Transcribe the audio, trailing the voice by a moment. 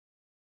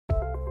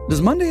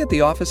Does Monday at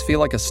the office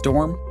feel like a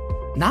storm?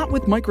 Not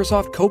with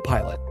Microsoft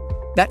Copilot.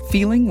 That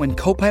feeling when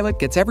Copilot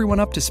gets everyone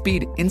up to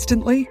speed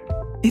instantly?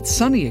 It's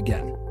sunny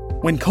again.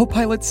 When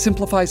Copilot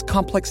simplifies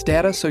complex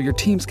data so your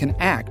teams can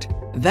act,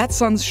 that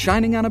sun's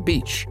shining on a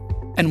beach.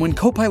 And when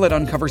Copilot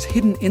uncovers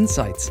hidden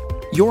insights,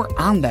 you're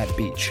on that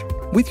beach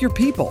with your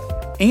people,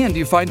 and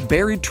you find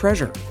buried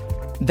treasure.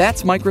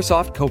 That's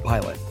Microsoft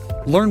Copilot.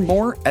 Learn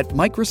more at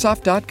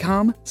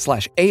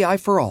Microsoft.com/AI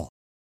for all.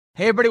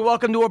 Hey everybody,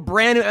 welcome to a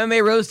brand new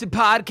MMA Roasted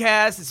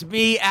podcast. It's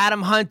me,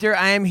 Adam Hunter.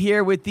 I am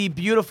here with the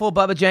beautiful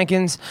Bubba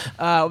Jenkins.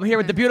 I'm here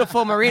with the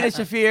beautiful Marina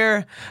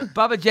Shafir,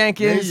 Bubba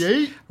Jenkins,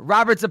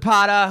 Robert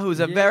Zapata, who's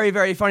a very,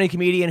 very funny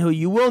comedian who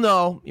you will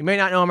know. You may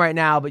not know him right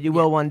now, but you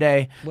will one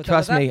day.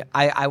 Trust me,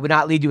 I would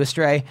not lead you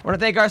astray. I want to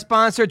thank our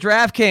sponsor,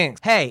 DraftKings.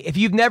 Hey, if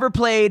you've never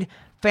played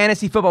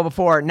fantasy football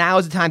before, now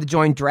is the time to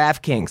join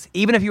DraftKings.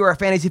 Even if you are a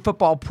fantasy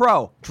football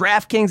pro,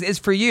 DraftKings is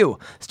for you.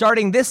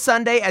 Starting this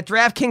Sunday at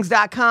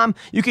DraftKings.com,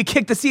 you can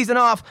kick the season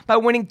off by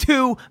winning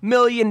 $2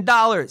 million.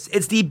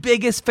 It's the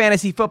biggest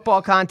fantasy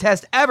football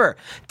contest ever.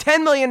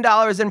 $10 million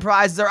in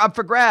prizes are up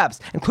for grabs,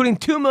 including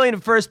 $2 million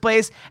for first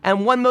place and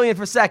 $1 million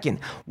for second.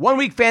 1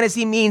 week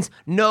fantasy means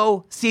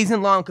no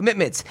season-long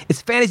commitments.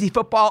 It's fantasy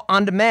football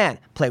on demand.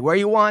 Play where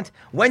you want,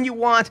 when you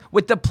want,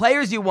 with the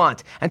players you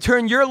want, and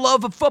turn your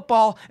love of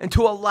football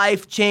into a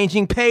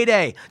life-changing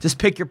payday. Just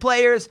pick your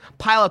players,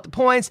 pile up the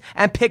points,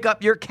 and pick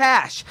up your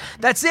cash.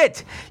 That's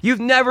it. You've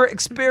never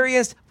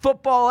experienced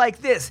football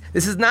like this.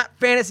 This is not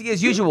fantasy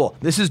as usual.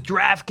 This is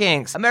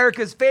DraftKings,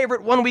 America's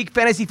favorite one-week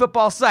fantasy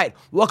football site.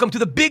 Welcome to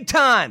the big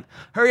time.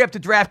 Hurry up to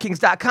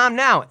DraftKings.com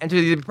now. Enter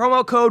the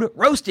promo code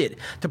ROASTED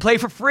to play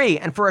for free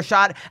and for a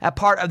shot at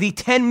part of the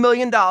 $10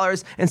 million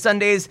in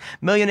Sunday's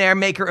Millionaire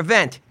Maker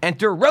event.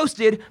 Enter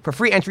ROASTED for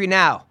free entry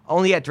now.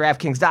 Only at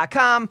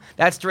DraftKings.com.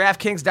 That's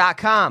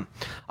DraftKings.com.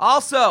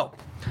 Also,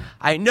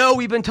 I know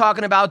we've been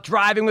talking about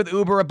driving with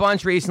Uber a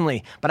bunch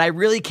recently, but I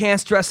really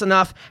can't stress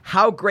enough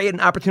how great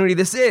an opportunity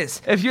this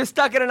is. If you're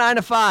stuck at a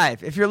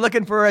 9-to-5, if you're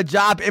looking for a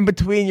job in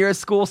between your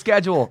school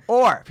schedule,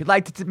 or if you'd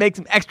like to make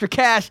some extra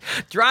cash,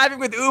 driving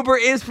with Uber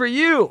is for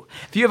you.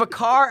 If you have a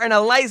car and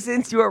a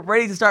license, you are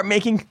ready to start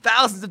making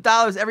thousands of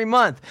dollars every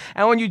month.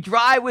 And when you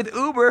drive with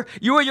Uber,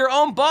 you are your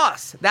own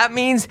boss. That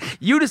means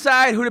you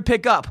decide who to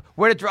pick up,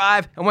 where to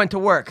drive, and when to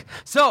work.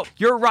 So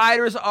your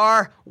riders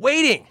are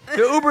waiting.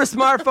 The Uber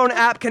smartphone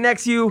app connects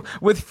you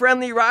with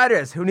friendly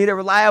riders who need a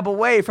reliable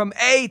way from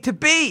A to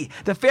B.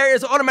 The fare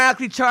is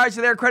automatically charged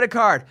to their credit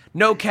card.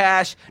 No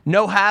cash,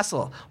 no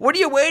hassle. What are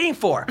you waiting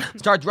for?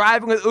 Start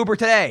driving with Uber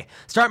today.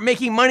 Start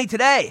making money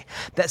today.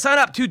 Sign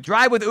up to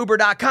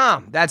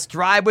drivewithuber.com. That's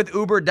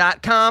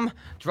drivewithuber.com.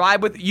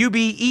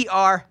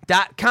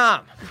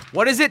 drivewithuber.com.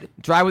 What is it?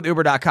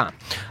 drivewithuber.com.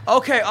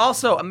 Okay,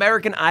 also,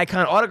 American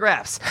Icon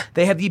Autographs.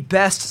 They have the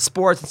best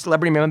sports and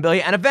celebrity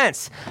memorabilia and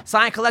events.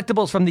 Signed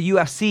collectibles from the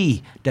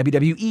UFC,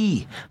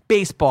 WWE,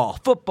 baseball,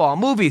 football,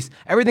 movies,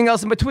 everything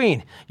else in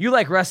between. You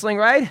like wrestling,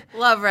 right?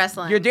 Love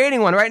wrestling. You're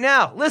dating one right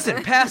now.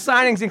 Listen, past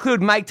signings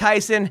include Mike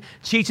Tyson,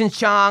 Cheech and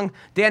Chong,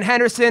 Dan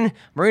Henderson,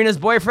 Marina's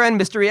boyfriend,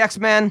 Mystery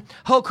X-Men,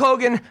 Hulk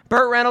Hogan,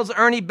 Burt Reynolds,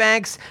 Ernie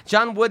Banks,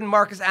 John Wooden,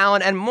 Marcus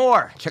Allen, and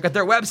more. Check out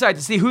their website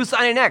to see who's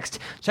signing next.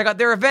 Check out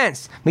their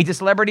events. Meet the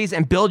celebrities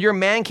and build your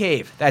man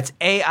cave. That's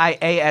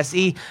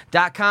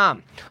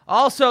AIASE.com.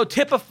 Also,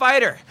 tip a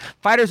fighter.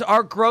 Fighters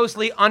are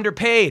grossly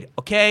underpaid,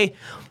 okay?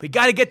 We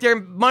got to get their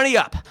money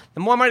up. The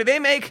more money they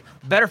make,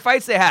 the better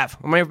fights they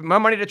have. More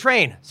money to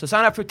train. So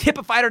sign up for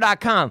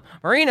tipafighter.com.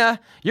 Marina,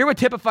 you're with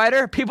Tip a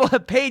Fighter. People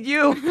have paid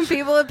you.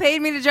 People have paid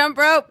me to jump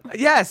rope.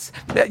 Yes.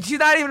 She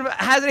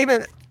hasn't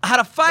even had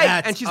a fight,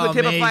 That's and she's with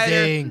Tip a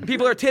Fighter.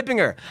 People are tipping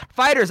her.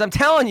 Fighters, I'm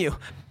telling you.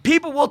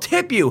 People will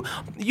tip you.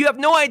 You have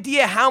no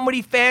idea how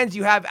many fans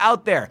you have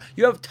out there.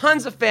 You have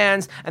tons of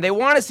fans, and they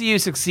want to see you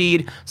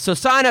succeed. So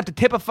sign up to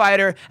Tip a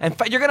Fighter, and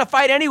you're going to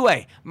fight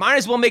anyway. Might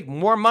as well make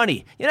more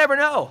money. You never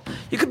know.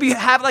 You could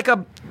have like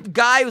a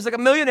guy who's like a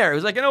millionaire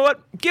who's like, you know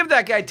what? Give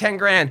that guy 10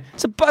 grand.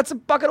 It's a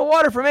bucket of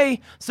water for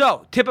me.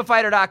 So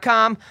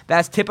tipafighter.com.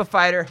 That's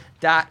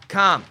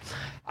tipafighter.com.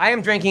 I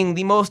am drinking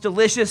the most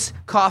delicious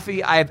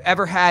coffee I have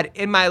ever had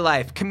in my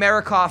life.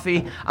 Chimera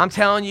Coffee. I'm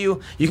telling you,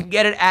 you can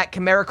get it at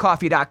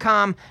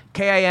chimeracoffee.com.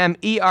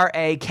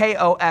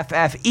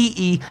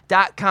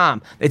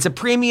 KIMERAKOFFEE.com. It's a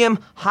premium,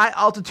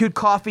 high-altitude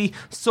coffee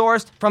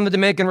sourced from the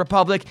Dominican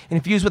Republic and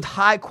infused with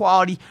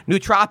high-quality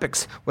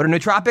nootropics. What are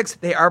nootropics?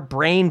 They are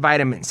brain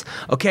vitamins.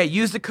 Okay,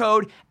 use the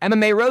code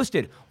MMA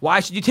Roasted.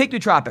 Why should you take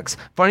nootropics?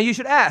 Funny you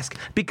should ask.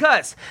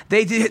 Because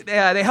they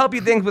help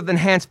you things with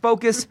enhanced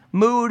focus,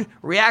 mood,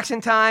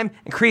 reaction time,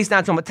 increased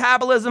natural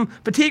metabolism,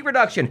 fatigue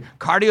reduction,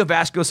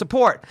 cardiovascular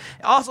support.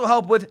 They also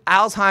help with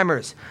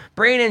Alzheimer's,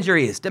 brain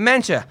injuries,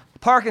 dementia,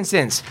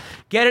 Parkinson's.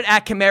 Get it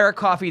at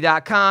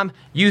chimeracoffee.com.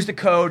 Use the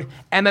code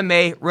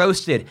MMA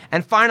Roasted.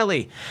 And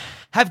finally,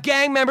 have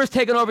gang members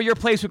taken over your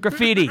place with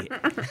graffiti?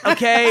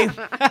 Okay?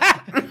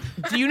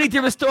 Do you need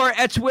to restore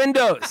etched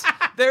windows?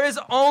 There is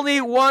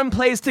only one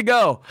place to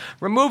go.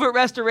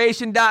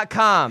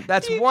 RemoveItRestoration.com.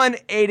 That's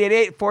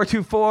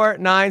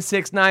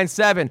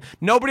 1-888-424-9697.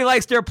 Nobody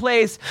likes their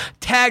place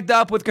tagged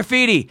up with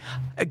graffiti.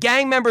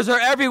 Gang members are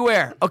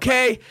everywhere,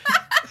 okay?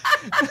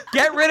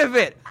 Get rid of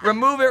it.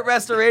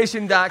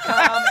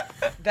 RemoveItRestoration.com.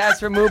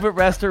 That's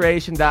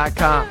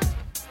RemoveItRestoration.com.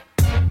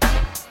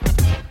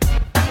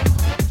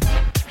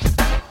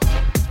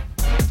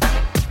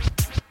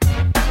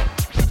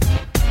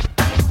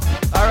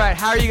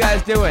 How are you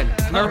guys doing?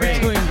 We're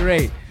doing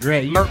great.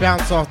 Great. You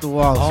bounce off the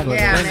walls.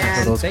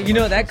 man. You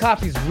know, that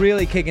coffee's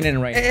really kicking in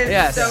right now.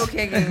 It's so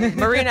kicking.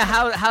 Marina,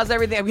 how's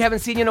everything? We haven't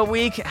seen you in a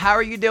week. How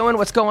are you doing?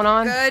 What's going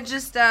on? Good,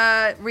 just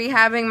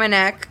rehabbing my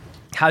neck.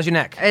 How's your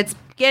neck? It's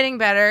getting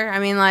better. I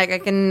mean, like, I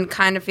can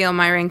kind of feel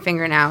my ring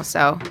finger now,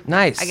 so.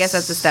 Nice. I guess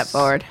that's a step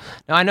forward.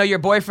 Now, I know your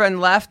boyfriend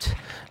left,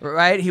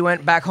 right? He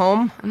went back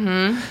home.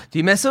 Mm-hmm. Do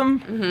you miss him?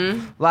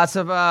 Mm-hmm. Lots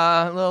of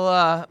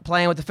little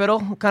playing with the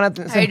fiddle kind of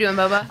thing. How you doing,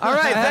 Bubba? All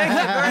right, thank you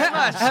very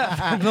much.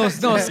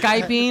 No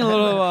Skyping,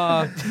 little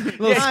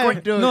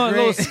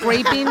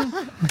scraping.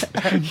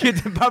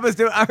 Bubba's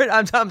doing.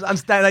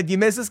 I'm like, do you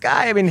miss this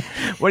guy? I mean,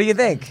 what do you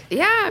think?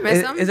 Yeah, I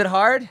miss him. Is it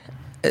hard?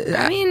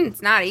 I mean,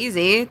 it's not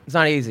easy. It's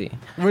not easy.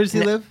 Where does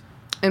he live?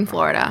 In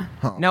Florida.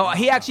 No,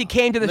 he actually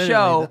came to the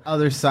Literally show. the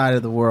other side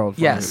of the world.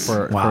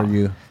 For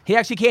you. He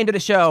actually came to the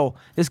show.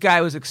 This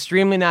guy was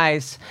extremely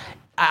nice.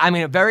 I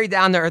mean, a very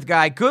down-to-earth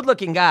guy,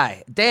 good-looking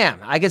guy. Damn,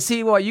 I can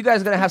see why you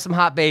guys are going to have some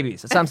hot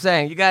babies. That's what I'm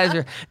saying. You guys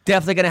are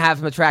definitely going to have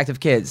some attractive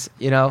kids,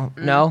 you know?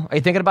 No? Are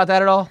you thinking about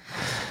that at all?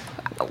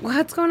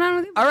 What's going on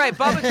with you? All right,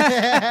 Bubba.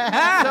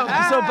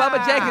 so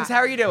Bubba Jenkins, how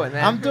are you doing,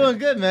 man? I'm doing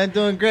good, man.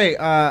 Doing great.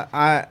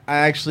 I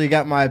actually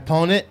got my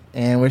opponent,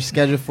 and we're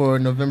scheduled for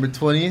November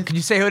 20th. Can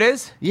you say who it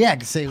is? Yeah, I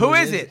can say who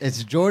is it?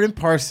 It's Jordan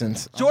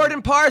Parsons.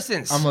 Jordan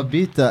Parsons. I'm going to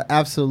beat the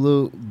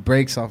absolute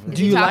brakes off of him.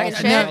 Do you like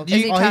shit?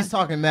 He's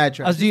talking mad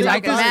trash. Do you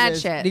like talking mad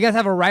this? shit? Do you guys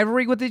have a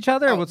rivalry with each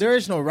other? Oh, there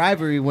is no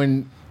rivalry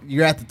when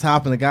you're at the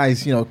top and the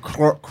guy's,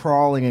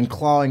 crawling and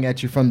clawing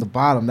at you from the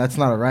bottom. That's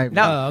not a rivalry.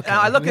 Now, okay.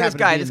 now I look We at this happen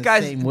to guy. be in This the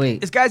guy's same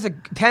weight. This guy's a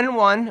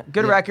 10-1,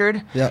 good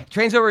record. Yeah.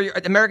 Trains over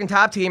at the American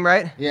Top Team,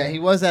 right? Yeah, he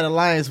was at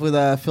Alliance with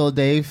Phil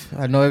Dave.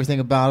 I know everything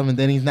about him, and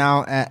then he's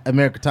now at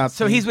America Top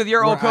So Team, he's with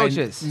your old where I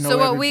coaches. know So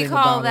what we everything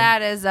call about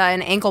that is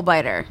an ankle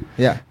biter. him.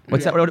 Yeah.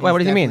 What's that? What does he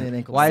Definitely an mean?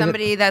 ankle Why is it?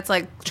 Somebody that's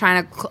like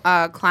trying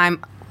to climb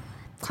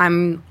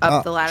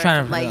up the ladder.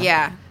 trying to- Like,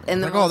 yeah.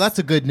 In the Like, oh, that's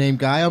a good name,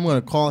 guy. I'm going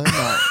to call him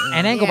out.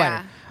 An ankle Yeah.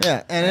 biter.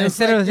 Yeah, and it's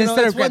Instead of-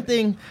 it's one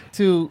thing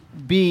to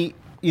be,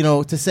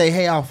 to say,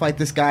 hey, I'll fight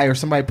this guy, or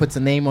somebody puts a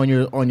name on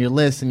your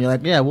list, and you're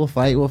like, yeah, we'll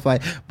fight.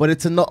 But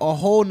it's a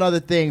whole nother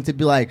thing to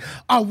be like,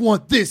 I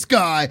want this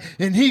guy,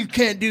 and he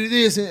can't do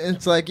this. And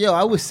it's like, yo,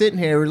 I was sitting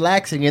here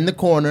relaxing in the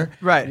corner,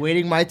 Right.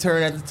 waiting my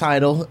turn at the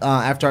title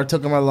after I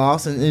took my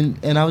loss,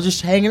 and I was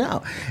just hanging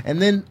out.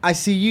 And then I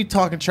see you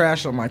talking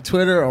trash on my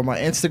Twitter or my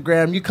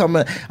Instagram. You come,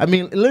 I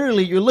mean,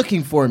 literally, you're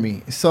looking for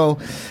me. So.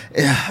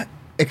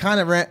 It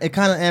kind of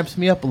amps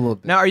me up a little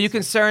bit. Now, are you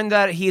concerned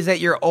that he's with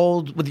your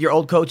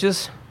old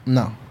coaches?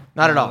 No,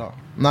 Not at all.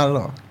 Not at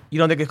all. You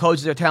don't think the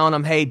coaches are telling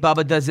him, "Hey,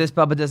 Bubba does this,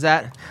 Bubba does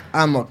that"?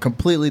 I'm a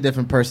completely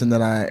different person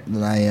than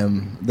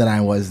I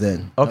was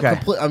then. Okay.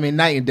 I mean,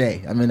 night and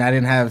day. I mean, I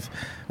didn't have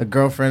a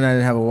girlfriend. I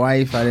didn't have a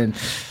wife. I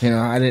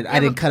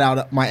didn't cut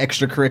out my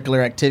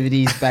extracurricular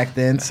activities back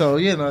then. So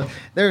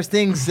there's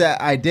things that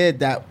I did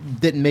that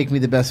didn't make me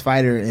the best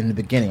fighter in the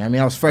beginning. I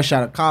mean, I was fresh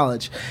out of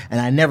college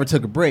and I never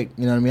took a break.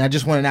 You know what I mean? I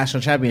just won a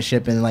national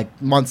championship, and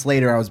like months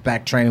later, I was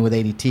back training with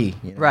ADT.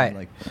 Right.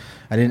 Like,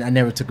 I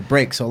never took a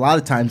break. So a lot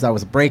of times I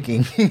was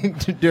breaking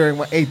during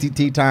my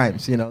ATT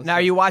times, Now,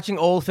 are you watching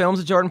old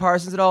films of Jordan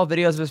Parsons at all?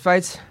 Videos of his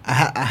fights?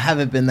 I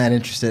haven't been that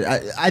interested.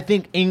 I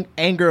think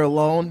anger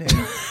alone and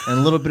a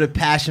little bit of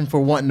passion for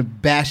wanting to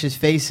bash his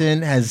face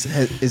in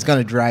is going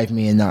to drive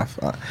me enough.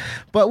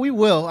 But we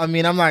will. I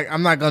mean, I'm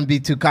not going to be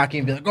too cocky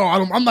and be like,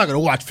 I'm not going to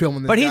watch film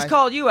on this But he's guy.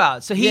 called you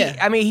out, so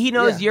he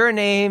knows your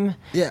name.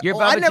 Yeah. You're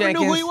Bubba I never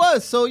Jenkins. knew who he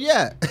was, so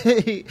yeah,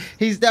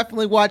 he's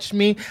definitely watched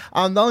me.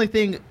 The only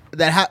thing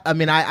that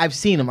I've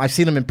seen him. I've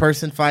seen him in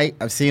person fight.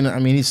 I've seen him. I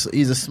mean,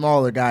 he's a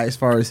smaller guy as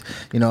far as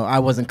I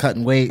wasn't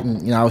cutting weight,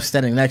 and I was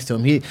standing next to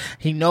him.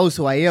 He knows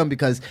who I am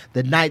because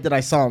the night that I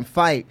saw him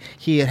fight,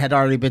 he had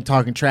already been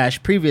talking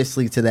trash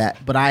previously to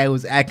that. But I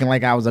was acting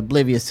like I was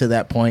oblivious to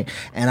that point.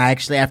 And I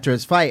actually, after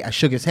his fight, I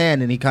shook his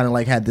hand, and he kind of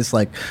like had this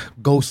like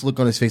ghost look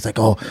on his face, like,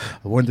 oh,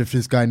 I wonder if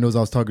this guy knows I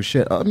was talking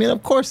shit. I mean,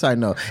 of course I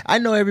know. I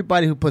know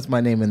everybody who puts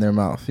my name in their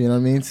mouth. You know what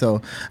I mean? So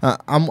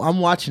I'm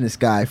watching this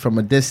guy from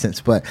a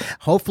distance, but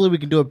hopefully we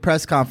can do a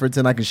press conference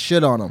and I can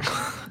shit on him.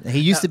 He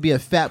used to be a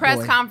fat Press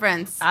boy.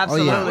 conference.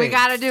 Absolutely. Oh, yeah. We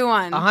got to do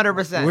one.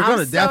 100%. We're I'm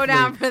gonna so definitely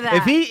down for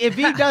that.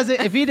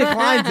 If he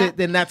declines it,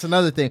 then that's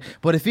another thing.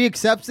 But if he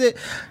accepts it,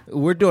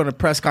 we're doing a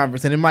press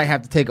conference, and it might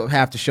have to take up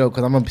half the show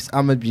because I'm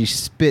gonna be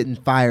spitting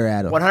fire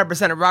at him.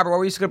 100%. Robert, what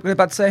were you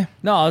about to say?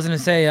 No, I was going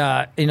to say,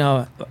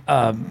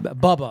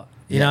 Bubba.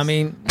 You know what I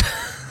mean?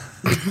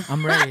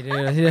 I'm ready,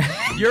 dude.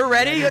 You're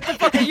ready? What the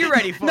fuck are you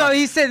ready for? No,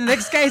 he said the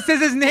next guy says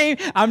his name.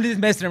 I'm just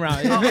messing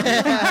around.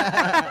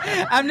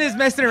 I'm just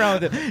messing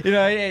around with him.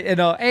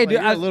 Hey, dude,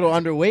 You're a little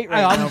underweight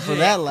right now for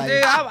that life.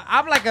 Dude,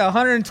 I'm like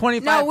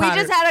 125. No, we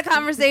pounder. just had a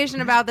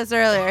conversation about this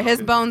earlier.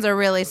 His bones are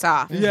really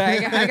soft.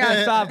 Yeah, I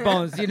got soft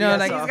bones. You know,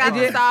 like He's got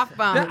the soft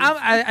bones.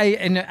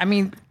 I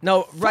mean,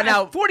 No, right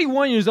now.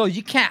 41 years old.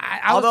 You can't.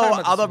 I was talking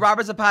about Although this.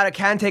 Robert Zapata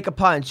can take a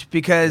punch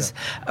because,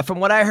 from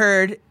what I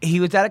heard, he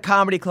was at a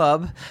comedy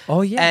club.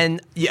 Oh, yeah.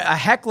 And a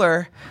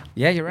heckler.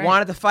 Yeah, you're right.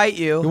 Wanted to fight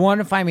you. You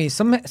wanted to fight me.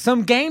 Some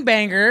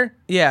gangbanger.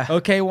 Yeah.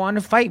 Okay,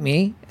 wanted to fight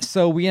me.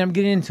 So we ended up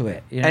getting into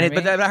it. You know And what I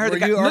mean? but I heard Were the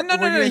guy. you- No.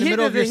 were you in the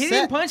middle of your He set?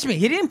 didn't punch me.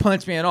 He didn't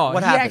punch me at all.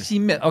 What he happened?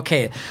 actually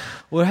okay.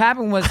 What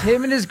happened was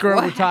him and his girl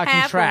What were talking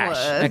happened trash.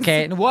 was-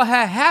 Okay, and what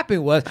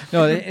happened was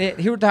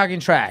he were talking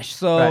trash.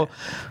 So Right.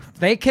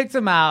 they kicked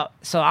him out.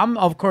 So I'm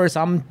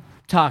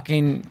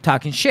talking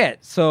shit.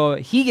 So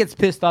he gets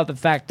pissed off the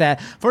fact that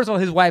first of all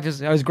his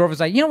girlfriend's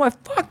like, you know what,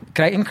 fuck,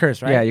 can I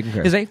curse, right? Yeah, you can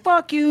curse. He's like,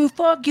 fuck you,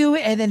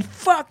 and then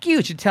fuck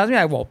you. She tells me,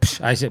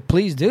 I said,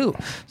 please do.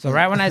 So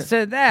right when I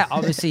said that,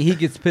 obviously he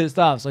gets pissed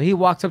off. So he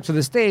walks up to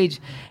the stage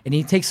and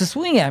he takes a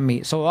swing at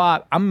me. So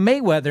I'm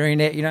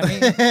Mayweathering it, you know what I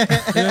mean? You know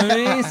what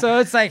I mean? So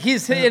it's like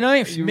he's You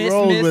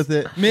rolled with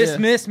it. Yeah.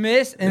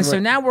 miss. And so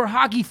now we're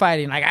hockey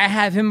fighting. Like I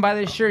have him by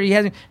the shirt, he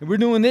has me. We're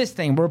doing this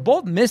thing. We're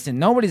both missing.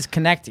 Nobody's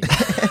connecting.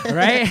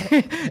 Right?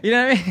 You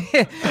know what I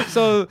mean?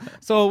 So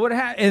what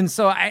happened? And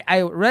so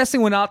I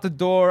wrestling went out the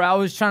door. I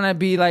was trying to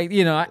be like,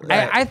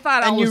 I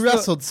thought And I you was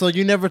wrestled, so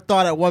you never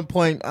thought at one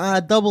point,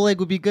 double leg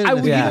would be good.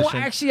 in this fashion.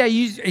 Actually,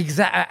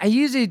 I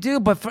usually do,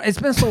 but it's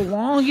been so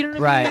long. You know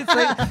what I mean? Right. It's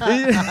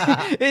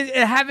like,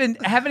 I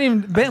haven't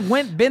even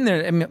been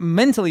there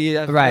mentally.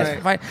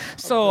 Right.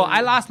 So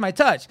I lost my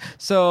touch.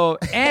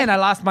 And I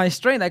lost my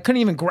strength. I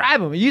couldn't even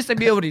grab him. I used to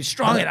be able to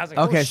strong it. I was like,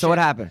 Okay, oh, so what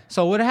shit. happened?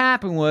 So what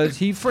happened was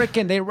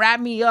they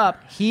wrapped me up.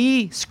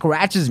 He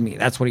scratches me.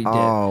 That's what he did.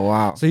 Oh,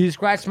 wow. So he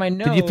scratched my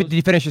nose. Did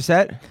you finish your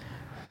set?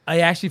 I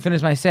actually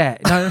finished my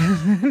set.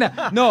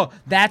 No,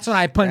 that's when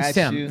I punched That's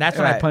him. you. That's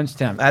when I Right. punched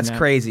him. That's you know?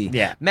 crazy.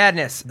 Yeah.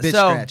 Madness. Bitch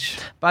so, scratch.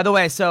 by the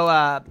way, I was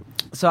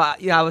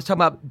talking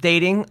about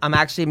dating. I'm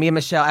actually me and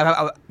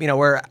Michelle.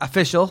 We're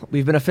official.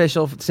 We've been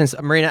official since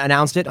Marina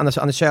announced it on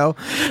the show.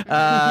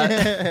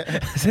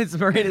 Since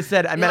Marina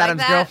said I met like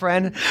Adam's that?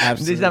 girlfriend.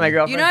 Absolutely. She's not my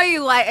girlfriend.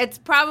 It's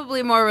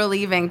probably more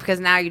relieving because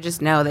now you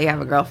just know that you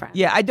have a girlfriend.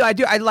 Yeah, I do.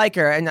 I like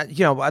her, and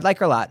I like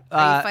her a lot.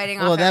 Are you fighting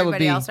well, off that would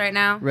everybody be else right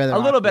now? rather A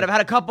little awkward. bit. I've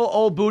had a couple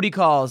old booty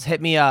calls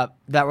hit me up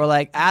that were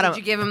like, Adam. Did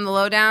you give him the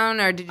lowdown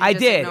or did you I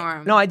just did. ignore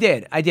him? No, I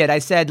did. I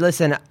said,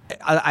 listen,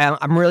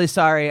 I'm really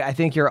sorry. I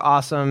think you're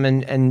awesome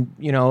and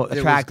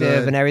attractive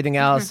good. and everything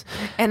else.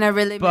 And I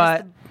really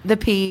But missed the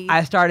pee.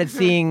 I started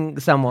seeing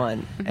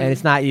someone, and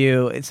it's not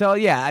you. So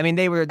yeah, I mean,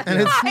 they were. And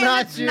it's And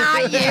not it's you.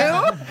 not you.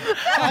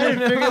 I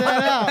didn't figure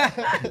that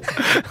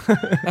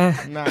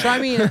out. Nah. Try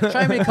me in a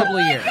couple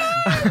of years.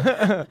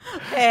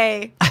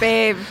 Hey,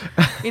 babe.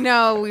 We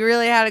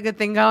really had a good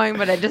thing going,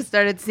 but I just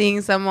started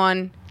seeing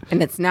someone,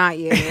 and it's not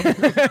you.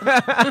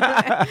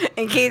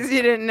 In case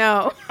you didn't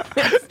know,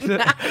 it's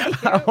not you.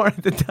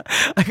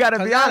 I gotta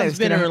be Adam's honest.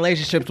 been in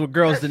relationships with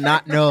girls did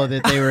not know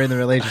that they were in the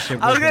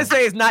relationship. I was with gonna him.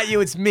 say it's not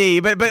you, it's me,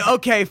 but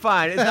okay,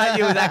 fine. It's not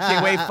you. It's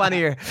actually way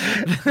funnier.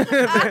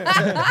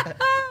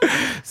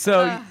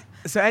 So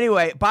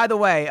anyway, by the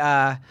way,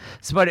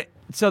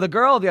 so the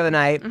girl the other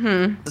night,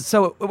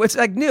 so it's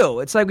like new.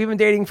 It's like we've been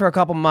dating for a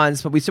couple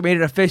months, but we made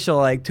it official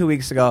like 2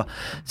 weeks ago.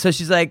 So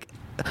she's like,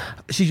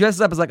 she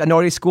dresses up as like a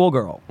naughty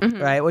schoolgirl,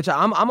 right? Which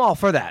I'm all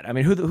for that. I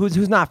mean,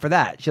 who's not for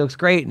that? She looks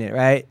great in it,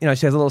 right? She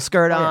has a little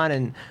skirt on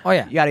and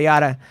yada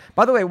yada.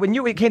 By the way, when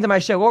you came to my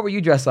show, what were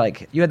you dressed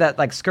like? You had that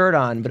like skirt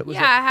on, but it was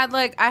Yeah, I had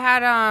like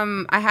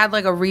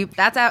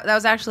that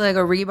was actually like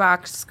a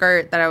Reebok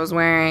skirt that I was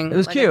wearing. It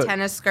was like cute. A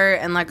tennis skirt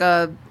and like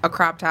a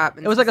crop top.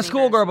 And it was like a sneakers.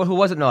 schoolgirl, but who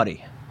wasn't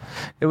naughty.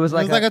 It was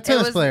like a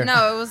tennis It was, player.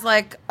 No, it was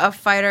like a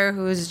fighter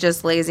who's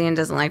just lazy and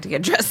doesn't like to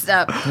get dressed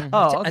up.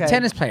 oh, okay. A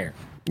tennis player.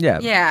 Yeah.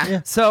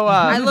 Yeah. So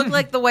I look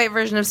like the white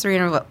version of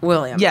Serena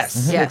Williams.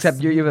 yes,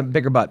 except you have a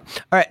bigger butt.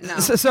 All right. No.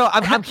 So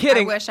I'm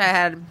kidding. I wish I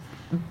had.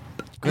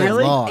 Good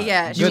Really? Lord.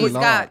 Yeah, Good she's Lord.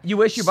 got. You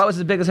wish your butt was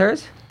as big as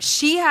hers?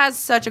 She has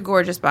such a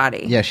gorgeous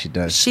body. Yeah, she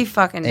does. She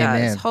fucking does.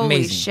 Amen. Holy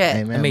Amazing. shit.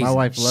 Hey, man, Amazing. my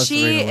wife loves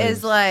She Serena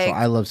is Williams. like- So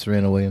I love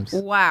Serena Williams.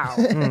 Wow.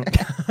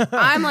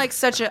 I'm like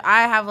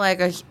I have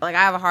I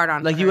have a heart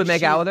on. Like, for you her. would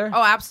make out with her?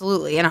 Oh,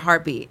 absolutely, in a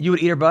heartbeat. You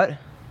would eat her butt?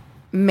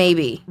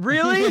 Maybe.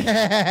 Really?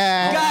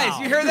 Guys,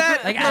 you hear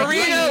that? Like,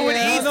 Marina would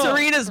yeah. eat No.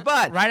 Serena's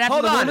butt. Right after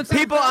Hold the on. women's-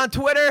 People on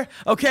Twitter,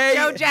 okay?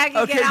 Joe Jaggy,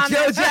 okay, get on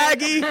Joe this.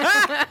 Jaggy,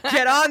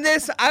 get on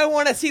this. I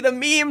want to see the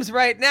memes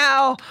right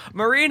now.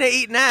 Marina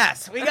eating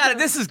ass. We got it.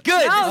 This is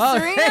good. No,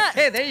 Serena.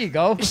 Hey, there you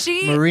go.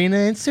 She. Marina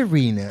and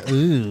Serena.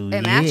 Ooh, It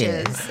yeah.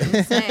 matches.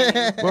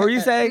 Insane. What were you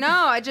saying?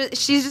 No,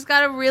 she's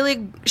got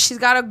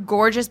a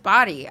gorgeous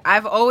body.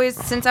 I've always,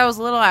 since I was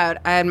little, I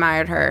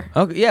admired her.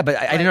 Okay, yeah, but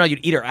I didn't know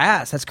you'd eat her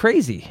ass. That's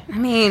crazy.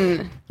 I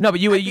mean, No, but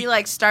you would. I'd be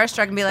like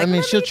starstruck and be like, I mean,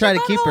 "Let me she'll eat try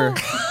your to keep her.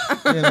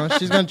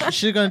 butthole."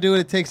 She's gonna do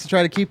what it takes to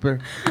try to keep her.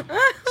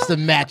 It's the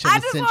match of I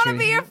the just century. want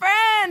to be your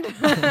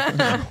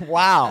friend.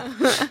 Wow.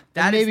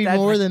 And maybe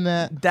more than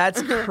that.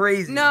 That's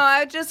crazy. No,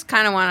 I just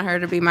kind of want her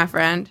to be my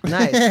friend.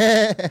 Nice.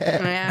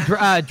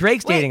 Yeah.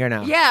 Drake's dating her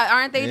now. Yeah,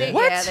 aren't they? Yeah.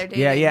 Yeah, they're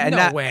dating. Yeah. And, No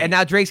now, way. and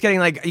now Drake's getting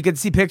like, you can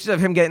see pictures of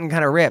him getting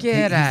kind of ripped. Get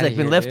He's outta like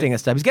been here, lifting dude. and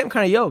stuff. He's getting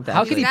kind of yoked.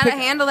 How actually. could He's he got to pick-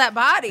 handle that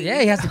body.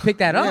 Yeah, he has to pick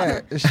that up.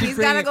 Yeah, if she He's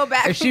bring gotta it- go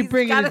back. If she He's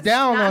bringing gotta it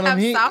down not on him, have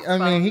he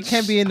soft he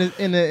can't be in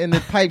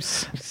the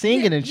pipes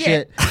singing and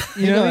shit.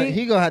 You know what I mean?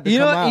 He gonna have to you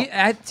come know,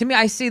 out. to me,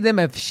 I see them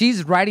if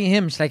she's riding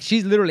him,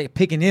 she's literally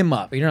picking him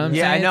up. You know what I'm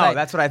Yeah, saying? I know. Like,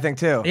 That's what I think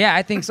too. yeah,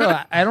 I think so.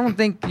 I don't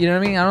think you know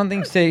what I mean. I don't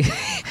think she,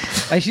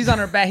 like she's on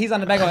her back, he's on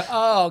the back going,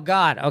 oh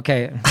God,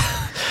 okay.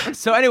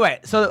 So anyway,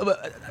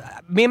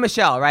 me and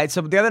Michelle, right?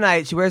 So the other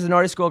night, she wears the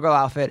naughty schoolgirl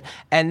outfit,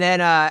 and then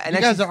You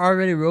guys are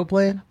already role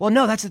playing. well,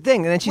 no, that's the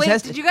thing. And then she Wait,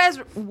 says, did you guys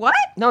what?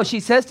 no, she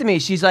says to me,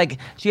 she's like,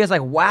 she has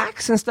like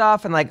wax and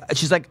stuff, and like,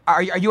 she's like,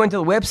 are you into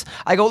the whips?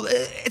 I go,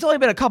 it's only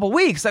been a couple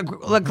weeks. Like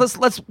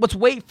let's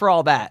wait for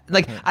all that.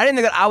 Like, I didn't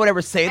think that I would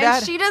ever say that.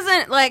 And she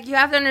doesn't like. You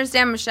have to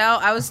understand, Michelle.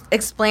 I was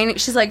explaining.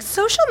 She's like,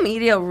 social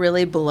media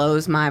really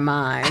blows my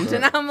mind,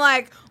 and I'm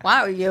like,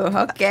 wow, you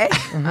okay?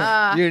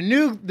 You're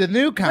the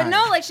new kind. But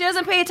no, like she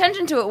doesn't pay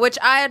attention to it, which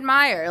I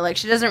admire. Like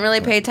she doesn't really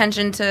pay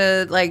attention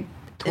to like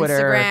Twitter,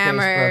 Instagram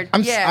or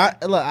Facebook.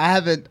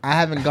 yeah. I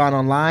haven't gone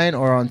online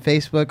or on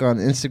Facebook, on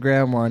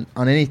Instagram, or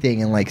on anything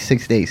in like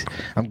 6 days.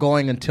 I'm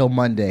going until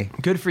Monday.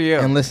 Good for you.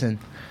 And listen,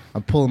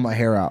 I'm pulling my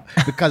hair out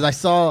because I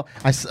saw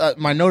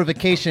my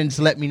notifications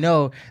let me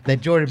know that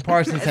Jordan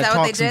Parsons Is had that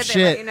what talked they some did?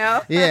 They let shit. you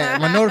know? Yeah,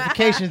 my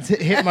notifications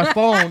hit my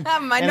phone,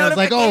 My and I was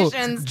like, "Oh,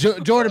 notifications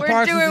Jordan were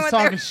Parsons doing is what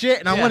talking they're- shit,"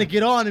 and I want to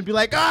get on and be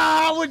like,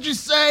 "Ah, what'd you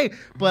say?"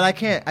 But I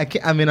can't.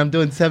 I mean, I'm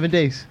doing 7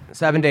 days.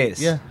 7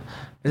 days. Yeah.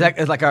 Is that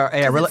is like a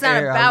it's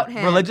not about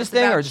him, religious it's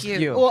thing about or just you.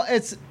 you? Well,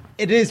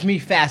 it is me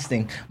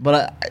fasting,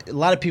 but a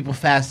lot of people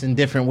fast in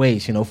different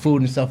ways,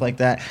 food and stuff like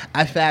that.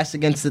 I fast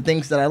against the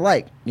things that I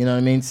like. You know what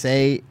I mean?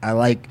 Say I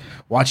like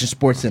watching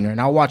SportsCenter, and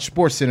I'll watch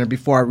SportsCenter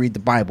before I read the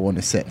Bible, in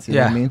a sense. You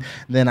know what I Yeah. mean?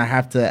 Then I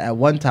have to, at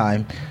one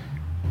time,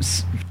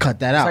 cut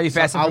that out. So you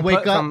fasting I'll from, wake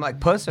up. from like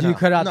puss or Do you no?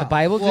 cut out No, the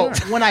Bible well,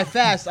 too? when I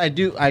fast, I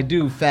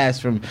do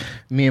fast from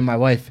me and my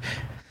wife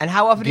And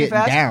how often do you getting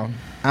fast? down.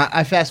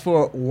 I fast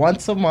for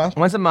once a month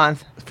Once a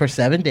month, for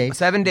 7 days.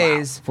 7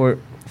 days. For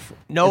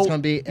No, it's gonna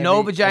be no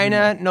every vagina,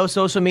 month. no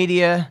social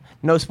media,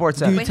 no sports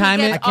center. But time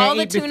he it? gets I can't all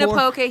the eat tuna before.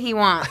 poke he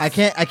wants. I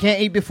can't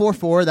eat before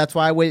 4. That's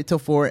why I waited till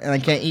 4, and I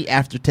can't eat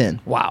after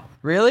 10. Wow.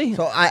 Really?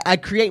 So I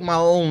create my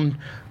own.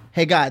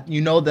 Hey God,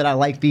 you know that I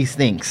like these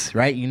things,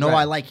 right? You know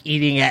Right. I like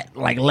eating at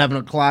like 11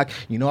 o'clock.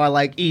 You know I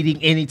like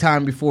eating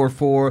anytime before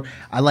 4.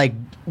 I like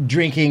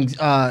drinking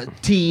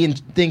tea and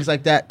things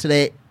like that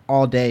today,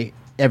 all day,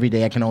 every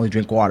day. I can only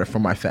drink water for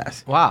my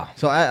fast. Wow.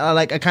 So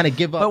I kind of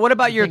give up. But what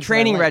about the your things that I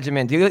training like.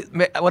 regimen?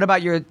 What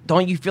about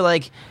don't you feel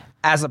like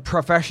as a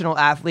professional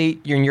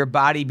athlete, your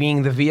body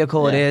being the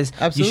vehicle it Yeah, is, you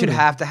absolutely. should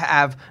have to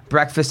have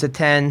breakfast at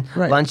 10,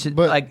 Right. lunch at,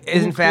 But like, who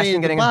isn't fasting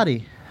created getting the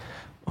body?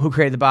 Who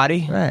created the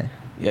body? Right.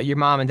 Yeah, your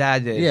mom and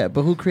dad did. Yeah,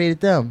 but who created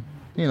them?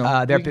 Their-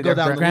 we can go their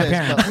down the list.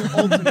 grandparents. But who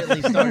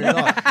ultimately started it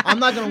off? I'm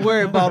not going to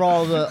worry about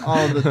all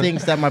the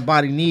things that my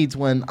body needs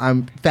when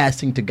I'm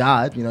fasting to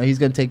God. He's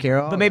going to take care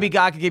of. But maybe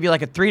God could give you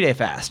like a 3-day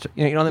fast.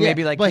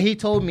 Maybe like. But he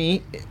told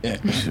me,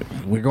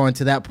 we're going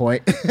to that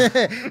point.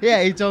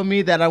 Yeah, he told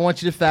me that I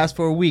want you to fast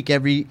for a week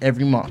every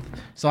month.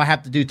 So I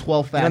have to do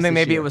 12 fasts. this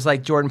maybe year. it was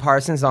like Jordan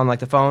Parsons on like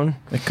the phone.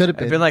 It could have It'd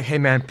been. been like, hey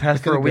man,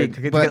 fast for a could've week.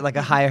 been. Could But- get like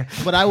a higher.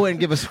 But I wouldn't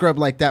give a scrub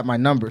like that my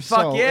numbers. Fuck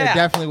So yeah. it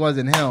definitely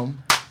wasn't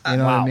him. You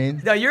know what I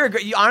mean? No,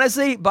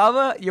 honestly,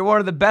 Bubba, you're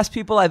one of the best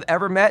people I've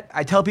ever met.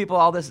 I tell people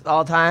all this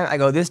all the time. I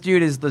go, this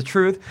dude is the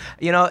truth.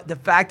 The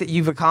fact that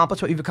you've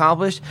accomplished what you've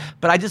accomplished.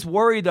 But I just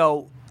worry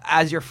though,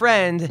 as your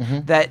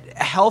friend, that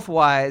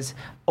health-wise,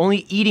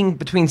 only eating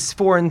between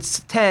 4 and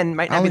 10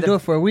 might I not only be do it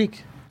for a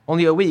week.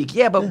 only a week.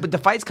 Yeah, but the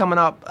fight's coming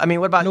up. I mean,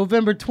 what about?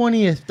 November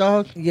 20th,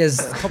 dog.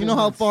 Yes. You know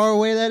how far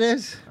away that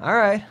is? All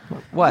right,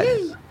 what?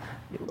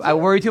 I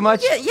worry too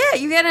much. Yeah,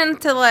 you get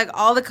into like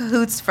all the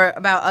cahoots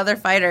about other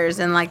fighters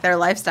and like their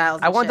lifestyles.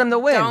 and I want shit. them to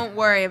win. Don't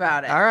worry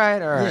about it. All right,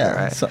 all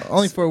right. So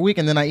only for a week,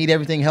 and then I eat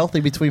everything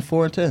healthy between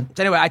 4 and 10.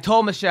 So anyway, I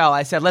told Michelle,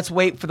 I said, let's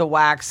wait for the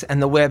wax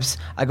and the whips.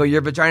 I go,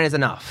 your vagina is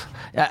enough.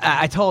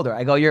 I told her,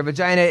 I go, your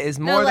vagina is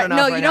more than enough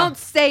No, right you now. don't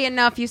say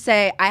enough. You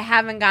say, I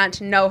haven't gotten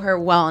to know her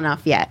well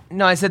enough yet.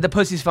 No, I said the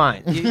pussy's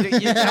fine. You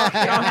don't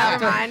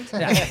have Never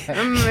to.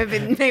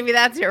 mind. Maybe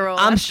that's your role.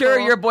 I'm That's sure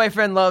cool. your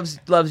boyfriend loves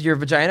your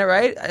vagina,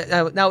 right?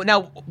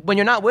 Now, when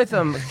you're not with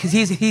him, because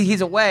he's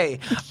away,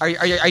 are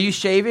you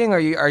shaving or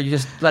are you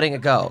just letting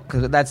it go?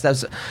 Because that's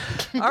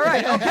all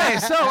right. Okay,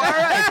 so all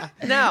right.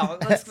 Now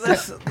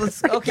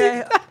let's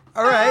okay.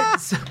 All right,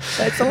 so,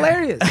 That's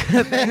hilarious.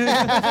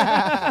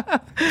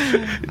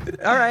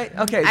 all right,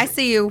 okay. I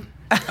see you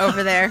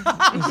over there.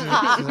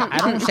 I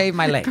don't shave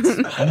my legs.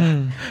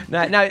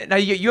 Now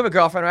you have a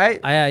girlfriend, right?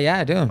 Yeah,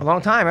 I do. A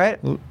long time, right?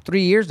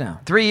 3 years now.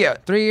 3 years.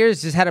 3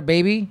 years, just had a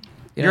baby.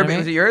 You know what I mean?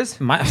 Was it yours?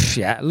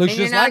 Yeah, it looks And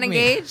you're just not like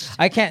engaged? me.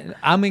 I can't.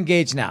 I'm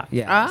engaged now.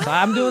 Yeah, Oh. so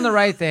I'm doing the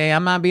right thing.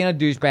 I'm not being a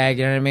douchebag.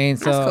 You know what I mean?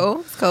 So That's cool.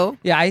 It's cool.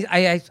 yeah,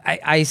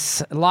 I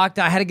locked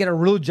out. I had to get a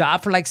real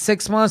job for like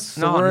 6 months.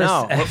 No.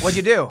 What'd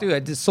you do? Dude, I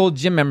just sold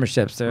gym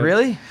memberships. Dude.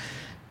 Really?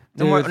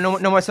 No Dude, more,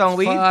 no more selling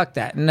weed. Fuck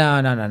that.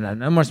 No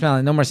more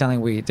smelling. No more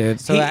selling weed, dude.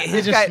 So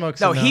This just guy,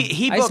 smokes no, it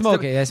he I books smoke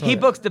the, it, I smoke he it.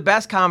 books the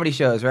best comedy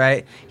shows,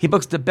 right? He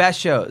books the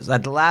best shows,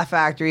 like the Laugh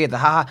Factory, at the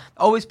Haha,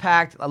 always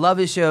packed. I love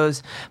his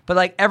shows, but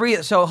like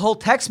he'll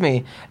text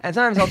me, and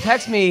sometimes he'll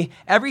text me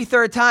every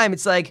third time.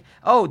 It's like,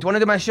 oh, do you want to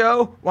do my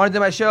show? Want to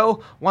do my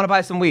show? Want to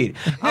buy some weed?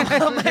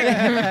 I'm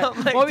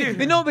like, well, dude.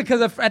 you know,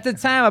 because at the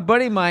time, a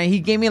buddy of mine, he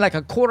gave me like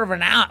a quarter of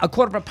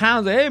a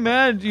pound. Like, hey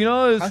man, you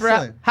know, it's for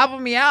Hustling.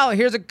 helping me out.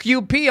 Here's a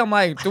QP. I'm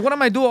like, dude, what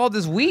am I doing all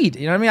this weed?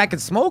 You know what I mean? I could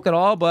smoke it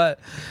all, but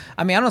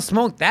I mean, I don't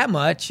smoke that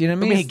much. You know what I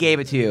I mean? mean, he gave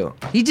it to you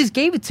He just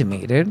gave it to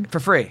me, dude, for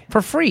free.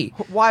 for free.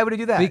 Why would he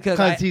do that?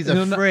 Because he's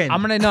a friend.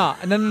 I'm gonna no.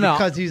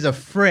 Because he's a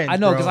friend. I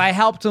know bro. because I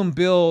helped him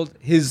build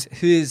his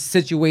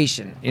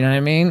situation. You know what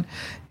I mean?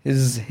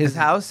 his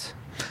house.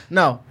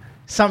 No.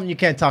 Something you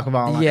can't talk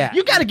about online. Yeah.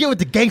 You got to get with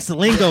the gangster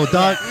lingo,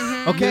 dog.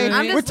 Okay?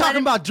 I'm just We're talking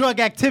letting- about drug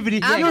activity.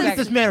 You don't get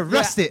this man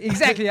arrested. Yeah,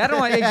 exactly. I don't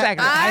want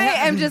exactly.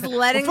 I am just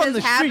letting From this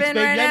the streets, happen baby.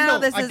 right I now. know.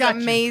 This I is got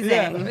you.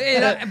 amazing.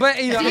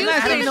 But you know, Do I'm you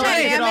not see saying the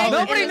nobody, dynamic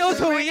nobody in knows this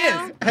who he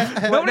room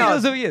is. Nobody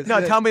knows who he is.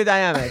 No, tell me the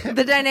dynamic.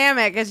 The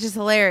dynamic is just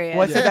hilarious.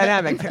 What's the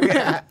dynamic?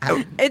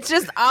 It's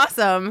just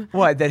awesome.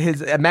 What, that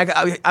his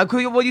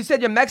well, you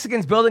said you're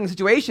Mexicans building a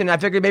situation. I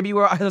figured maybe you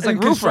were like In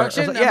roofer.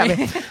 construction? Yeah, I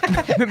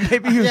mean-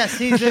 maybe you. Yes,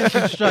 he's in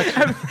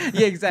construction.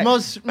 Yeah,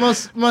 exactly.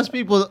 Most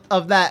people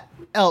of that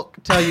ilk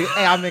tell you,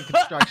 hey, I'm in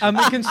construction. I'm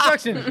in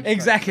construction.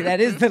 Exactly. That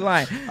is the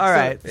line. All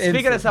right. So, and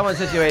Speaking of someone's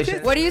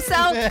situation, What do you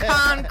sell?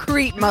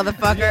 Concrete,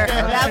 motherfucker.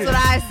 That's what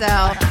I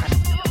sell.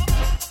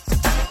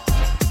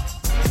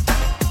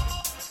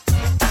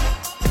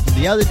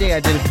 The other day I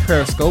did a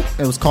Periscope.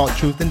 It was called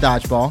Truth and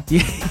Dodgeball.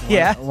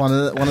 yeah. One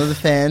of the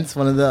fans,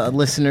 one of the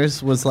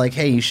listeners was like,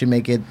 "Hey, you should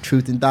make it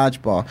Truth and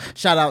Dodgeball."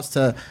 Shout outs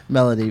to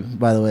Melody,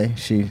 by the way.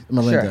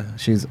 Melinda.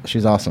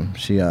 She's awesome.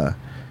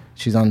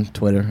 She's on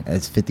Twitter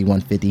as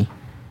 5150,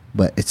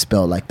 but it's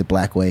spelled like the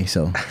black way,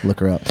 so look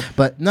her up.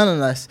 But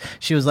nonetheless,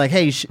 she was like,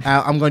 "Hey,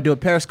 I'm going to do a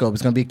Periscope.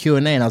 It's going to be a Q&A."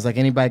 And I was like,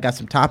 "Anybody got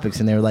some topics?"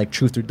 And they were like,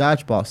 "Truth or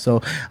Dodgeball."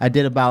 So I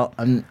did about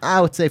I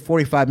would say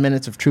 45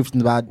 minutes of Truth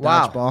and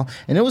Dodgeball,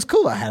 and it was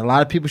cool. I had a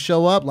lot of people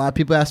show up. A lot of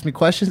people asked me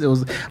questions. It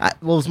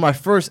was my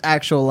first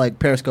actual like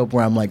Periscope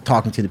where I'm like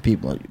talking to the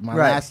people. My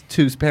last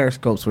two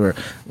Periscopes were,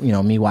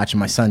 me watching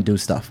my son do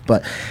stuff.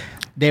 But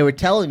they were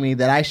telling me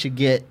that I should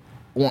get,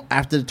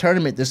 after the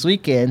tournament this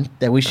weekend,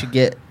 that we should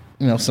get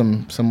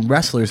some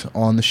wrestlers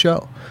on the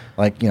show.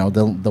 Like,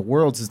 the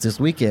Worlds is this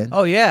weekend.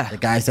 Oh yeah. The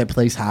guys that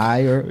plays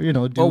high or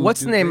do. Well,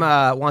 what's the name?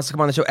 Wants to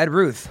come on the show? Ed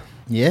Ruth.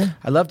 Yeah.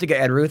 I'd love to get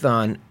Ed Ruth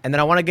on, and then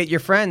I want to get your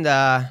friend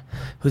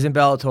who's in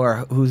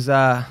Bellator. Who's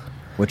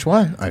Which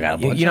one? I got a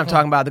bunch. you know what I'm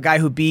talking about? The guy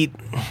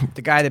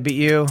that beat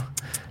you,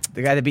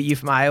 the guy that beat you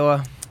from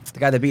Iowa, the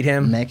guy that beat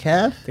him,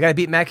 Metcalf? the guy that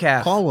beat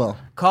Metcalf. Caldwell.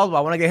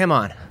 I want to get him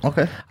on.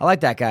 Okay. I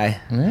like that guy.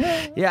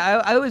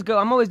 Yeah, I always go.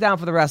 I'm always down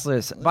for the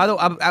wrestlers. By the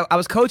way, I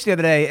was coached the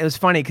other day. It was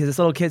funny because this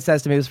little kid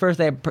says to me, it was first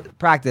day of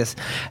practice,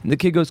 and the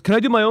kid goes, "Can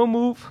I do my own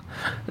move?"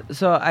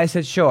 So I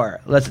said, "Sure.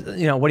 Let's.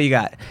 What do you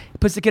got?" He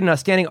puts the kid in a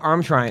standing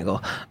arm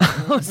triangle.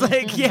 I was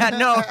like, "Yeah,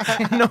 no,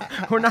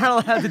 we're not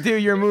allowed to do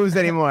your moves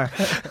anymore."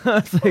 I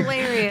was like,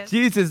 Hilarious.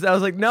 Jesus. I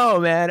was like, "No,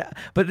 man."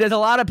 But there's a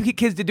lot of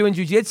kids that doing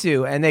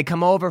jujitsu, and they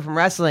come over from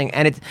wrestling,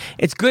 and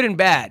it's good and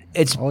bad.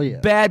 It's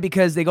bad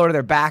because they go to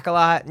their back a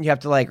lot, and you have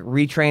to like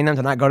retrain them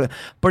to not go to.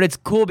 But it's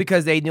cool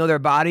because they know their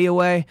body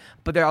away.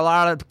 But there are a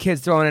lot of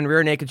kids throwing in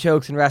rear naked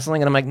chokes in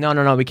wrestling, and I'm like,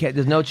 no, we can't.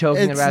 There's no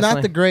choking in It's wrestling.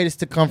 not the greatest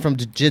to come from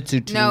jiu-jitsu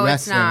to No, it's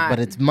wrestling, not. but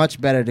it's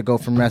much better to go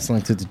from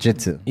wrestling to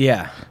jiu-jitsu.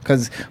 Yeah.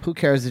 Because who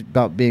cares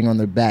about being on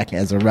their back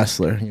as a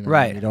wrestler?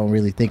 Right. You don't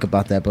really think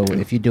about that, but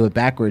if you do it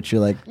backwards,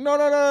 you're like, no.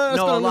 It's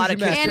No, gonna a lot lose of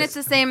your kids- match. And it's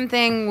the same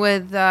thing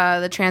with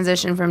the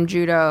transition from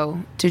judo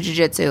to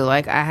jiu-jitsu.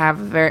 Like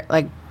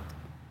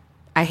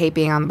I hate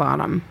being on the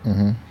bottom.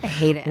 Mm-hmm. I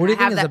hate it. What do you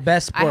I have think is the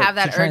best sport I have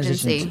that to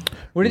transition urgency. to?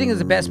 What do you think is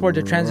the best sport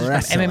to transition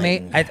Wrestling. from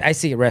MMA? I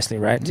see it wrestling,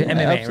 right? To Yeah,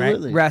 MMA,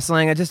 absolutely. right?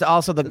 Wrestling, and just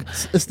also the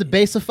It's the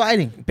base of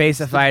fighting. base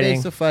of fighting.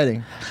 Base of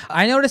fighting.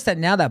 I noticed that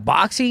now that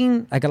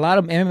boxing, like a lot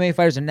of MMA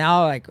fighters are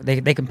now like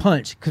they can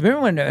punch. Because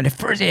remember when in the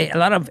first day, a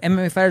lot of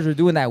MMA fighters were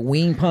doing that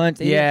wing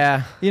punch.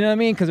 Yeah. You know what I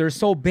mean? Because they're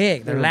so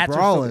big, their They were lats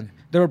brawling.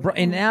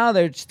 and now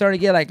they're starting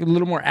to get like a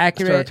little more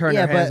accurate. Started turning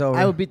Yeah, their hands but over.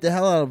 I would beat the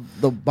hell out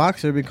of the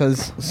boxer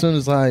because as soon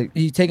as I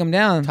You take them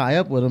down. tie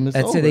up with them, it's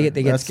That's it, over. they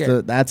get that's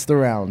scared. That's the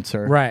round,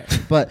 sir. Right.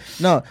 But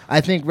no, I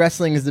think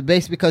wrestling is the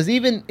base because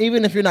even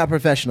if you're not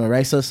professional,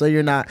 right? So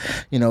you're not,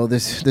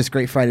 this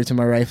great fighter to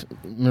my right,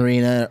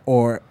 Marina,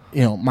 or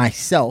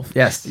myself.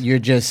 Yes. You're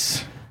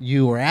just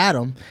you or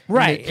Adam.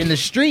 Right. In the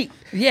street,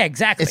 Yeah,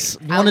 exactly. it's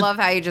I one of, love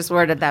how you just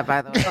worded that,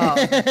 by the way.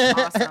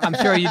 Oh, awesome. I'm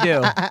sure you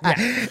do.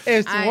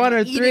 it's I'm one or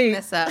eating three.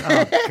 this up.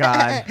 Oh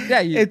God.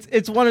 yeah,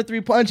 It's one or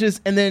three punches,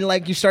 and then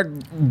like you start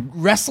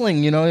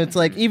wrestling. It's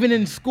like even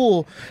in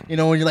school, when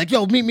you're like,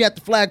 "Yo, meet me at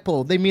the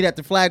flagpole." They meet at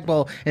the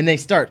flagpole, and they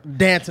start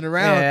dancing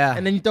around. Yeah.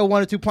 And then you throw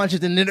one or two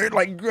punches, and then they're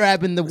like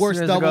grabbing the worst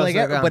soon as it double goes leg to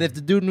the ever. ground. But if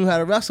the dude knew how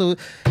to wrestle,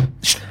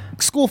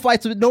 school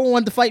fights. No one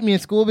wanted to fight me in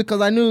school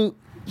because I knew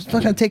it's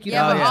not gonna take you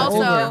Yeah, down. but yeah. also,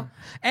 Over.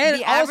 And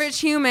the also- average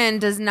human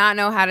does not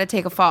know how to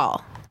take a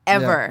fall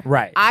ever. Yeah,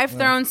 right. I've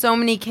thrown so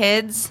many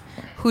kids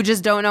who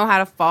just don't know how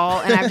to fall,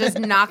 and I've just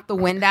knocked the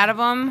wind out of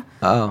them,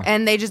 Oh.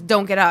 and they just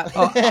don't get up.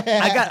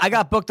 I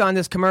got booked on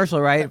this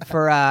commercial, right,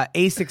 for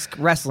Asics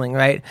Wrestling,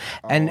 right,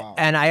 and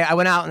I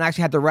went out and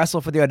actually had to wrestle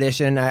for the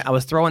audition. I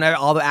was throwing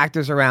all the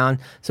actors around,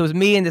 so it was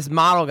me and this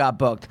model got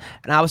booked,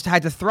 and I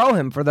had to throw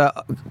him for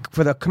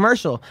the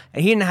commercial,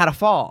 and he didn't know how to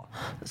fall,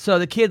 so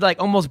the kid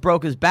like almost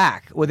broke his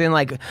back within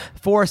like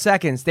 4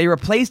 seconds. They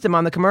replaced him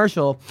on the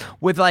commercial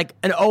with like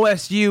an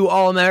OSU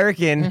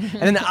All-American,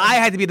 and then I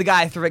had to be the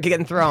guy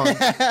getting thrown.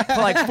 For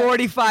like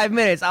 45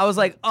 minutes. I was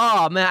like,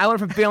 oh man, I went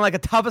from feeling like the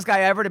toughest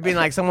guy ever to being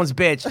like someone's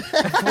bitch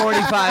for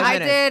 45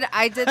 minutes.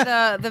 I did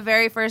the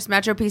very first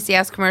Metro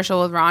PCS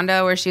commercial with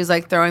Rhonda where she was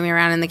like throwing me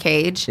around in the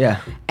cage.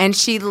 Yeah. And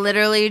she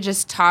literally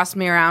just tossed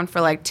me around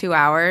for like 2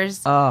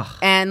 hours. Ugh.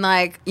 And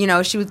like,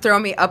 she would throw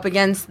me up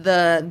against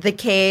the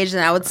cage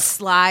and I would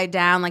slide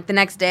down. Like the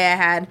next day I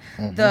had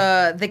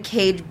the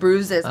cage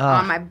bruises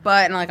on my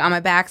butt and like on my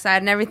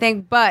backside and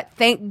everything. But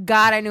thank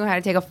God I knew how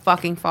to take a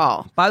fucking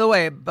fall. By the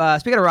way,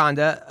 speaking of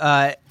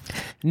Rhonda,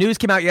 news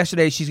came out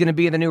yesterday. She's going to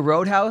be in the new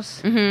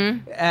Roadhouse.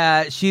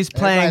 Mm-hmm. She's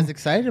playing. Everybody's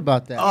excited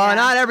about that. Oh,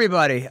 not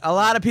everybody. A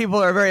lot of people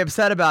are very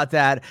upset about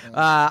that.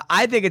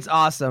 I think it's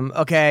awesome.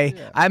 Okay,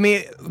 I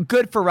mean,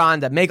 good for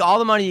Rhonda. Make all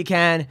the money you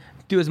can.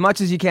 Do as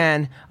much as you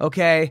can,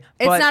 okay?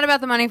 It's not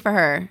about the money for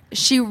her.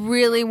 She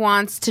really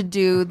wants to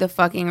do the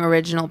fucking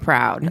original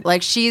Proud.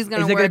 Like she's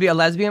gonna. Is it work. going to be a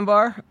lesbian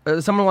bar?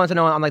 Someone wants to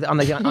know on the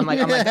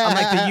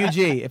UG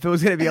if it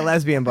was going to be a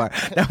lesbian bar.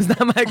 That was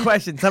not my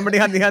question. Somebody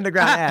on the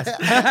underground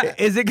asked,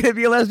 "Is it going to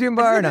be a lesbian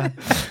bar or not?"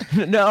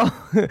 No,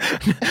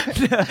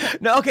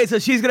 no. Okay, so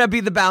she's going to be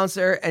the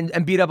bouncer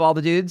and beat up all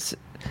the dudes.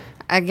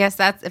 I guess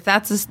that's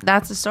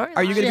the story.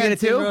 Are you going to be in it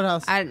too?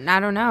 Roadhouse. I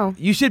don't know.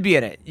 You should be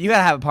in it. You got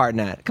to have a part in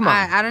that. Come on.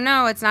 I don't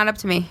know. It's not up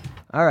to me.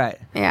 All right.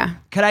 Yeah.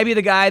 Can I be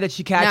the guy that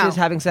she catches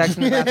No. having sex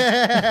in the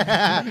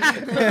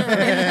bathroom?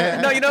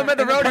 No, you don't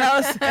remember the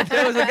Roadhouse?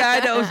 There was a guy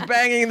that was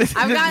banging the.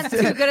 I've gotten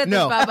too good at this,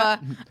 No. Bubba.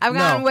 I've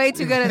gotten way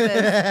too good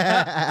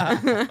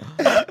at this.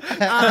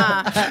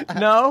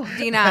 No?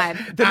 Denied.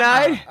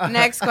 Denied?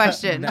 Next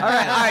question. All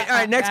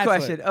right. Next That's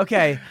question.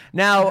 Okay.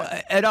 Now,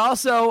 it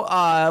also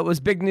was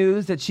big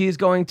news that she's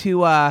going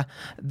to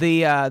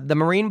the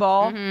Marine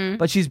Ball,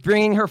 but she's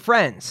bringing her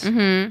friends.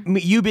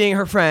 You being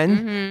her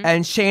friend,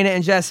 and Shayna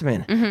and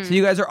Jessamine. So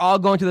you guys are all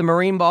going to the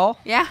Marine Ball.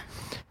 Yeah.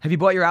 Have you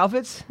bought your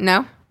outfits?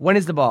 No. When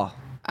is the ball?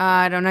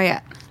 I don't know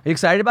yet. Are you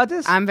excited about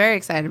this? I'm very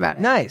excited about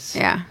it. Nice.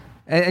 Yeah.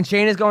 And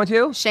Shayna's going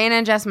too? Shayna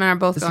and Jessamine are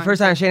both This is going. the first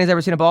time Shayna's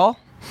ever seen a ball?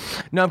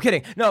 No, I'm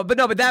kidding. But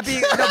that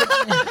being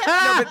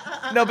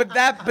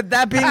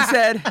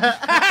said,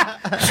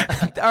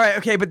 all right,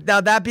 okay. But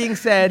now that being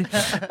said,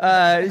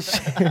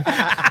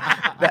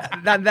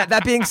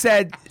 that being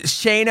said,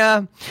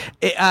 Shayna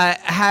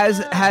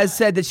has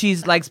said that she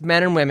likes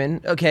men and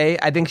women. Okay,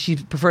 I think she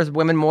prefers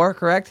women more.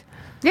 Correct?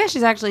 Yeah,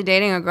 she's actually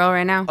dating a girl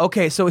right now.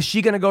 Okay, so is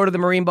she gonna go to the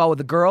Marine Ball with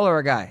a girl or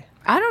a guy?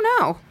 I don't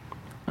know.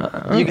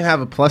 You can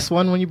have a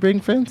 +1 when you bring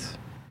friends.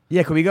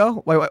 Yeah, can we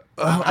go? Wait.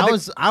 I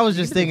was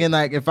just thinking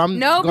like if I'm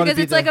No, gonna because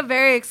be it's like a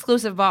very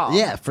exclusive ball.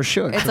 yeah, for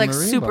sure. It's the like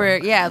Marine super.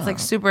 Ball. Yeah, it's like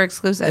super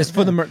exclusive. It's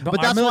for the But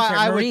that's why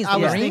I was Marines.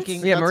 thinking.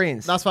 Yeah, that's-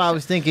 Marines. That's why I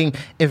was thinking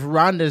if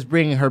Rhonda's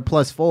bringing her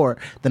 +4,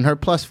 then her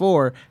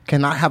 +4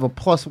 cannot have a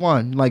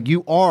 +1. Like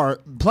you are.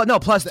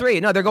 +3.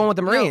 No, they're going with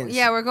the No, Marines.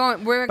 yeah, we're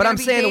going. We're. But gonna I'm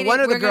be saying dating, one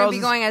of the we're gonna girls be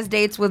is- going as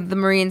dates with the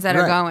Marines that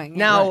are Right. going.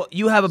 Now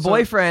you have a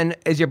boyfriend.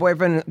 Is your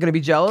boyfriend going to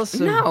be jealous?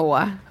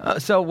 No.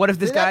 So what if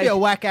this That'd guy? be a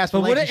whack ass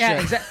But what if- relationship.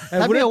 yeah, exact-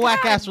 That'd what be a if-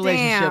 whack ass God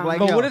relationship. damn. Like,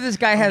 But yo, what if this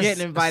guy I'm has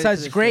getting invited to such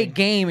this great thing.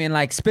 game and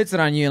like spits it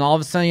on you, and all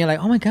of a sudden you're like,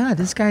 oh my god,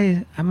 this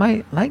guy, I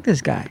might like this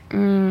guy.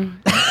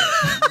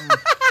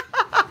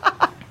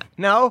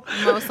 No.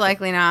 Most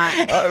likely not.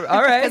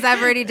 All right. Because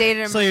I've already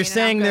dated a So you're Marine and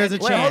saying I'm there's a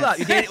good. Wait, hold chance. up.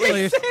 You did,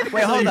 wait,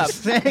 Wait, hold up.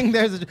 Saying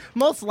there's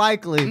most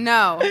likely.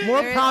 No.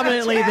 More There is no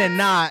prominently chance. than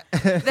not.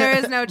 There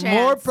is no chance.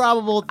 More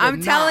probable. Than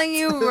I'm telling not.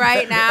 you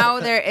right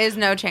now, there is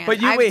no chance.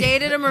 But you I've wait.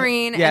 dated a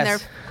Marine,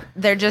 Yes.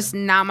 and they're just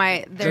not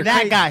my. They're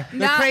That guy. Not,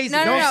 They're crazy.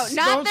 No, no, no, Don't-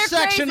 not don't they're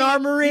section crazy. our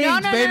Marines, no,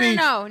 no, baby.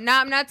 No,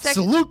 I'm not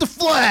section. Salute the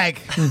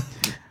flag.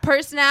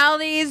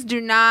 Personalities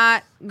do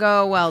not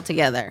go well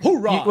together.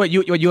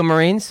 You a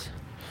Marines?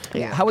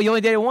 Yeah. How you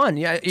only dated one?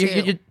 Yeah,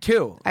 you're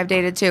two. I've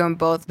dated 2 and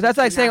both. But that's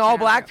like saying not all turn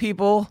black out.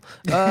 people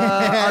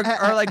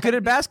are like good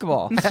at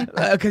basketball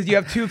because you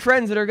have 2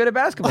 friends that are good at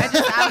basketball.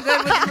 I'm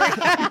good with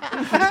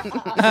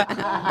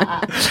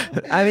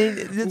I mean,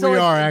 it's We only,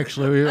 are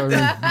actually.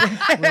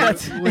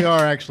 We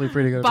are actually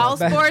pretty good. ball about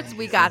that. sports.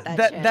 We got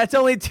that. shit. that's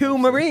only 2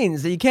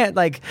 Marines. You can't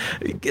like.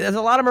 There's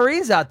a lot of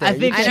Marines out there. I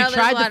think I know she there's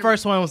tried a lot the of-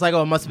 first one, was like,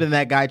 oh, it must have been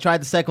that guy.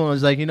 Tried the second one,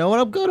 was like, you know what,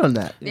 I'm good on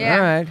that. Yeah.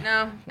 All right.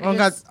 No. I don't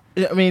got.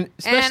 I mean,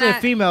 especially And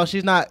a female,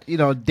 she's not,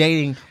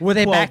 dating Were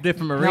they 12 back?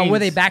 different No, Marines. were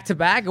they back to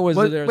back, or was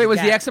there? Wait, was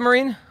the gap? ex a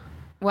Marine?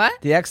 What?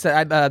 The ex,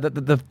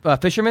 the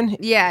fisherman?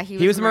 Yeah,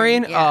 He was a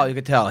Marine? Yeah. Oh, you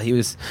could tell.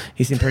 He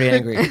seemed pretty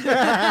angry.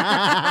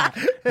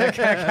 That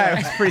guy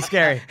was pretty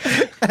scary.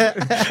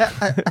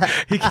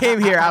 He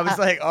came here. I was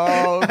like,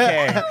 oh,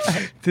 okay.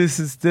 This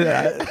is Try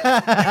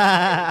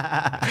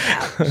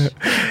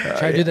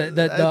to do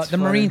the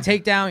Marine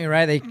takedown. You're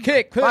right. They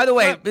kick. By the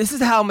way, this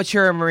is how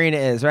mature Marina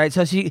is, right?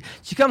 So she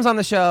comes on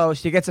the show.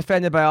 She gets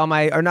offended by all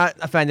my, or not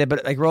offended,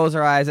 but like rolls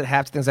her eyes at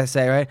half the things I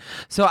say, right?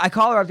 So I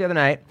call her up the other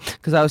night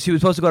because she was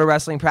supposed to go to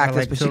wrestling practice,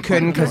 like but she 2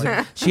 couldn't o'clock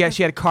in because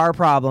she had car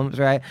problems,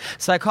 right?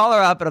 So I call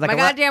her up and I'm like,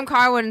 My goddamn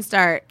car wouldn't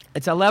start.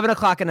 it's 11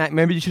 o'clock at night.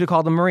 Maybe you should have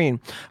called the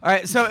Marine. All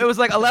right, so it was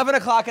like 11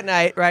 o'clock at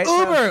night, right?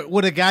 Uber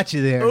would have got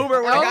you there.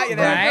 Uber would have got you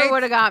there. right? Uber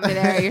would have got me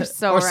there. You're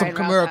so Or right. some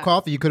about Kamura that.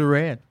 coffee, you could have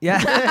ran. Yeah.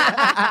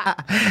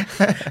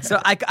 So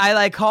I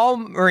like call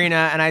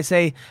Marina and I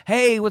say,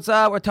 hey, what's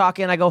up? We're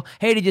talking. I go,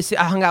 hey, did you see?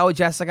 I hung out with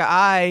Jessica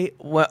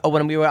when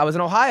I was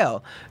in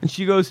Ohio, and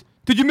she goes,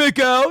 did you make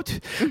out?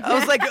 I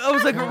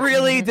was like,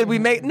 really? Did we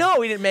make? No,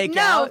 we didn't make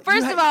No, out.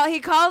 first of all, he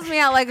calls me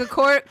at like a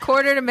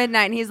quarter to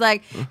midnight, and he's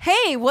like,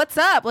 "Hey, what's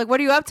up? Like, what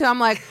are you up to?" I'm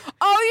like,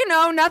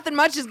 "Oh, nothing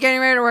much. Just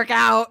getting ready to work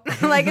out.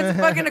 Like, it's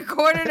fucking a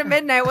quarter to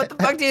midnight. What the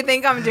fuck do you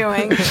think I'm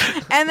doing?"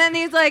 And then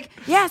he's like,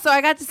 "Yeah, so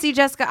I got to see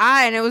Jessica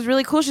I, and it was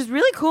really cool. She's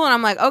really cool." And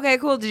I'm like, "Okay,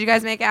 cool. Did you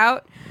guys make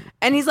out?"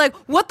 And he's like,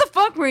 "What the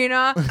fuck,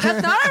 Marina?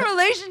 That's not a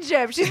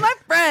relationship. She's my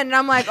friend." And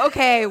I'm like,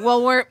 "Okay,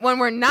 well, when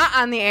we're not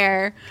on the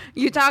air,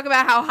 you talk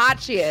about how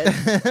hot she is."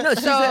 No,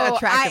 she's So an I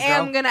attractive girl.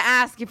 am gonna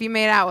ask if you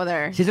made out with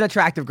her. She's an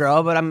attractive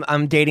girl, but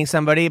I'm dating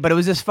somebody. But it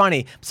was just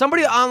funny. I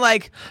put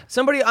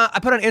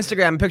on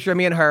Instagram a picture of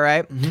me and her,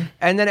 right? Mm-hmm.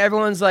 And then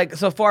everyone's like,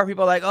 so far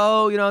people are like,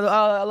 oh,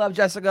 I love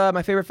Jessica,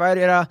 my favorite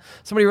fighter.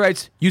 Somebody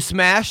writes, you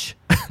smash?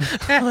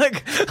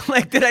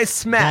 like, did I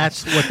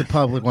smash? That's what the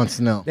public wants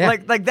to know.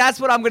 Like that's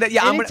what I'm gonna.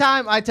 Yeah, I'm gonna.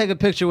 Anytime I take a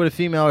picture with a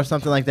female or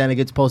something like that and it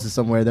gets posted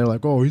somewhere, they're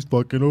like, "Oh, he's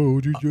fucking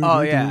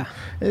Oh yeah.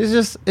 It's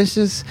just the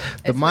It's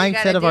what you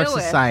mindset gotta of our deal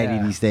with. society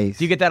Yeah. these days.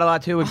 Do you get that a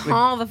lot too with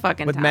All the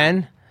fucking with time.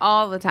 men?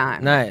 All the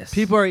time. Nice.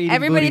 People are eating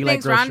Everybody booty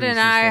thinks like Rhonda and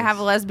I have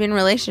a lesbian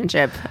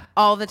relationship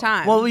all the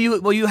time. Well,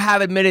 you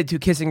have admitted to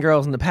kissing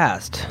girls in the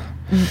past.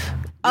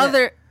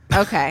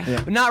 Okay.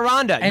 Not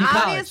Rhonda. And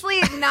college. Obviously,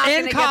 not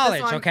In going to college, get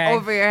this one okay?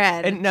 over your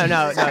head. And no.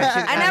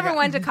 I never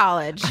went to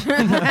college.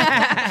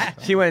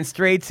 She went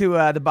straight to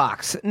the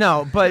box.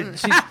 No, but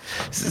she's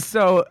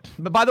so.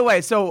 But by the way,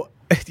 so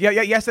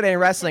yesterday in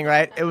wrestling,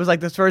 right? It was like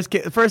the first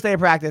day of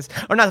practice,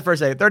 or not the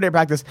first day, third day of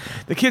practice.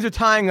 The kids are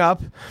tying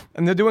up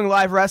and they're doing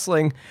live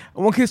wrestling.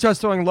 And one kid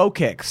starts throwing low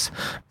kicks.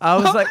 I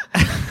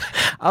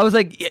was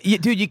like,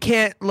 dude, you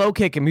can't low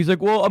kick him. He's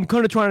like, well, I'm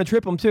kind of trying to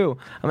trip him too.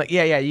 I'm like,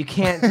 yeah, you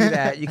can't do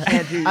that. You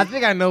can't do. I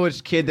think I know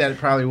which kid that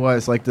probably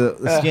was, like the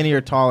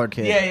skinnier, taller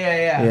kid.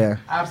 Yeah.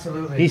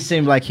 Absolutely. He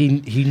seemed like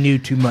he knew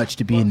too much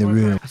to be in the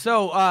room.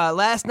 So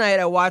last night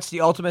I watched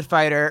The Ultimate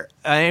Fighter.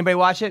 Anybody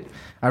watch it?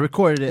 I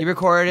recorded it. You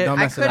recorded it? Don't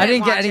mess it couldn't up. I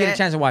didn't watch get a it.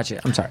 chance to watch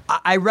it. I'm sorry.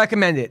 I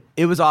recommend it.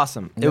 It was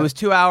awesome. It was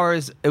 2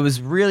 hours. It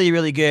was really,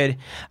 really good.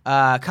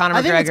 Conor McGregor.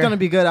 I think it's gonna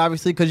be good,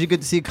 obviously, because you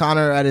get to see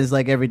Conor at his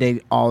like everyday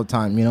all the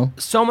time.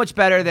 so much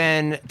better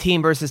than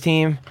Team versus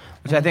Team,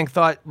 which I think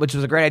which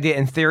was a great idea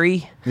in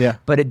theory. Yeah.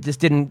 But it just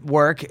didn't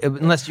work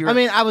unless you. I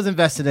mean, I was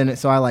invested in it,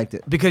 so I liked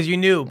it. because you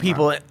knew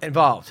people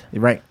involved.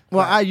 You're right.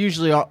 Well, I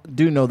usually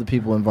do know the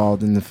people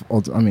involved in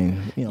the. I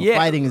mean, Yeah.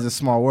 fighting is a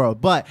small world,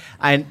 but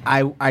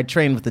I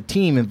trained with the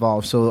team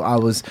involved, so I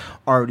was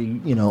already,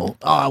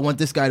 I want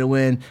this guy to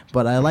win,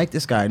 but I like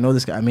this guy, I know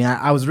this guy. I mean,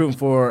 I was rooting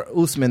for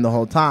Usman the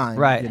whole time,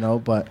 Right.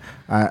 But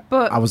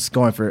I was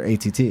going for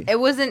ATT. It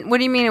wasn't. What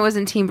do you mean it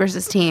wasn't team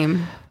versus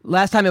team?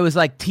 Last time it was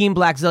like Team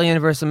Black Zillion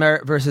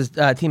versus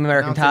Team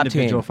American Now it's Top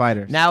individual Team.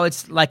 fighters. Now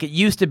it's like it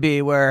used to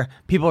be where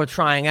people are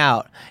trying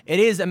out. It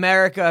is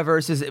America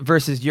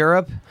versus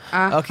Europe.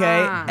 Uh-huh.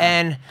 Okay,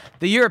 and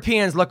the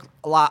Europeans look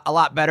a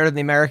lot better than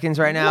the Americans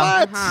right now.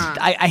 What? Uh-huh.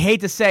 I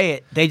hate to say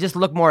it, they just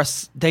look more.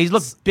 They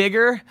look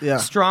bigger, Yeah.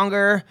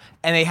 stronger,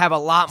 and they have a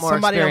lot more.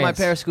 Somebody on my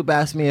experience. Periscope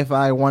asked me if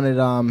I wanted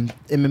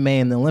MMA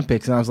in the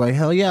Olympics, and I was like,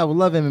 hell yeah, I would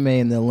love MMA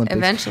in the Olympics.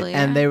 Eventually,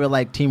 and yeah. they were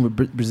like, Team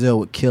Brazil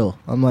would kill.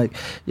 I'm like,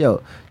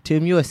 yo,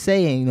 Team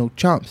USA ain't no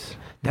chumps.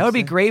 That would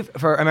be great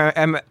for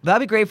that'd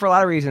be great for a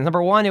lot of reasons.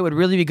 Number one, it would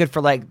really be good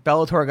for like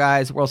Bellator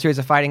guys, World Series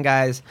of Fighting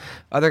guys,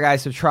 other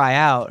guys to try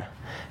out.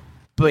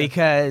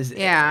 Because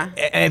Yeah.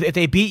 if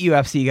they beat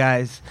UFC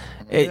guys,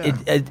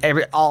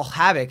 all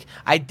havoc.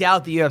 I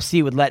doubt the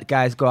UFC would let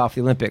guys go off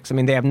the Olympics. I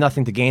mean, they have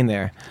nothing to gain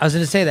there. I was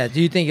going to say that.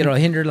 Do you think it'll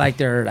hinder like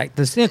their like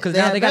the because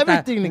now have they got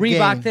that everything to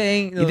Reebok gain.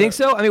 thing? You think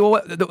so? I mean,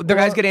 the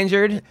guys get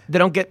injured. They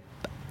don't get.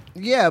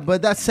 Yeah,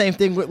 but that's the same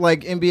thing with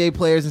like NBA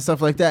players and stuff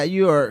like that.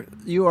 You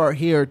are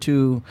here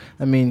to,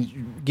 I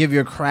mean, give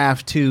your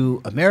craft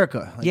to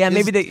America. Like, Yeah,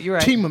 maybe you're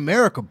right. Team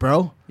America,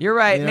 bro. You're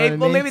right. You know Maybe,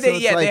 what I mean? maybe So they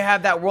it's like, they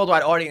have that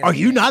worldwide audience. Are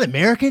you not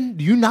American?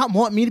 Do you not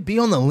want me to be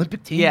on the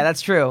Olympic team? Yeah,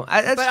 that's true.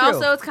 That's But true.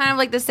 also, it's kind of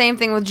like the same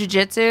thing with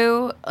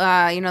jujitsu.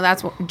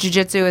 That's what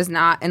jujitsu is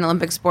not an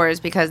Olympic sport, is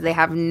because they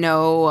have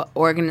no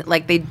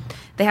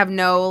they have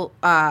no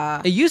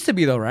It used to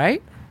be though,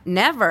 right?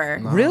 never.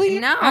 Really?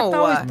 No. I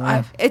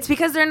thought It's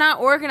because they're not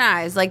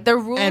organized. Like the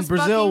rules. And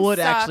Brazil fucking would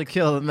suck. actually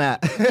kill them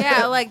that.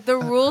 Yeah, like the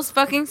rules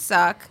fucking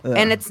suck,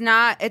 and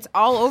it's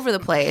all over the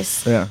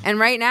place. Yeah. And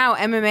right now,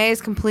 MMA is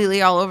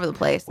completely all over the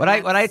place. What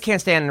I can't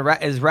stand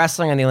is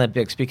wrestling in the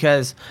Olympics,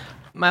 because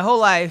my whole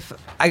life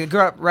I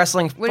grew up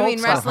wrestling. What do you mean,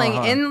 folk style.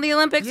 wrestling in the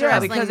Olympics or Yeah,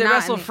 wrestling because they not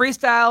wrestle in the-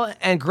 freestyle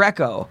and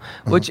Greco,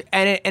 which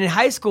and in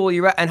high school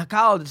and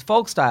college it's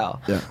folk style.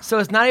 Yeah. So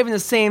it's not even the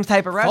same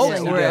type of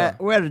wrestling. you do.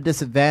 We're at a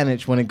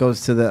disadvantage when it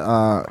goes to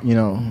the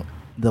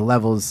the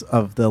levels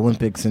of the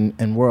Olympics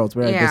and worlds.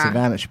 We're at a Yeah.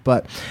 disadvantage,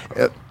 but.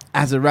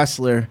 As a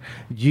wrestler,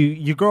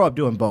 you grow up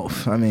doing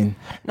both. I mean,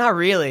 Not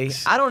really.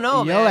 I don't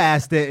know. your man.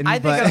 ass didn't. I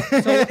but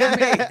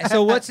think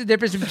So what's the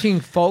difference between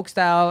folk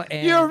style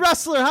and you're a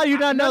wrestler. How you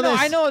not know No, this?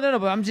 I know,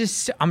 but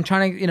I'm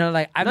trying to,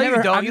 I've No, you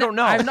never. don't. I've You ne- don't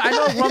know. I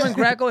know Roman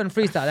Greco and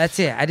freestyle. That's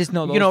it. I just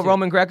know those. You know two.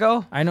 Roman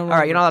Greco? I know All Roman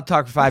right, you're not allowed to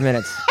talk for 5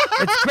 minutes.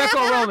 It's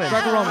Greco-Roman.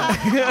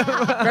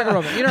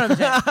 Greco-Roman. You know what I'm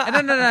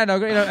saying?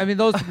 No. I mean,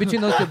 those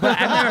between those two. But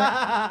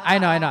I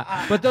know.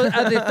 But those,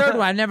 the third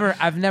one,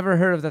 I've never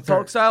heard of the third.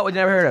 Folk style? What you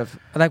never heard of?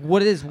 Like,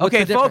 what is? What's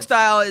Okay, the folk difference?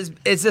 style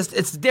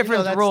it's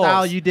different that rules.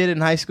 style you did in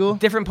high school.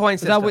 Different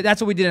points.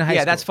 That's what we did in high school.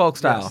 Yeah, that's folk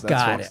style. Yes, that's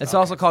Got folk it. style. It's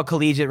also called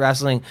collegiate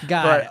wrestling.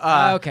 Got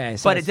it. Okay,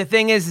 so but it's- the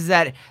thing is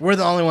that We're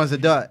the only ones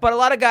that do it. but a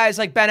lot of guys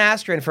like Ben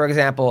Askren, for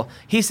example,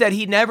 he said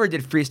he never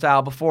did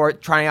freestyle before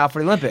trying out for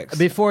the Olympics.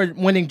 Before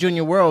winning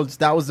Junior Worlds,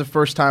 that was the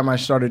first time I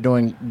started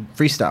doing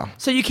freestyle.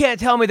 So you can't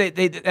tell me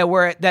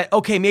that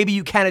okay, maybe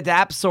you can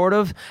adapt, sort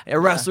of. A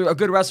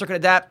good wrestler can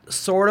adapt,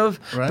 sort of.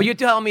 Right. But you're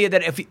telling me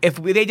that if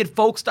they did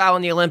folk style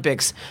in the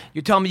Olympics,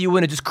 you're telling me you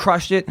wouldn't have just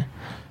crushed it?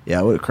 Yeah,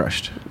 I would have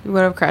crushed. You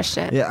would have crushed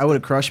it. Yeah, I would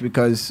have crushed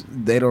because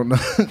they don't know.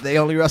 They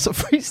only wrestle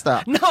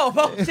freestyle. No,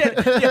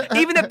 bullshit. Yeah,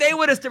 even if they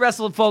would have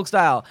wrestled folk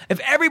style,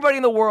 if everybody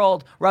in the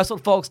world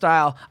wrestled folk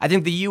style, I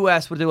think the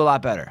U.S. would do a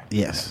lot better.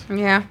 Yes,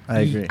 Yeah. I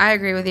agree. I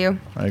agree with you.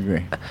 I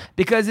agree.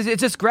 Because it's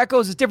just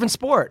Greco's a different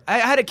sport. I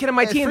had a kid on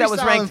my team that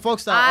was Freestyle ranked. and folk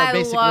style are I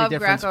basically love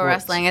different Greco sports.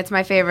 wrestling. It's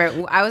my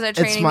favorite. I was at It's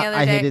training the other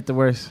I day. hate it the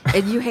worst.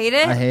 You hate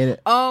it? I hate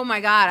it. Oh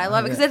my god, I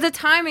love it because it's a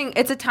timing.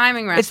 It's a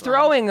timing wrestling. It's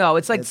throwing though.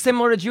 It's like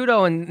similar to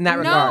judo in that No,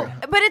 regard.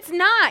 but it's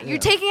not. You're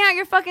taking out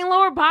your fucking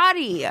lower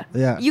body.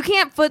 Yeah. You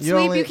can't foot You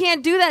sweep. only- you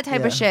can't do that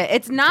type Yeah. of shit.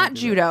 It's not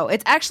judo.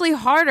 It's actually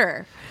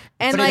harder.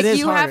 And But like it is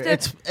you harder. have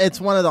to. It's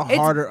one of the It's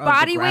harder of the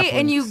body weight,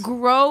 and you grapplings.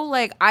 grow.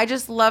 Like I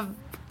just love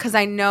because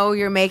I know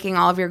you're making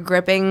all of your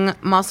gripping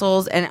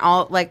muscles and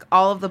all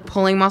of the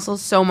pulling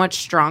muscles so much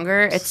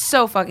stronger. It's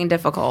so fucking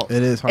difficult.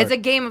 It is hard. It's a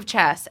game of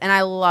chess, and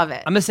I love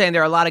it. I'm just saying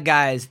there are a lot of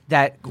guys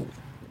that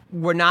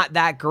were not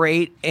that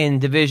great in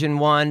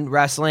Division I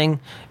wrestling.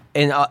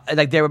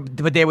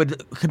 But they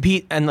would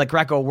compete in like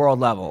Greco world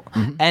level,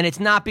 and it's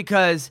not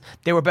because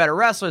they were better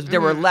wrestlers. But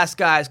there were less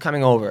guys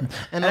coming over,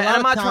 and a lot I'm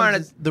of not trying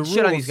times to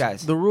shit on these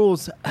guys. The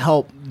rules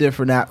help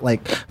different at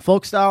like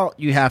folk style.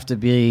 You have to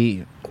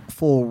be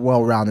full,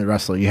 well-rounded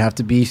wrestler. You have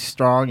to be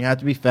strong. You have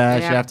to be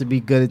fast. Yeah. You have to be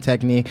good at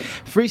technique.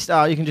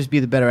 Freestyle, you can just be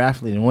the better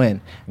athlete and win.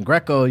 In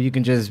Greco, you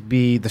can just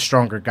be the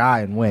stronger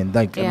guy and win.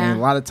 Like I Yeah. mean,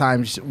 a lot of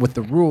times with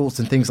the rules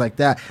and things like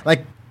that.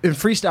 Like in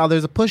freestyle,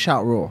 there's a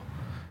push-out rule.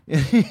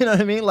 You know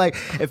what I mean? Like,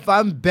 if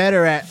I'm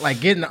better at like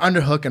getting an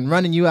underhook and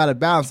running you out of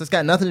bounds, that's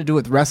got nothing to do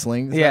with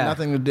wrestling. It's Yeah. got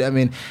nothing to do. I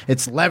mean,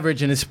 it's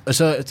leverage and it's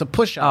a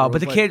push out. Oh,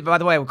 but the kid, by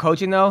the way, with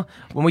coaching though,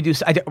 when we do,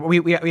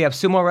 we have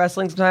sumo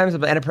wrestling sometimes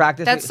at the end of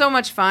practice. That's so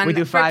much fun. We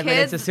do For 5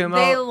 minutes kids, of sumo.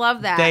 They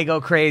love that. They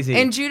go crazy.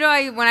 In judo,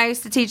 when I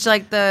used to teach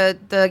like the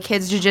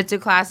kids jujitsu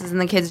classes and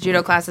the kids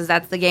judo classes,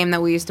 that's the game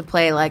that we used to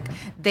play. Like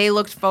they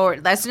looked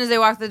forward as soon as they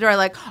walked through the door.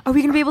 Like, are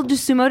we gonna be able to do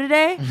sumo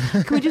today?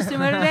 Can we do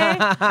sumo today?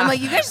 I'm like,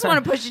 you guys just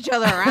want to push each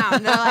other around.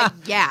 And they're like,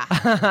 yeah,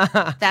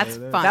 that's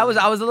fun. I was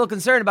a little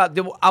concerned about.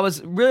 I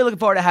was really looking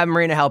forward to having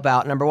Marina help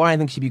out. Number one, I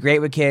think she'd be great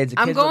with kids. The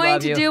I'm kids would going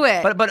love to you. do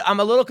it. But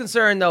I'm a little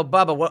concerned though,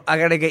 Bubba. I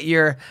gotta get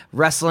your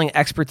wrestling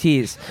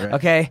expertise. Right.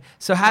 Okay,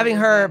 so having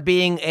her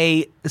being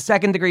a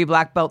second-degree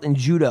black belt in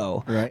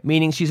judo, Right.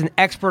 meaning she's an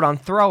expert on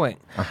throwing.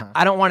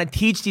 I don't want to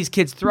teach these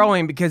kids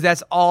throwing because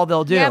that's all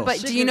they'll do. yeah, but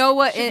do you know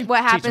what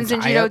happens in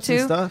judo tie-ups and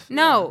too? stuff?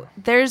 No,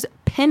 there's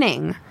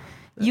pinning.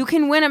 You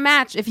can win a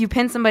match if you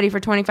pin somebody for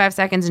 25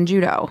 seconds in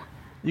judo.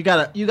 You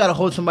gotta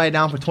hold somebody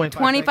down for 25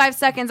 25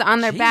 seconds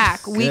on their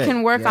back. We Good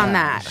can work on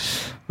gosh.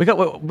 that. I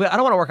don't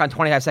want to work on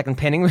 25-second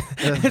pinning.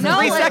 It's 3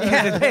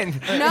 seconds to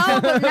pin. No,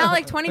 but not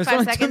like There's 25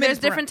 only 2 seconds. There's minutes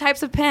different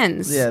types of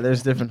pins. Yeah,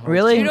 there's different.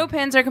 Really? Judo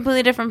pins are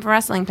completely different from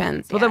wrestling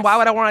pins. Well, then why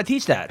would I want to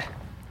teach that?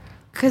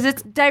 Because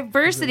it's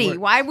diversity.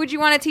 Why would you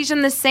want to teach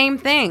them the same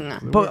thing?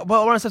 But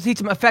I want to teach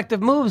them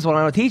effective moves. What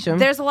I want to teach them.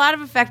 There's a lot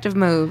of effective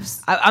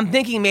moves. I'm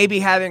thinking maybe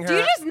having her. Do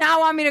you just not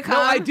want me to come?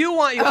 No, I do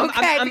want you.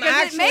 Okay, I'm because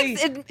actually. it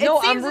makes it.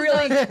 No, seems I'm as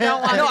really. though you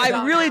don't want No, me to I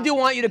come really now. do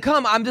want you to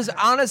come. I'm just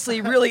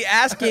honestly really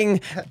asking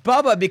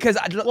Bubba because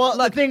Well,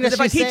 the thing that if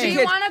I she's teach saying- Do you you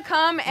kids, want to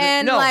come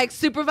and No. like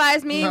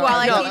supervise me while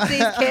I no. teach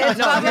these kids,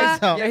 no,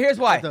 Bubba? here's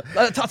why.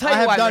 I'll tell you I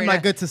have why. done Marina. my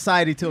good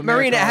society to America.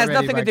 Marina, it has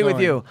already nothing to by do with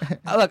you.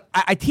 going. Look,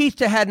 I teach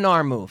the head and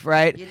arm move,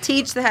 right? You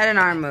teach the head and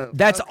arm move.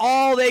 That's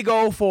all they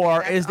go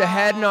for is the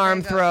head and all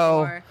arm they go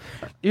throw. for.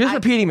 You're just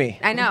repeating me.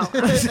 I know.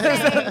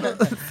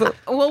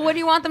 Well, what do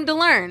you want them to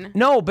learn?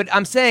 No, but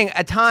I'm saying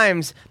at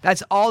times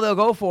that's all they'll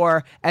go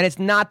for, and it's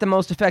not the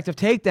most effective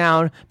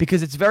takedown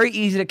because it's very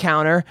easy to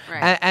counter,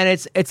 Right. and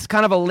it's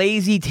kind of a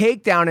lazy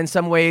takedown in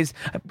some ways.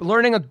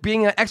 Learning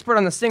being an expert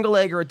on the single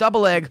leg or a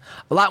double leg,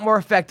 a lot more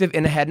effective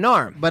in a head and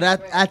arm. But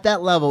at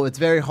that level, it's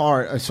very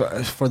hard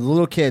for the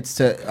little kids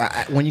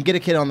to when you get a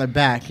kid on their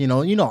back. You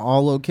know,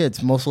 all little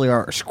kids mostly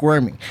are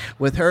squirming.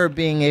 With her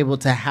being able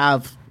to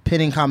have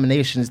pinning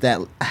combinations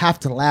that have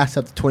to last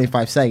up to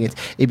 25 seconds,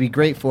 it'd be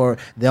great for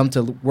them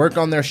to work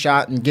on their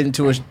shot and get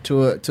into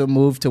a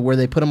move to where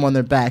they put them on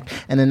their back,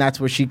 and then that's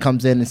where she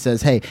comes in and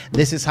says, "Hey,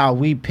 this is how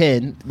we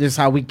pin. This is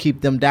how we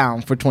keep them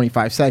down for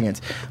 25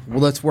 seconds. Well,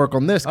 let's work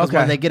on this because Okay.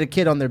 when they get a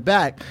kid on their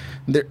back,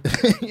 they're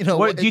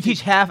What do you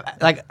teach half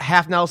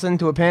Nelson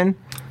to a pin?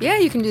 Yeah,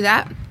 you can do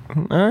that.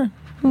 All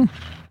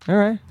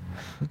right,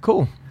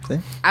 cool. See?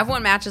 I've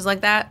won matches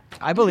like that.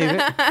 I believe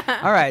it.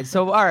 All right,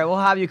 we'll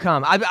have you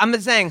come. I'm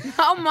just saying.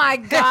 Oh my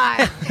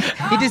god!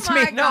 He just Oh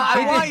my made No, I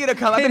God. want you to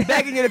come. I've been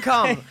begging you to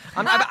come.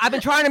 I've been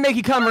trying to make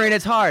you come, Marina.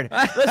 It's hard.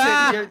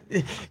 Listen,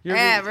 you're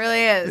Yeah, it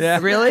really is. Yeah,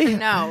 really?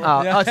 No.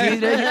 Oh, it's easy.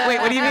 Wait,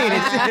 what do you mean?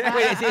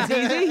 It's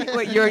easy.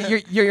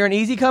 Wait, you're an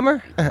easy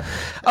comer?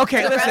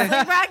 Okay, listen.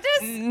 Wrestling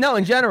practice? No,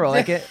 in general,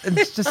 like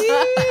it's just.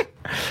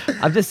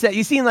 I'm just saying.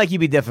 You seem like you'd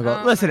be difficult.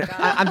 Oh, Listen, my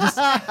God. I'm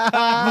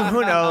just.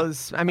 Who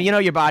knows? I mean, you know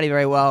your body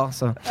very well,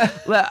 so.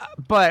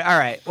 But all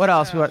right, what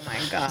else? Oh my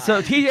God.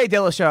 So TJ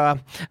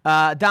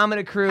Dillashaw,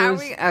 Dominic Cruz. How are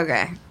we?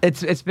 Okay.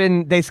 It's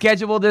been they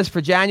scheduled this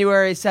for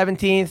January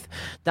 17th.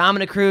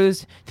 Dominic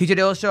Cruz, TJ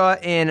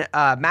Dillashaw in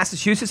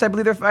Massachusetts, I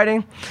believe they're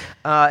fighting,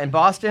 in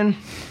Boston.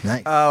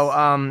 Nice.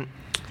 Oh,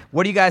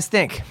 what do you guys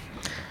think?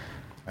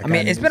 I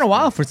mean, it's been a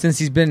while since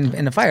he's been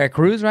in the fight, right?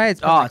 Cruz, right?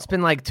 It's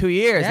been like 2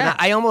 years, Yeah. and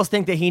I almost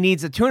think that he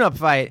needs a tune-up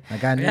fight. I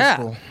got new Yeah.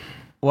 school.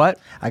 What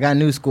I got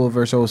new school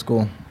versus old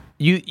school.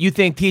 you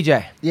think,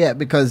 TJ? Yeah,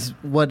 because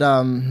what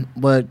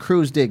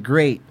Cruz did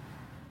great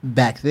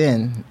back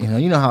then, you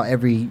know how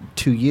every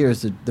 2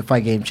 years the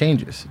fight game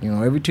changes.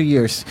 Every 2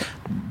 years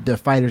the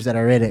fighters that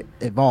are in it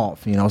evolve.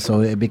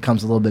 So it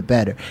becomes a little bit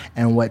better.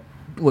 And what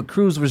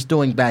Cruz was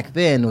doing back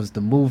then was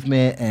the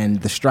movement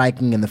and the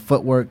striking and the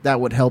footwork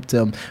that would help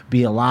him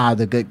be a lot of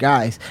the good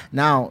guys.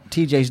 Now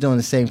TJ's doing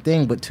the same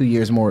thing, but 2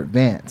 years more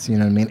advanced. You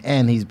know what I mean?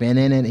 And he's been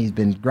in it. He's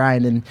been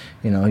grinding.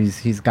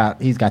 He's got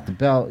the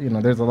belt.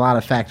 There's a lot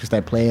of factors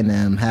that play into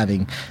him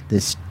having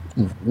this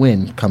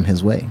win come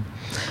his way.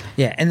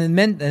 Yeah, and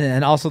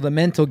and also the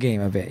mental game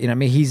of it. I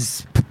mean,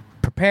 he's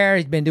prepared.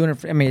 He's been doing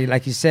it.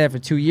 Like you said, for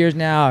 2 years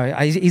now.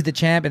 He's the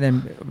champ, and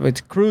then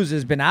with Cruz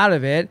has been out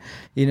of it.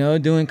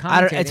 Doing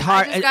content. It's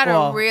hard. I just got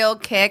well, a real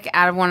kick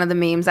out of one of the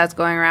memes that's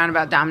going around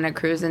about Dominic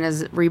Cruz and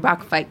his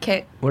Reebok fight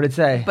kit, What did it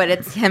say? but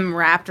it's him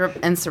wrapped in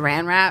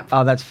saran wrap,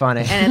 Oh, that's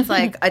funny. and it's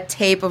like a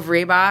tape of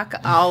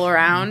Reebok all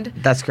around.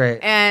 That's great.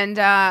 And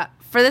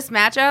for this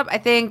matchup, I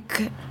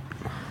think,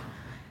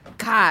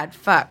 God,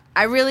 fuck,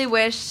 I really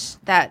wish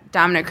that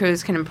Dominic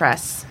Cruz can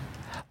impress.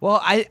 Well,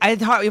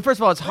 first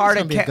of all, it's hard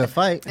It's gonna be a good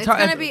fight. It's hard-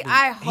 gonna be.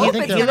 I hope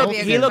think it's he'll gonna look-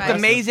 be a He good looked fight.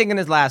 amazing in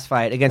his last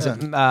fight against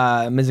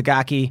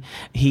Mizugaki.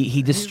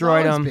 He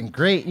destroyed He's him. been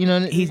great.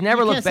 He's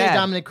never you looked can't say bad.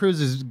 Dominic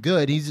Cruz is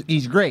good. He's great. You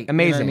know what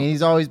Amazing. I mean,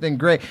 he's always been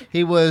great.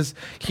 He was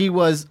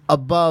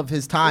above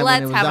his time. when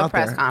Let's it was have a out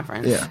press there.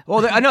 conference. Yeah.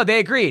 Well, I know they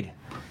agreed.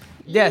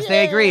 Yes,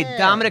 they agreed. Yeah.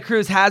 Dominic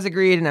Cruz has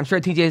agreed, and I'm sure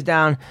TJ's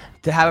down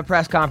to have a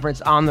press conference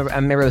on the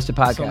MMA Roasted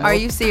podcast. Are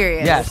you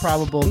serious? Yes.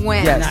 Probable.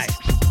 When? Yes.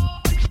 Nice.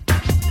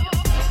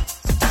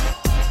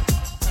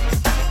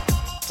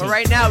 But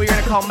right now, we're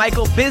going to call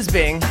Michael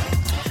Bisping,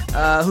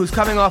 who's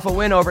coming off a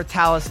win over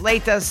Talis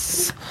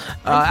Leitas.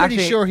 I'm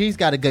pretty sure he's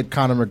got a good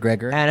Conor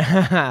McGregor.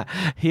 And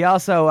he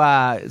also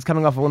is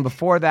coming off a win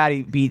before that.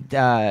 He beat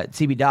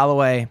CB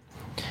Dalloway,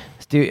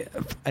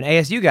 an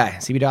ASU guy,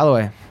 CB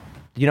Dalloway.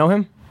 Do you know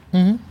him?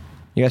 Mm-hmm.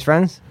 You guys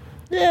friends?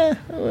 Yeah,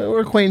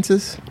 we're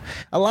acquaintances.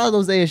 A lot of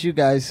those ASU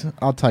guys,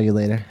 I'll tell you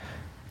later.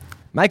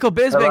 Michael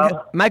Bisping.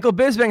 Hello? Michael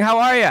Bisping, how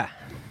are you?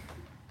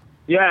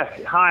 Yeah,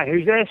 hi,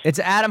 who's this? It's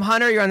Adam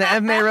Hunter. You're on the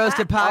MMA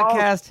Roasted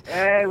podcast. Oh,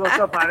 hey, what's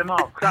up, Adam?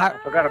 Oh, crap,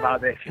 I forgot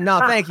about this. No,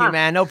 thank you,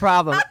 man. No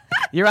problem.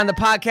 You're on the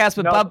podcast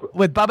with No.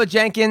 with Bubba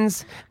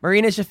Jenkins,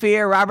 Marina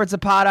Shafir, Robert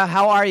Zapata.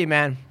 How are you,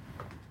 man?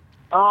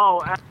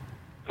 Oh,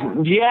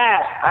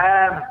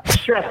 Yeah,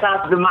 stressed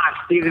out to the max,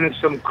 dealing with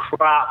some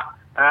crap.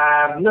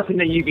 Nothing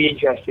that you'd be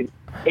interested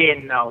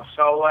in, though.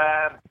 So,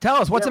 Tell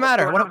us, what's the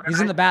matter? He's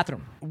in the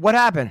bathroom. What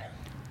happened?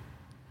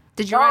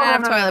 Did you run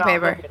out of toilet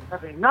paper?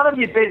 Nothing. None of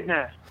your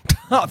business.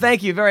 Oh,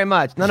 thank you very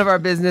much. None of our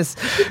business.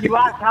 If you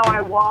ask how I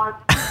was,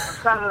 I'm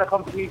standing at the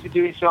computer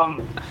doing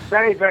some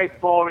very, very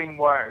boring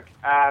work.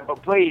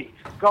 But please,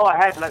 go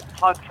ahead. Let's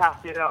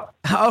podcast it up.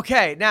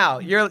 Okay, now,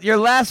 your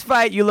last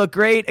fight, you look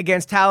great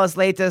against Talis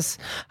Leites.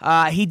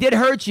 He did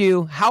hurt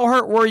you. How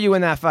hurt were you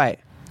in that fight?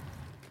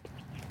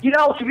 You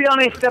know, to be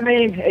honest, I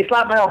mean, it's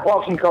like my old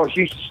boxing coach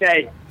used to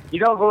say, you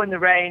don't go in the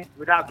rain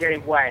without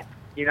getting wet.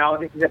 You know,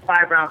 this is a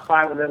 5-round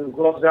fight with little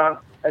gloves on.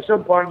 At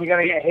some point, you're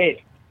going to get hit.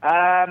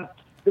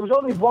 There was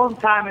only one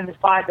time in this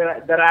fight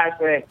that I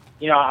actually,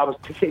 I was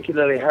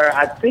particularly hurt.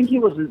 I think it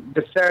was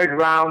the third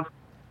round.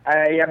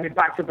 He had me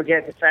backed up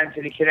against the fence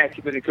and he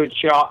connected with a good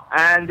shot.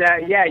 And,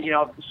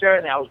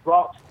 certainly I was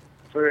rocked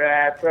for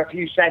a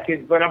few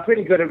seconds, but I'm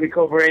pretty good at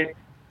recovering.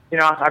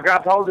 I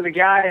grabbed hold of the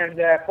guy and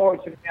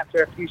fortunately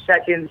after a few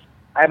seconds,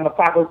 I had my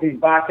faculties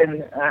back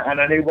and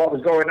I knew what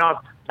was going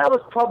on. That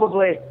was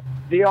probably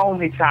the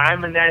only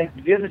time. And then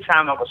the other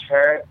time I was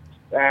hurt,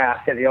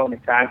 I said the only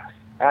time,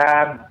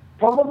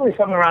 probably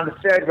somewhere around the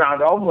third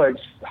round onwards,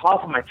 half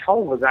of my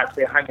toe was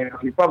actually hanging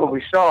off. You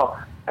probably saw,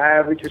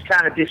 which was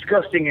kind of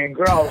disgusting and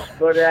gross.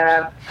 But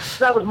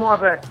so that was more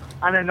of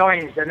an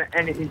annoyance than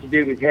anything to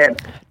do with him.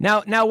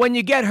 Now, when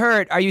you get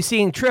hurt, are you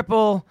seeing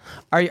triple?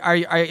 Are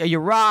you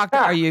rocked?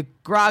 Are you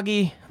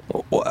groggy?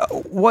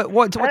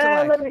 What's it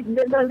like?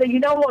 You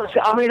know what?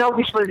 I mean,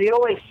 obviously they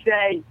always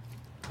say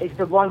it's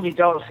the one you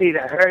don't see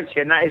that hurts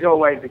you, and that is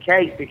always the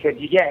case because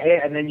you get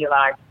hit and then you're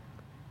like,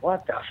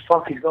 what the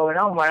fuck is going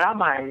on? Where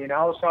am I?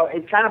 So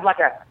it's kind of like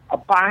a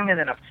bang and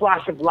then a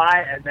flash of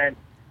light and then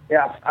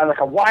like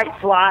a white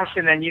flash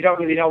and then you don't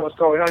really know what's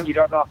going on. You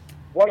don't know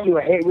what you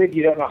were hit with.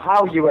 You don't know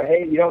how you were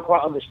hit. You don't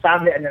quite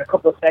understand it. And then a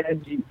couple of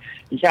seconds you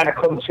kind of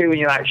come to and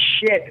you're like,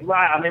 shit,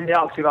 right, I'm in the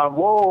octagon.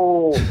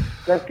 Whoa,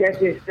 let's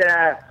get this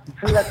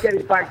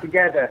back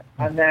together.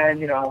 And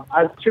then,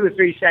 as 2 or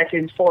 3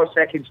 seconds, 4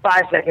 seconds,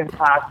 5 seconds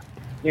pass,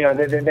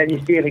 then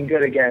you're feeling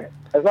good again.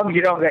 As long as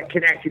you don't get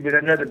connected with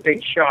another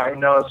big shot in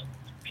those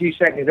few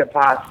seconds that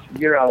pass,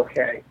 you're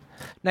okay.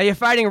 Now, you're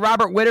fighting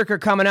Robert Whittaker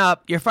coming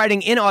up. You're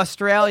fighting in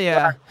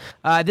Australia.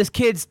 This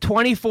kid's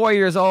 24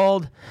 years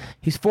old.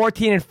 He's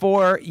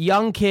 14-4,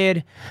 young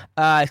kid.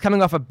 He's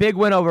coming off a big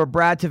win over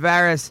Brad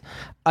Tavares.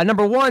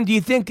 Number one, do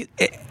you think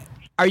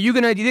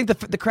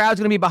the crowd's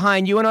going to be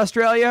behind you in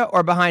Australia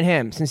or behind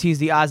him since he's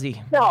the Aussie?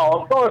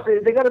 No, of course,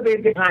 they're going to be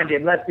behind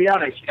him, let's be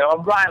honest.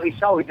 And rightly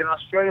so, he's an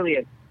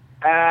Australian.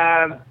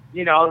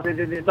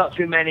 There's not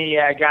too many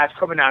guys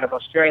coming out of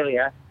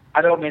Australia.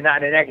 I don't mean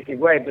that in a negative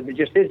way, but there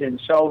just isn't.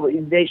 So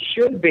they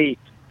should be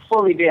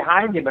fully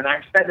behind him, and I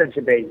expect them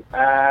to be.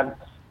 I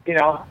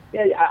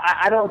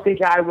don't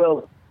think I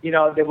will, they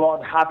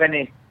won't have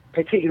any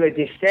particular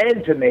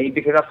disdain for me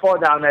because I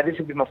fought down there. This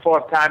will be my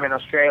 4th time in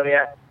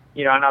Australia,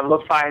 and I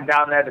love fighting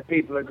down there. The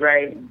people are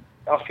great.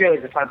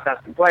 Australia's a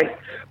fantastic place.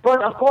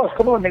 But, of course,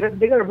 come on, they're going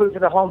to root for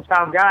the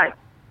hometown guy.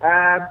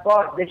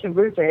 But they can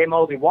root for him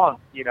all they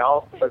want,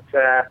 But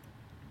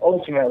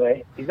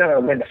ultimately, he's not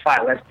going to win the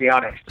fight, let's be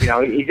honest. He's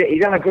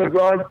on a good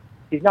run.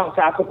 He's knocked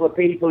out a couple of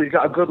people. He's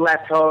got a good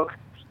left hook.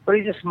 But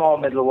he's a small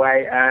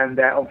middleweight. And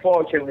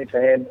unfortunately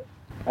for him,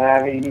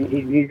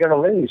 he's going to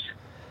lose.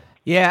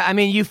 Yeah, I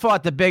mean, you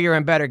fought the bigger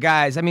and better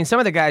guys. I mean, some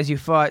of the guys you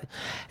fought,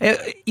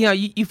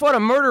 you fought a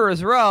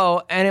murderer's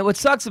row, and what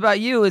sucks about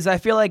you is I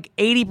feel like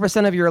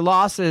 80% of your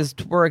losses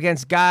were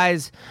against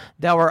guys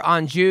that were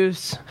on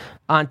juice,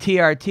 on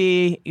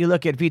TRT. You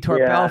look at Vitor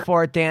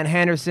Belfort, Dan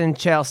Henderson,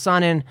 Chael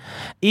Sonnen,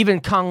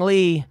 even Kong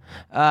Lee,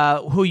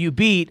 who you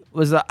beat,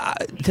 was,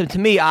 to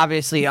me,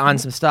 obviously on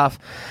some stuff.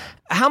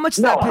 How much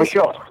does that piss, for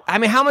sure. I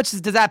mean, how much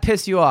does that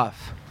piss you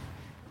off?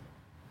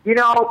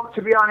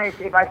 To be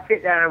honest, if I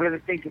sit there and really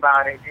think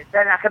about it,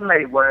 then I can let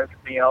it work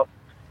me up.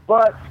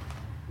 But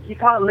you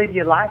can't live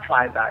your life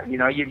like that.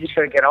 You've just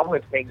got to get on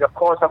with things. Of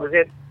course, I was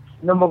in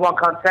number one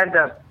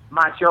contender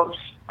matchups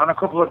on a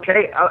couple of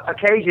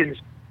occasions,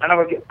 and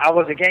I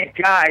was against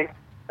guys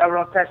that were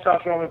on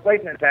testosterone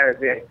replacement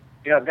therapy.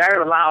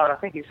 They're allowed, I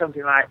think it's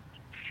something like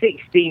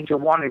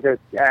 16-1 is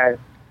a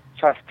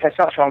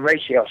testosterone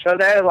ratio. So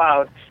they're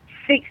allowed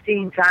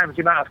 16 times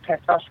the amount of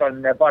testosterone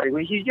in their body,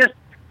 which is just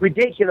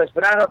ridiculous,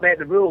 but I don't make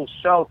the rules.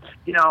 So,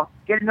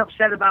 getting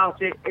upset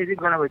about it isn't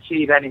going to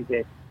achieve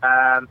anything.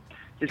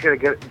 Just got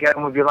to get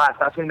on with your life.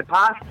 That's in the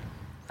past.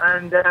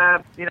 And,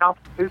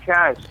 who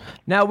cares?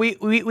 Now, we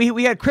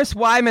had Chris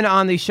Weidman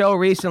on the show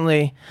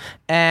recently,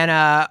 and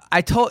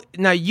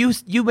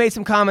you made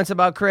some comments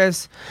about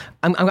Chris.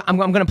 I'm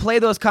going to play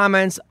those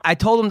comments. I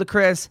told them to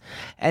Chris,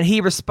 and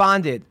he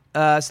responded.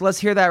 So let's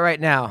hear that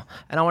right now.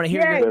 And I want to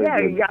hear.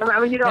 Yeah. I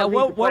mean, now,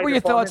 what were your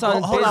thoughts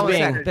on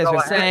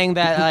Bisping saying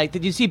that?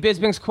 Did you see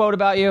Bisping's quote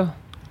about you?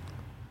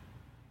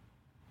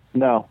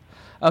 No.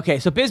 Okay,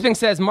 so Bisping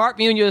says Mark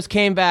Munoz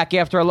came back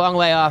after a long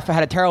layoff,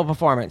 had a terrible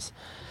performance.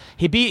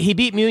 He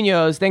beat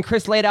Munoz. Then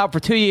Chris laid out for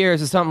 2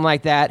 years or something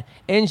like that,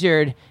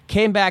 injured,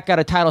 came back, got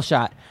a title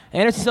shot.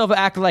 Anderson Silva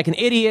acted like an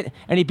idiot,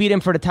 and he beat him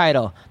for the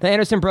title. Then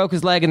Anderson broke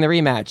his leg in the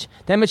rematch.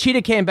 Then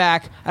Machida came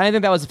back. I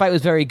didn't think the fight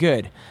was very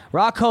good.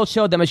 Rockhold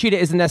showed that Machida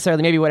isn't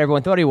necessarily maybe what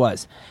everyone thought he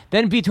was.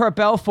 Then Vitor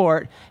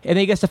Belfort, and then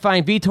he gets to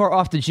find Vitor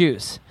off the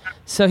juice.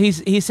 So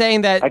he's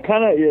saying that...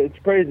 It's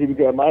crazy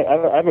because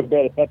I'm a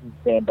bad Pepins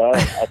fan, but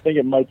I think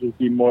it might just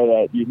be more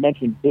that you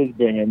mentioned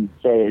Bisping and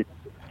started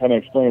kind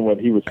of explaining what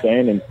he was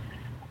saying. And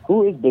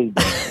who is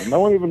Bisping? No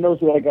one even knows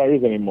who that guy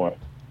is anymore.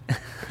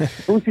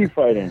 Who's he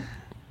fighting?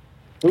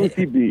 Who is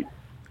he beat?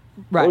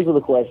 Right. Those are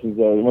the questions.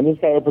 When this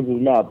guy opens his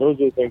mouth, those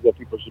are the things that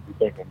people should be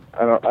thinking.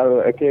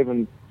 I can't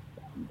even...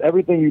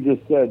 Everything you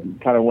just said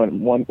kind of went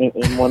in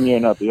one ear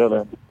and out the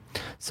other.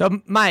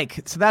 So,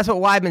 Mike, that's what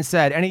Weidman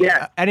said.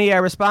 Any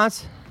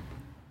response?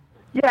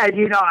 Yeah,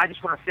 I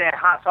just want to say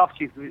hats off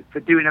to you for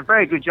doing a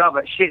very good job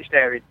at shit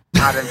staring,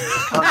 Adam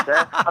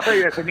Hunter. I thought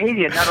you were a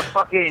comedian, not a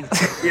fucking,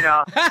 but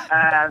you're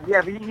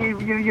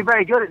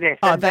very good at this.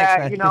 Oh,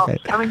 thanks, man.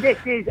 I mean, this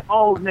is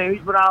old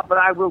news, but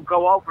I will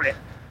go over it.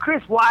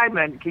 Chris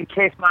Weidman can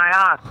kiss my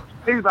ass.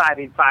 Who have I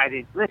been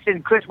fighting?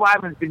 Listen, Chris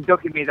Weidman's been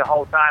ducking me the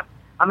whole time.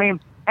 I mean,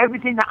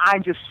 everything that I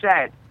just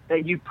said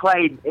that you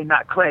played in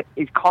that clip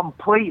is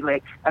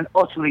completely and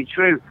utterly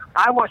true.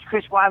 I watched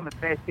Chris Weidman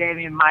face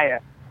Damian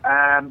Maia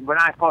when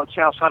I fought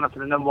Chael Sonnen for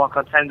the number 1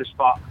 contender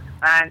spot,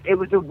 and it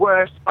was the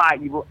worst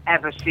fight you will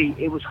ever see.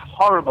 It was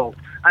horrible.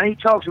 And he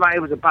talks about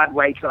it was a bad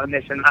weight cut and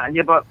this and that,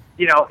 but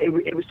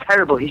it was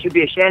terrible. He should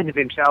be ashamed of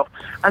himself.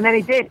 And then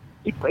he did.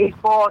 He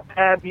fought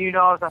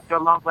Munoz after a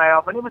long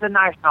layoff, and it was a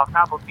nice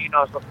knockout, but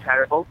Munoz looked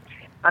terrible.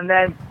 And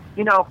then,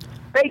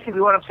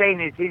 basically what I'm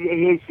saying is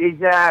his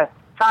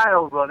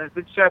title run has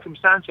been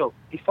circumstantial.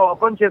 He fought a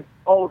bunch of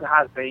old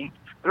has-beens.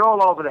 They're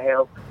all over the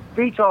hill.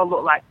 Vitor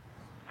looked like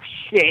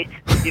shit,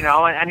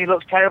 and he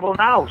looks terrible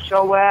now.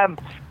 So,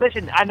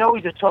 listen, I know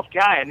he's a tough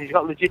guy, and he's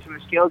got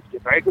legitimate skills.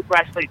 He's a very good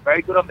wrestler. He's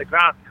very good on the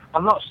ground.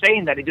 I'm not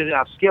saying that he doesn't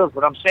have skills,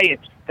 but I'm saying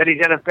that he's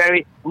had a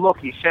very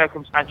lucky,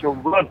 circumstantial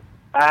run.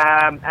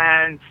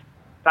 And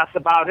that's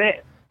about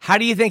it. How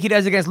do you think he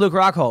does against Luke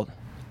Rockhold?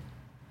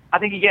 I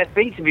think he gets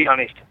beat, to be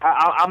honest.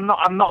 I'm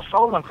not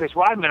sold on Chris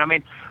Weidman. I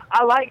mean,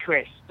 I like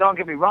Chris. Don't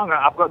get me wrong.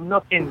 I've got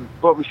nothing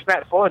but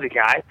respect for the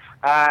guy,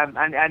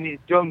 and he's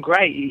done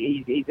great.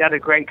 He's had a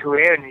great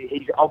career, and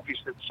he's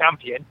obviously the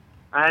champion,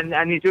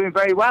 and he's doing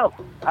very well.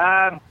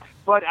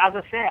 But as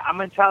I say,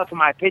 I'm entitled to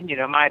my opinion,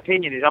 and my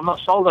opinion is I'm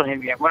not sold on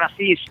him yet. When I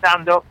see him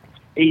stand up,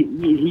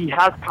 he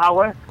has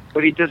power,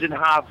 but he doesn't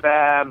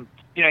have.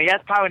 He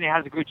has power and he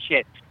has a good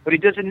shit, but he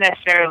doesn't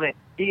necessarily.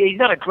 He's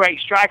not a great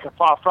striker,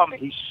 far from it.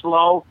 He's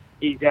slow.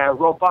 He's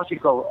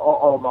robotical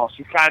almost.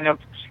 He's kind of,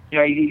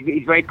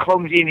 he's very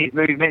clumsy in his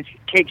movements. His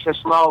kicks are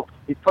slow.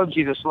 His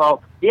punches are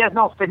slow. He has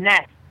no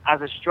finesse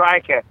as a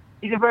striker.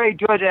 He's a very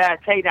good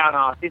takedown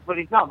artist, but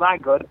he's not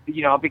that good,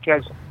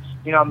 because,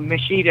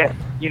 Machida,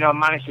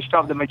 managed to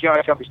stop the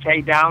majority of his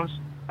takedowns.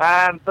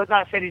 But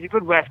that said, he's a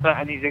good wrestler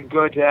and he's a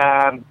good,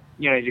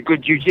 he's a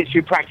good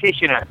jiu-jitsu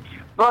practitioner.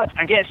 But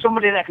again,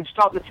 somebody that can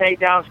stop the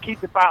takedowns,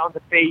 keep the fight on the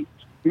feet,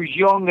 who's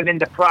young and in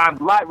the prime,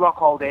 like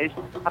Rockhold is,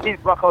 I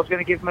think Rockhold's going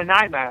to give him a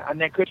nightmare.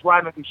 And then Chris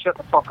Weidman can shut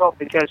the fuck up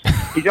because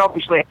he's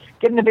obviously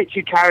getting a bit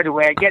too carried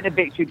away, getting a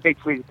bit too big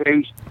for his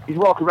boots. He's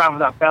walking around with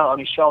that belt on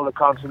his shoulder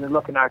constantly,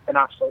 looking like an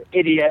absolute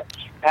idiot.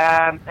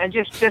 And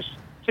just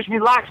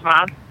relax,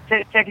 man.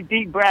 Take a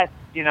deep breath,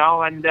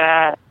 and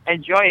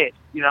enjoy it,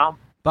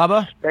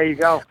 Bubba? There you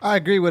go. I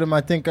agree with him.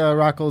 I think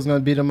Rocco's going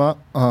to beat him up.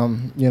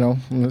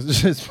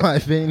 It's just my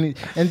opinion.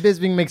 And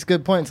Bisping makes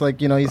good points. Like,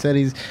 he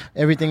said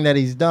everything that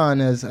he's done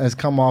has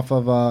come off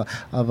of a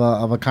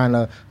kind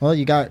of,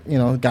 you got,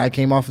 guy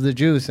came off of the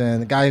juice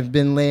and the guy's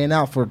been laying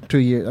out for 2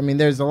 years. I mean,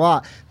 there's a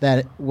lot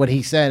that what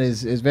he said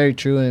is very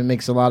true and it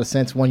makes a lot of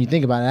sense when you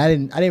think about it.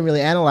 I didn't really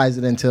analyze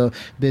it until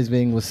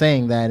Bisping was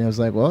saying that, and it was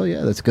like, well,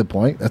 yeah, that's a good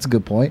point. That's a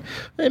good point.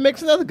 It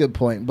makes another good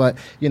point, but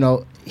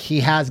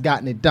he has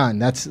gotten it done.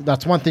 That's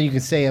one thing you can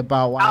say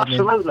about Weidman.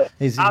 Absolutely.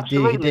 He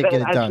did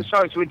get it done.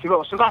 Sorry to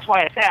interrupt. So that's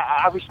why I say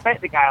I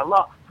respect the guy a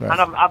lot. Right.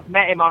 And I've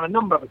met him on a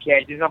number of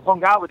occasions. I've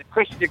hung out with him.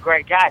 Chris is a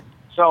great guy.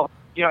 So,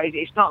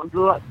 it's not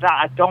that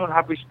I don't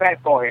have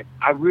respect for him.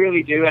 I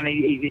really do. And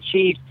he's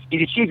achieved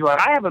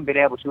what I haven't been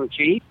able to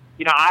achieve.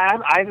 I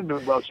haven't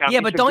been world champion.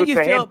 Yeah, but don't you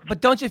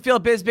feel,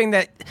 Bisping,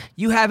 that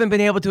you haven't been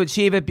able to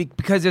achieve it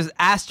because there's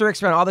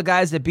asterisks around all the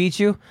guys that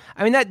beat you?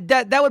 I mean,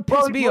 that would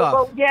piss me off.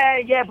 Well,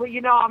 yeah, but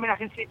I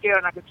can sit here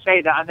and I can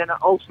say that, and then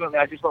ultimately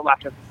I just look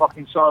like a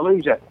fucking sore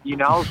loser,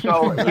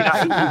 So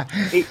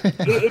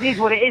it is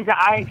what it is.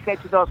 That I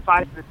accepted those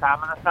fights at the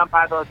time, and I stand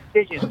by those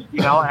decisions,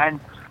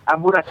 and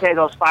would I take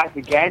those fights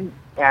again?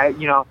 I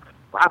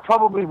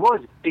probably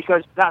would,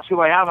 because that's who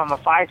I am. I'm a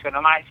fighter, and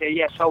I might say,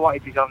 yeah, so what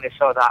if he's on this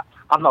or that?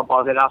 I'm not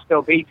bothered. I'll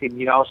still beat him,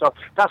 So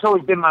that's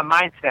always been my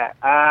mindset.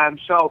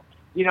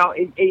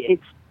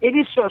 It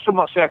is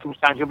somewhat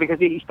circumstantial because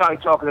he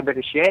started talking a bit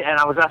of shit, and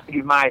I was asked to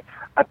give my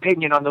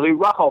opinion on the Luke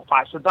Rockhold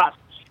fight. So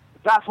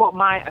that's what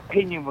my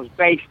opinion was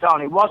based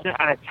on. It wasn't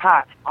an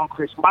attack on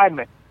Chris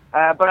Weidman.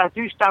 But I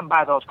do stand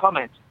by those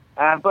comments.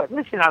 But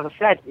listen, as I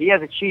said, he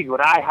has achieved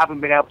what I haven't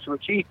been able to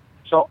achieve.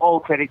 So all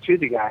credit to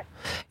the guy.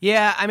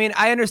 Yeah, I mean,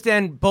 I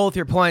understand both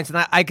your points,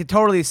 and I could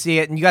totally see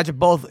it. And you guys are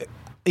both,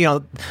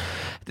 the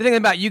thing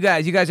about you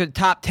guys are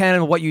top 10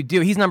 in what you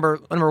do. He's number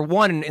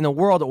one in the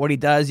world at what he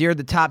does. You're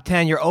the top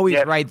 10. You're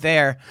always right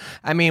there.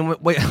 I mean,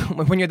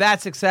 when you're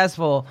that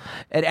successful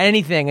at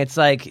anything, it's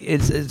like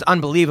it's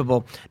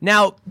unbelievable.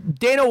 Now,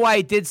 Dana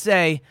White did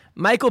say,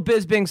 Michael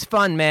Bisping's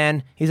fun,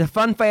 man. He's a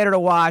fun fighter to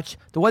watch.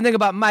 The one thing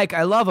about Mike,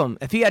 I love him.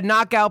 If he had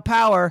knockout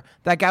power,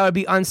 that guy would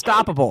be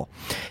unstoppable.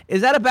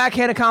 Is that a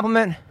backhanded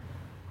compliment?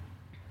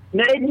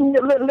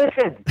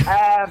 Listen,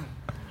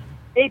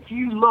 if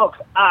you look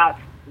at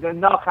the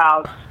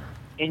knockouts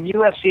in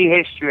UFC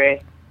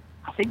history,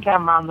 I think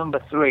I'm around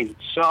number 3.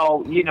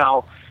 So,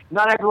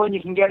 not everyone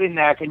you can get in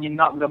there can you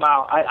knock them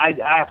out.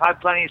 I've had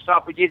plenty of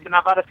stoppages and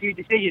I've had a few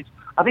decisions.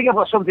 I think I've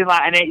got something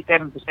like an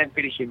 87%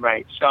 finishing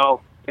rate.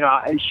 So,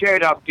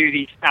 Sherdog do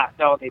these stats,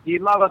 don't they? If you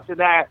log onto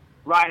there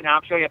right now,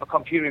 I'm sure you have a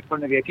computer in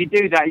front of you. If you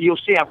do that, you'll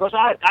see. Of course,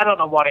 I don't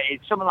know what it is.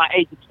 Something like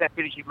 80%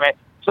 finishing rate.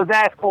 So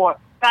therefore,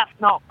 that's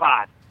not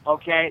bad.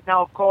 Okay?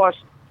 Now, of course,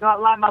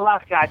 not like my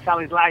last guy,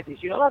 Tally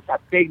Lightis. That's a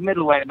big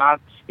middleweight, man.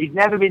 He's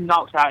never been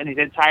knocked out in his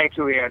entire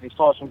career, and he's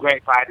fought some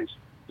great fighters.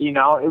 It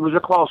was a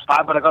close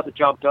fight, but I got the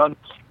job done.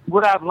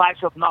 Would I have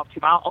liked to have knocked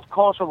him out? Of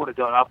course I would have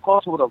done it. Of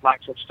course I would have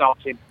liked to have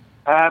stopped him.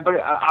 But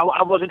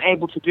I wasn't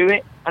able to do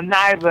it, and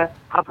neither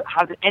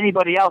has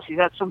anybody else. He's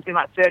had something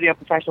like 30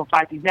 professional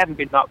fights. He's never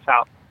been knocked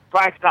out.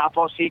 Prior to that, I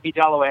fought C.B.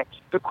 Dollaway.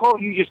 The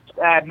quote you just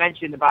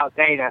mentioned about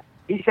Dana,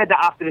 he said that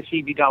after the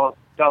C.B.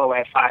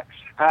 Dollaway fight.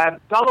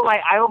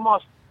 Dollaway, I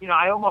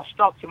almost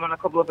stopped him on a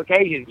couple of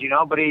occasions,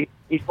 but he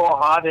fought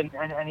hard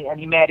and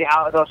he made it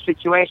out of those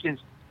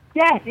situations.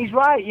 Yeah, he's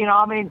right.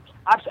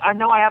 I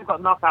know I have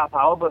got knockout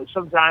power, but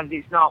sometimes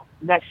it's not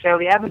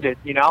necessarily evident.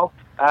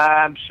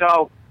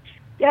 So.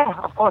 Yeah,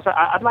 of course.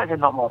 I'd like to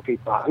knock more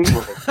people out. Who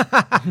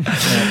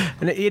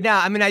wouldn't?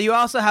 Now you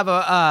also have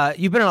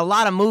you've been in a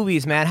lot of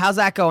movies, man. How's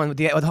that going with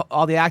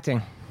all the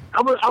acting?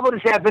 I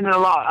wouldn't say I've been in a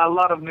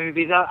lot of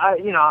movies.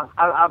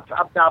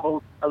 I've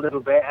dabbled a little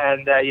bit,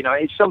 and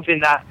it's something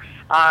that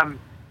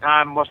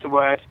what's the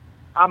word?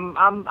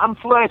 I'm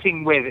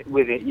flirting with it.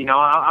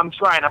 I'm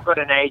trying. I've got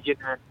an agent,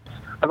 and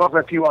I've got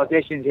a few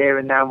auditions here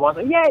and there. And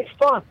one, yeah, it's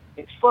fun.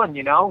 It's fun.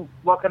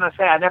 What can I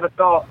say? I never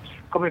thought,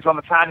 coming from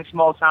a tiny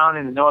small town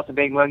in the north of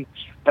England,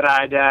 that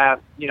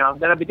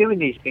I'd be doing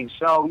these things.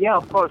 So yeah,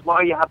 of course,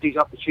 while you have these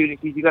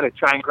opportunities, you got to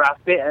try and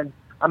grasp it and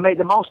make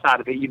the most out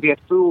of it. You'd be a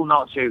fool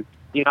not to.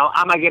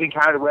 Am I getting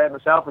carried away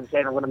myself and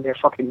saying I'm going to be a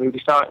fucking movie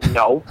star?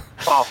 No,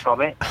 far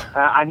from it.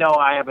 I know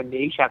I have a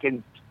niche. I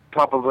can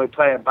probably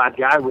play a bad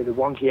guy with a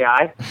wonky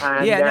eye,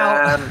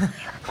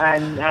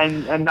 and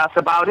and that's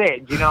about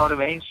it. Do you know what I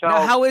mean? So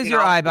now, how is your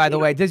eye, by the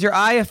way? Does your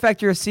eye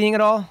affect your seeing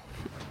at all?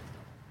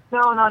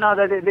 No.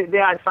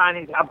 The eye's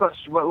fine. I've got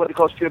what they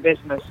call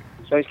strabismus,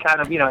 so it's kind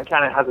of, it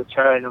kind of has a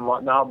turn and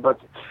whatnot. But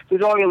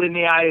there's oil in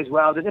the eye as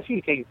well. There's a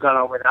few things going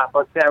on with that.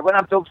 But when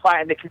I'm done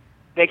fighting,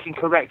 they can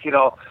correct it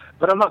all.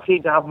 But I'm not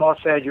keen to have more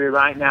surgery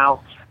right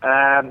now.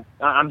 I'm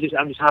just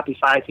happy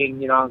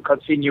fighting, and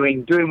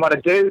continuing doing what I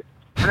do.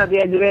 And at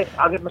the end of it,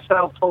 I'll get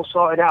myself all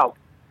sorted out.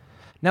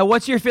 Now,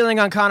 what's your feeling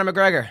on Conor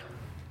McGregor?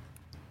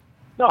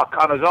 No,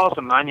 Conor's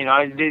awesome, man.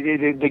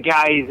 The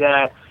guy is.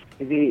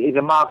 He's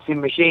a marketing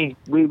machine.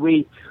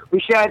 We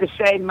share the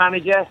same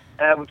manager.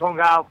 We've hung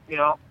out,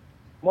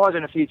 more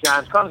than a few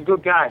times. Conor's a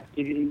good guy.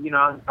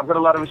 I've got a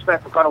lot of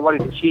respect for Conor, what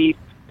he's achieved,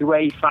 the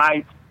way he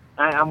fights,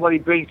 and what he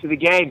brings to the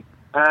game.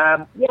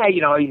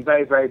 He's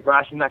very, very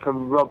brash, and that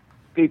can rub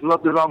people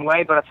up the wrong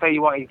way. But I tell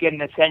you what, he's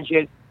getting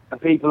attention, and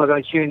people are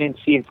going to tune in to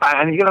see him fight,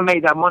 and he's going to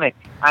make that money.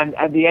 And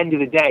at the end of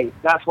the day,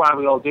 that's why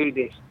we all do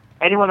this.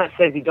 Anyone that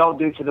says he don't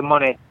do it for the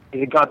money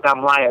is a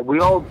goddamn liar.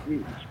 We all,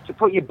 to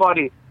put your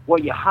body,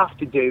 what you have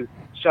to do,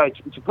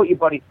 to put your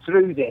body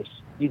through this,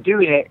 you're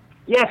doing it.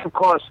 Yes, of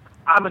course,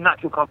 I'm a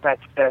natural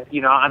competitor,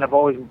 and I've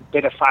always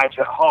been a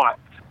fighter at heart.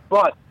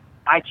 But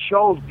I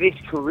chose this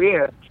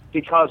career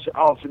because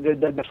of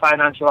the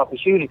financial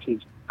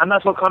opportunities. And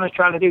that's what Conor's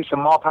trying to do, so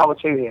more power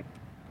to him.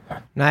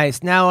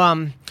 Nice.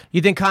 Now,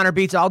 you think Conor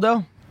beats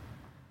Aldo?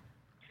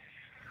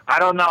 I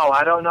don't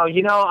know.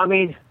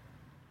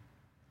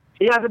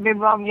 He hasn't been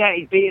wrong yet.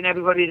 He's beaten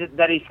everybody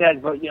that he says,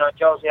 but,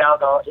 Jose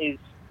Aldo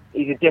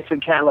he's a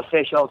different kettle of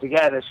fish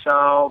altogether.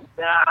 So,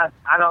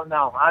 I don't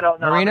know.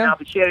 Marina? I'll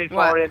be cheering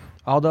for him.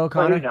 Aldo,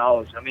 Conor? Who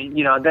knows? I'll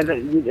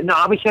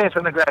be cheering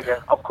for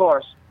McGregor, of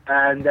course.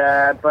 And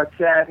I've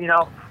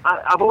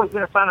always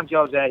been a fan of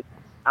Jose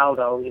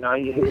Aldo.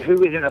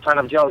 Who isn't a fan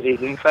of Jose? He's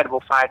an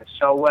incredible fighter.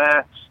 So,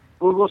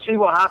 we'll see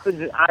what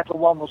happens. I, for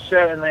one, will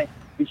certainly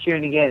be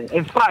tuning in.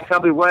 In fact, I'll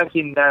be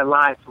working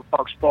live for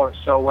Fox Sports.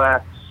 So,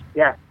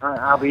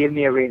 I'll be in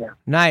the arena.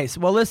 Nice.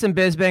 Well, listen,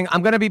 Bisping,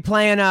 I'm going to be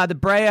playing the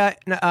Brea,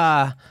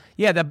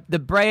 the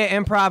Brea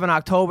Improv in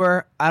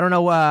October. I don't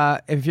know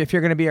if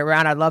you're going to be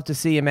around. I'd love to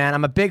see you, man.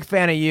 I'm a big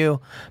fan of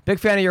you, big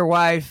fan of your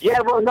wife.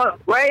 Yeah, well, no,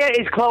 Brea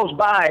is close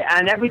by,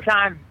 and every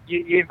time,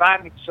 you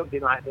invite me to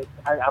something like this.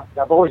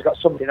 I've always got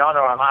something on,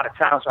 or I'm out of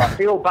town, so I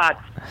feel bad.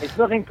 It's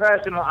nothing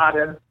personal,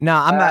 Adam. No,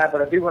 I'm not.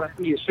 But I do want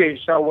to see you soon.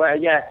 So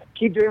yeah,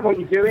 keep doing what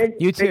you're doing.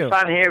 You too. Big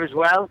fan here as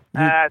well.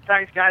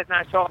 Thanks, guys.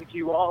 Nice talking to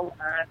you all.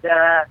 And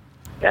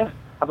yeah,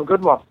 have a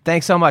good one.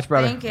 Thanks so much,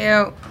 brother. Thank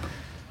you.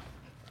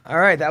 All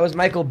right, that was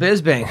Michael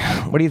Bisping.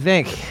 What do you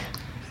think?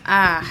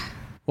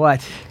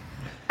 What?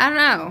 I don't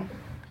know.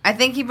 I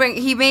think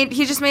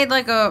he just made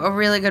like a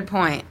really good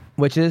point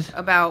Which is?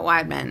 about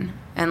Weidman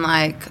and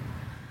like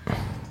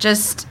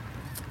just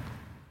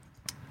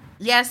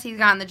yes, he's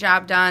gotten the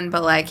job done,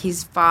 but like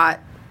he's fought.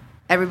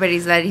 Everybody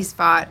that he's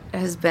fought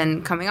has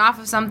been coming off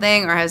of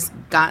something or has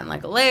gotten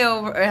like a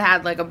layover or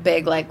had like a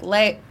big like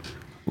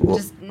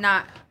just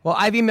not. Well,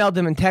 I've emailed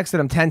him and texted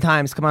him 10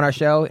 times, come on our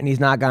show, and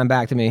he's not gotten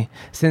back to me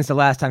since the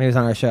last time he was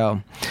on our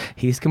show.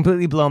 He's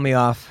completely blown me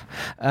off.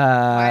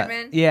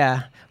 Weidman?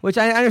 Yeah. Which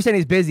I understand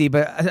he's busy,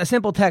 but a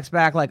simple text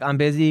back like "I'm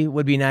busy"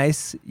 would be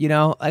nice. You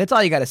know, like, that's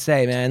all you got to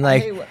say, man.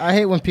 Like, I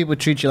hate when people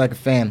treat you like a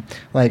fan.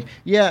 Like,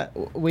 yeah,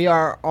 we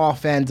are all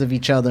fans of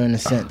each other in a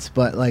sense,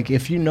 but like,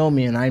 if you know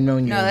me and I've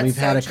known you, and we've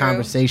had a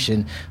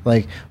conversation.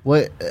 Like,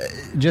 what?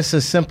 Just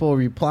a simple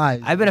reply.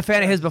 I've been a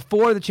fan of his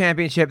before the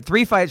championship.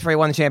 3 fights before he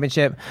won the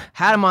championship.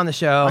 Had him on the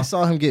show. I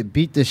saw him get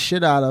beat the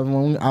shit out of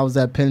when I was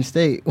at Penn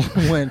State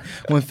when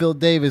Phil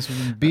Davis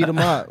beat him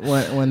up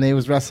when they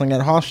was wrestling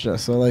at Hofstra.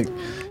 So like,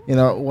 you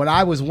know, when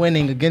I was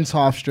winning against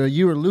Hofstra,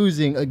 you were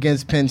losing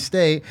against Penn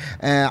State,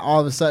 and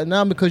all of a sudden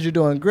now because you're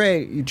doing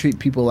great, you treat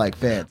people like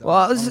fans.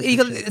 Well,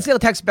 he'll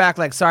text back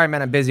like, "Sorry,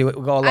 man, I'm busy." We'll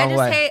go a long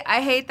way.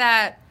 I hate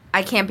that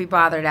I can't be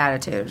bothered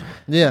attitude.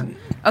 Yeah.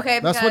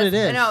 Okay, that's what it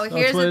is. No,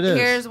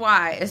 here's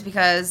why. It's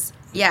because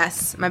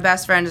yes, my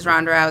best friend is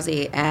Ronda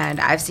Rousey, and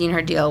I've seen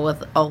her deal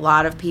with a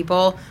lot of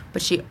people,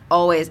 but she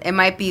always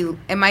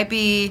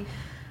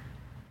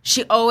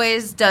she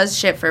always does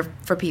shit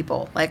for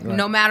people. Like,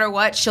 no matter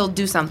what, she'll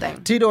do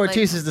something. Tito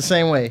Ortiz is the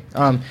same way.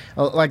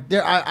 Like,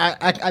 there,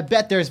 I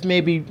bet there's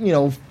maybe, you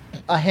know,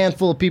 a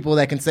handful of people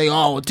that can say,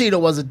 "Oh, Tito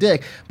was a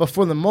dick," but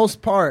for the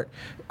most part,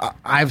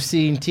 I've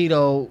seen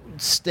Tito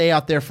stay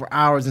out there for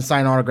hours and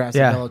sign autographs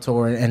at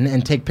Bellator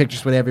and take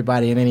pictures with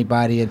everybody and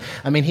anybody. And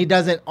I mean, he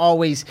doesn't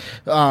always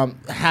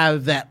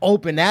have that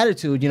open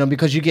attitude, you know,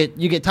 because you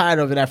get tired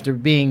of it after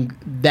being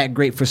that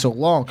great for so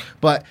long.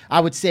 But I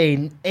would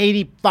say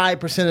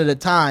 85% of the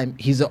time,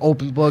 he's an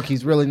open book.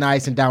 He's really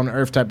nice and down to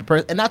earth type of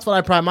person, and that's what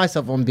I pride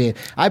myself on being.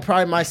 I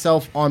pride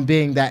myself on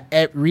being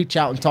that reach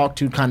out and talk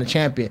to kind of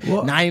champion.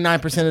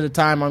 99% of the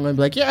time, I'm going to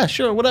be like, "Yeah,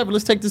 sure, whatever.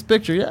 Let's take this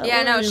picture."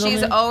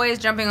 She's always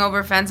jumping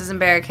over fences and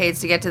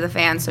barricades to get to the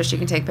fans so she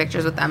can take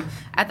pictures with them.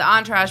 At the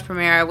Entourage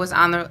premiere, I was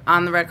on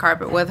the red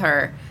carpet with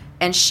her,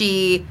 and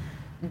she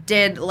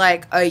did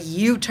like a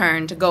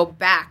U-turn to go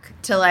back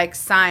to like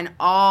sign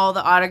all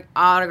the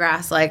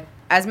autographs, like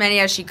as many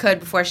as she could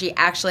before she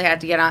actually had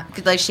to get on.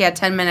 Like, she had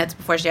 10 minutes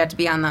before she had to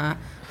be on the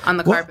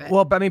carpet.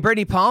 Well, I mean,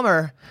 Brittany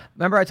Palmer.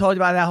 Remember, I told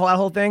you about that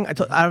whole thing.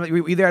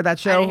 Were you there at that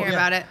show? I didn't hear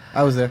about it.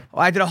 I was there.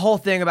 Well, I did a whole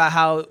thing about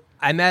how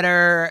I met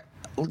her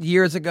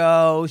years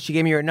ago. She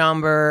gave me her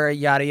number,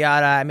 yada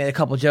yada. I made a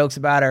couple jokes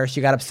about her.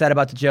 She got upset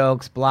about the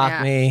jokes,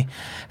 blocked me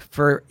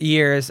for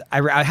years.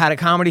 I had a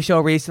comedy show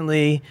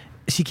recently.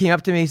 She came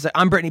up to me. She's like,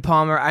 "I'm Brittany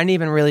Palmer." I didn't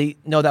even really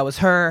know that was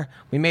her.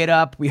 We made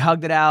up. We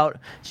hugged it out.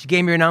 She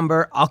gave me her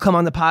number. "I'll come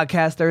on the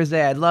podcast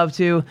Thursday. I'd love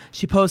to."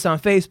 She posts on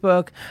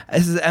Facebook,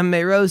 "This is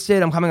MMA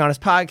Roasted. I'm coming on his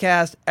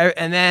podcast."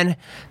 And then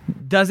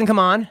doesn't come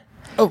on.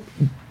 Oh.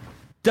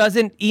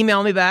 Doesn't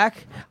email me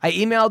back. I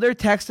emailed her,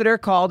 texted her,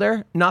 called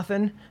her.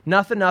 Nothing.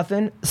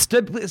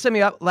 Stood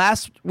me up.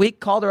 Last week,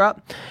 called her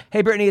up.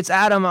 "Hey, Brittany, it's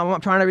Adam.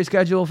 I'm trying to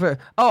reschedule for..."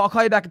 "Oh, I'll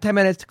call you back in 10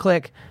 minutes."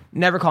 Click.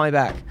 Never call me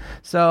back.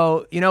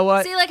 So, you know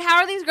what? See, like, how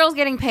are these girls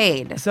getting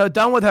paid? So,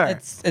 done with her.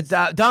 It's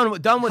done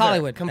with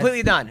Hollywood. her.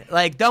 Completely done.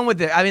 Like, done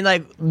with it. I mean,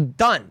 like,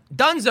 done.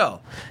 Dunzo.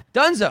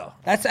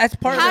 That's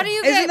part How of do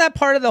you isn't get- that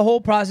part of the whole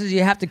process?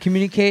 You have to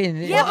communicate.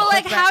 And Yeah, but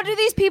like, how do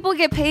these people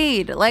get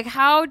paid? Like,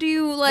 how do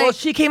you like? Well,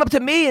 she came up to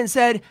me and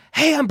said,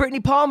 "Hey, I'm Brittany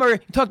Palmer. You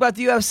talked about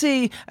the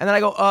UFC." And then I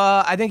go,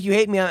 "I think you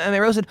hate me." And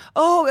they said,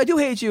 "Oh, I do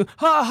hate you."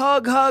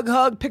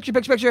 Hug,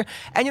 picture.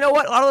 And you know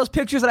what? A lot of those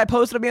pictures that I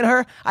posted of me and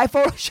her, I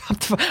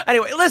photoshopped.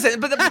 Anyway, listen.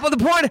 But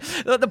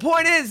the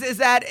point is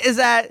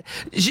that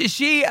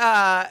she.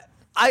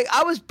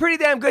 I was pretty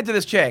damn good to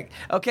this chick,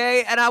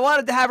 okay? And I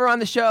wanted to have her on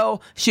the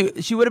show. She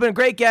would have been a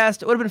great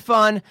guest. It would have been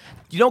fun.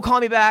 You don't call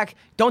me back.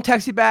 Don't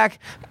text me back.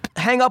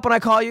 Hang up when I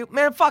call you.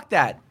 Man, fuck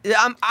that.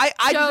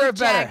 I deserve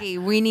better. Jackie,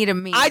 we need a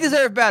meeting. I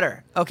deserve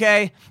better,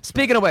 okay?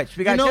 Speaking of which,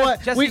 we got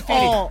Jesse We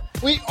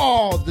Feeney.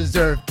 all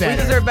deserve better.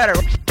 We deserve better.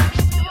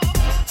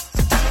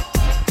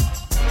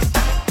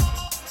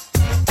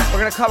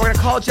 We're gonna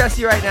call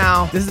Jesse right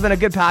now. This has been a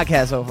good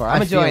podcast so far.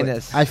 I'm enjoying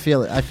this. I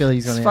feel it. He's going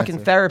It's to fucking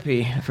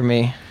therapy for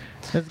me.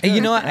 Hey,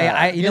 you know what? Get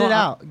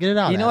it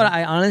out. You know what?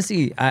 I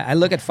honestly, I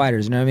look at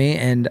fighters. You know what I mean?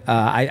 And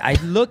I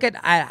look at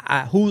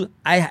who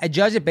I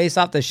judge it based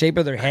off the shape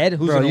of their head.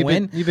 Who's gonna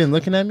win? You've been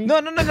looking at me?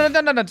 No.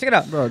 Check it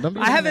out,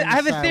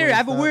 Have a theory. I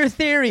have a weird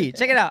theory.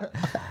 Check it out.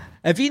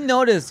 If you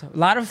notice, a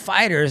lot of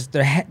fighters,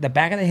 the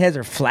back of their heads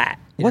are flat.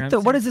 You know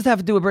What does this have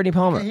to do with Brittany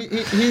Palmer?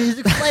 He's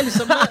explaining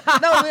something.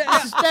 No,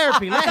 this is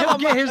therapy. Let him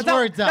get his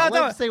words out.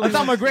 Let him say what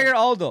I'm talking McGregor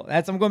Aldo.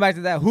 I'm going back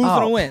to that. Who's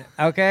going to win?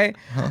 Okay?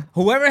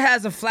 Whoever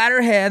has a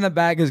flatter head in the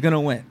back is going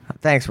to win.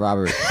 Thanks,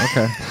 Robert.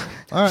 Okay.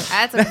 All right.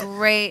 That's a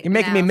great. You're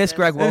making me miss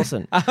Greg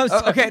Wilson. I'm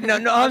sorry. Okay, no,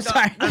 I'm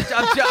sorry. I'm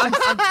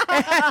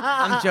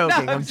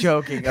joking.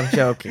 I'm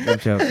joking.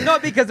 No,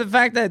 because the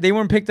fact that they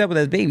weren't picked up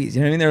as babies.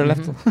 You know what I mean? They were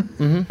left.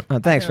 Oh,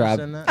 thanks,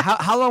 Rob. understand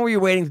that. How long were you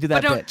waiting to do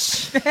that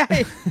bit?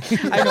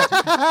 I know.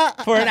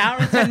 For an hour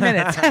and 10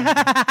 minutes.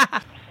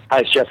 Hi,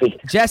 it's Jesse.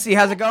 Jesse,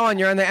 how's it going?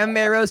 You're on the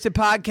MMA Roasted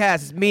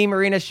podcast. It's me,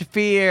 Marina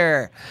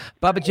Shafir,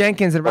 Bubba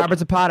Jenkins, and Robert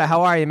Zapata.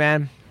 How are you,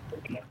 man?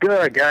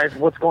 Good, guys.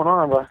 What's going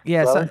on, bro?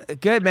 Yeah,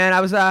 good, man. I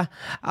was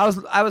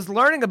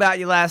learning about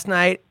you last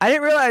night. I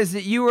didn't realize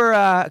that you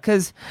were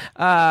because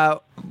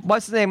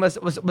what's his name was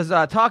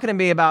talking to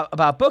me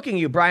about booking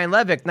you, Brian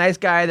Levick, nice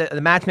guy, the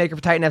matchmaker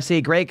for Titan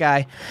FC, great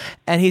guy,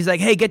 and he's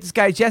like, hey, get this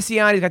guy Jesse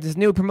on. He's got this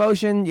new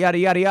promotion, yada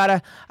yada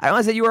yada. I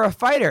realized that you were a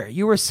fighter.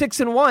 You were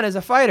 6-1 as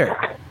a fighter.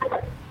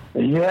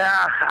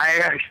 Yeah, I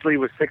actually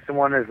was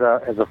 6-1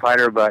 as a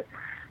fighter, but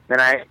then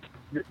I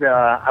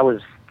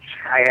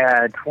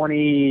had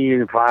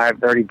 25,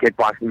 30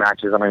 kickboxing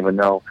matches. I don't even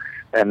know.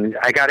 And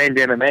I got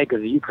into MMA because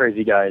of you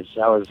crazy guys.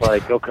 I was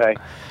like, okay.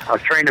 I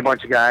was training a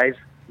bunch of guys,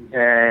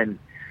 and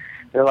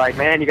they're like,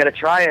 man, you got to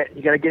try it.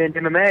 You got to get into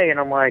MMA. And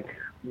I'm like,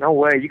 no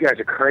way. You guys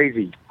are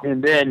crazy.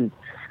 And then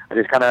I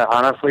just kind of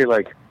honestly,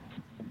 like,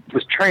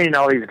 was training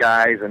all these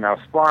guys, and I was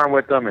sparring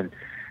with them. And,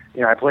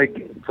 you know, I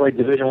played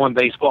Division I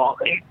baseball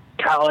in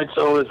college,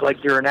 so it was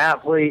like, you're an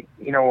athlete.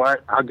 You know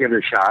what? I'll give it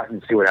a shot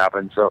and see what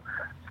happens. So,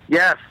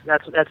 yes,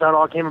 that's how it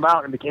all came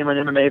about, and became an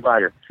MMA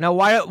fighter. Now,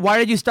 why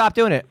did you stop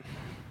doing it?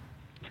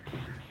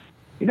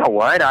 You know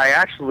what? I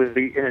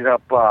actually ended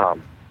up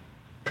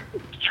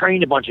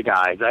trained a bunch of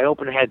guys. I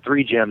had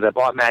 3 gyms. I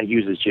bought Matt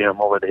Hughes'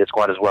 gym over at the Hit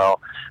Squad as well.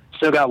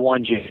 Still got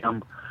 1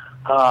 gym.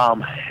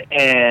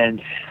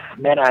 And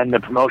the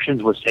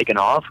promotions was taking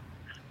off,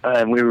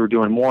 and we were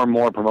doing more and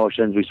more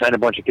promotions. We signed a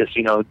bunch of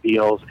casino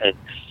deals, and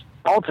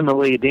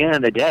ultimately, at the end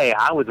of the day,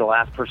 I was the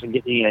last person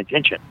getting any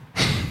attention.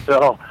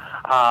 So,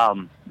 I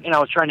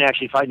was trying to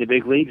actually fight in the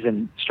big leagues,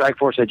 and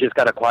Strikeforce had just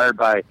got acquired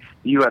by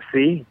the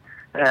UFC,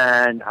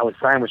 and I was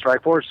signed with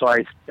Strikeforce, so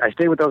I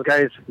stayed with those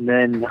guys, and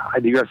then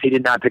the UFC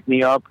did not pick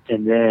me up,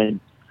 and then,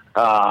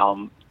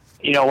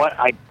 you know what,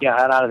 I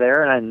got out of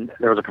there, and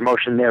there was a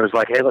promotion there. It was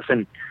like, hey,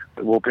 listen,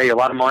 we'll pay you a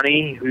lot of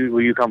money.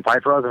 Will you come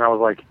fight for us? And I was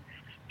like,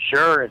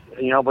 sure,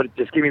 but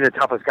just give me the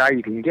toughest guy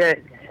you can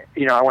get.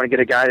 I want to get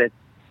a guy that,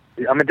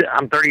 I'm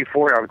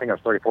 34, I think I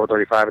was 34,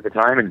 35 at the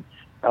time, and,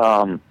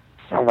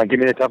 I'm like, give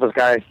me the toughest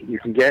guy you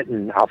can get,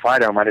 and I'll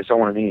fight him. I just don't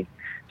want any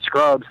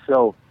scrubs.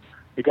 So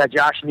we got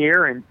Josh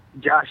Neer, and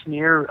Josh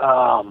Neer,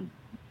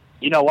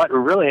 you know what?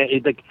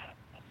 Really,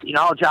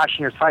 all Josh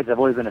Neer's fights, I've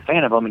always been a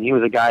fan of him, and he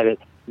was a guy that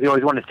he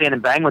always wanted to stand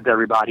and bang with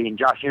everybody, and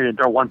Josh Neer didn't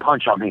throw one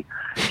punch on me.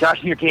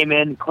 Josh Neer came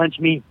in,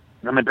 clinched me.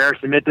 I'm embarrassed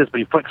to admit this, but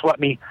he foot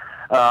swept me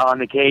on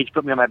the cage,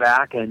 put me on my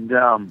back,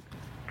 and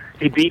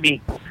he beat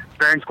me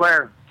fair and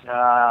square.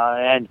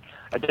 And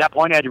at that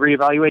point, I had to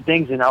reevaluate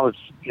things, and I was,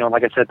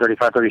 like I said,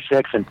 35,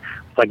 36, and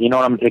it's like, I'm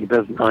going to take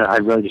business. I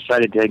really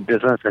decided to take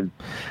business and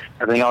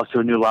everything else to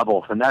a new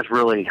level, and that's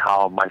really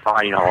how my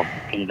fight,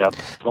 ended up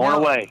going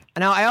away.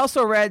 Now, I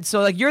also read,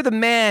 so, you're the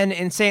man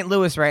in St.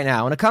 Louis right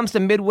now. When it comes to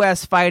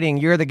Midwest fighting,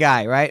 you're the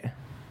guy, right?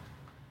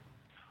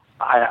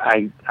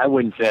 I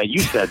wouldn't say you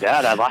said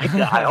that. I like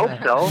that. I hope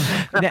so.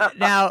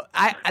 Now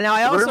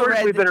I also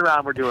read we've been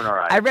around. We're doing all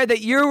right. I read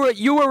that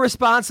you were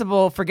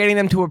responsible for getting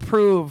them to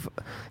approve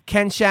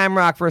Ken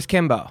Shamrock versus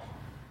Kimbo.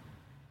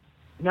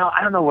 No,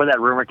 I don't know where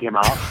that rumor came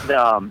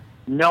out.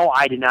 No,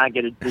 I did not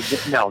get it.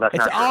 No, that's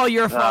not. It's all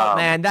your fault,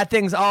 man. That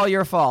thing's all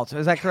your fault.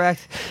 Is that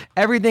correct?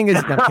 Everything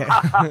is okay.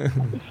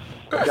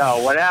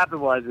 No, what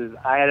happened was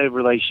I had a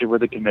relationship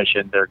with the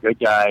commission. They're good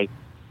guys.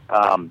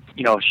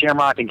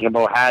 Shamrock and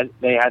Kimbo had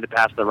to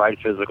pass the right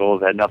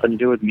physicals. It had nothing to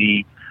do with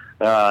me.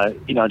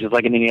 Just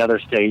like in any other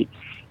state.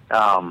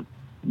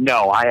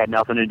 No, I had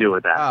nothing to do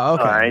with that. Oh,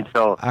 okay. All right.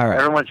 So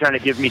everyone's trying to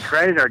give me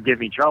credit or give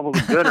me trouble,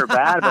 good or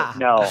bad, but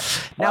no.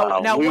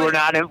 We were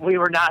not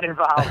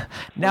involved.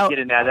 Now,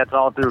 getting that. That's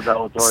all through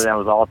Bellator. That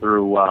was all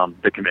through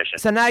the commission.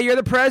 So now you're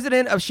the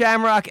president of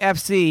Shamrock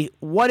FC.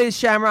 What is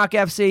Shamrock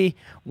FC?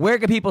 Where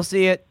can people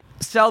see it?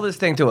 Sell this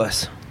thing to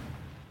us.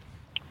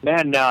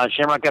 Man,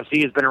 Shamrock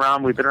FC has been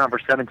around. We've been around for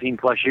 17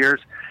 plus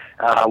years.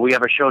 We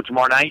have a show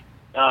tomorrow night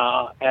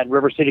at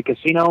River City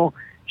Casino.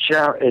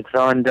 It's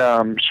on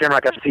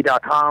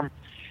ShamrockFC.com.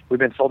 We've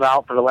been sold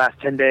out for the last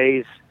 10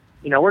 days.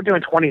 We're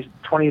doing 20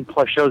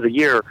 plus shows a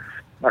year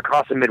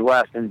across the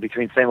Midwest and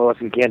between St. Louis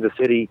and Kansas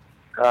City.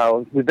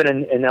 We've been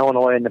in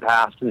Illinois in the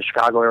past, in the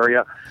Chicago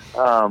area.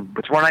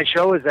 But tomorrow night's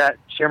show is at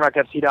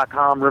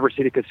ShamrockFC.com, River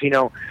City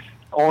Casino.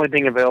 Only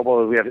thing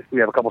available is we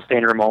have a couple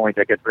standard room only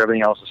tickets, but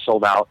everything else is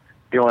sold out.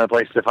 The only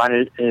place to find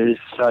it is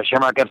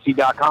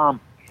ShamrockFC.com.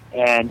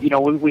 And,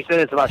 we say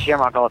this about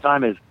Shamrock all the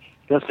time is,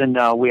 listen,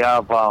 we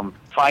have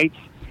fights,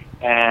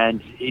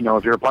 And, you know,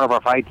 if you're a part of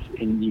our fights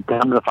and you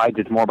come to the fights,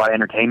 it's more about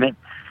entertainment.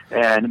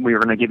 And we're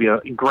going to give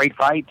you great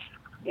fights.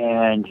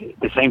 And at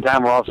the same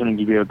time, we're also going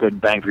to give you a good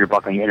bang for your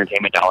buck on your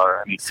entertainment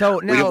dollar. I mean, So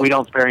now- we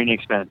don't spare any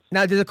expense.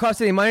 Now, does it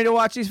cost any money to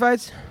watch these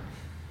fights?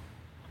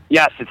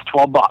 Yes, it's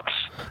 $12.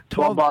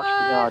 $12.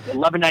 $12,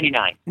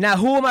 $11.99. Now,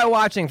 who am I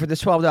watching for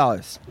this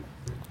 $12?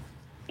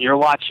 You're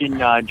watching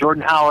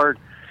Jordan Howard,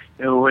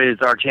 who is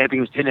our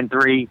champion, who's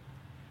 10-3.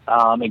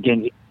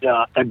 Again,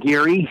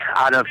 Aguirre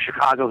out of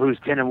Chicago, who's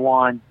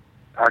 10-1.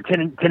 Or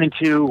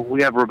 10-2.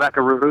 We have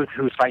Rebecca Ruth,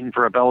 who's fighting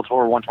for a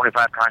Bellator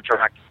 125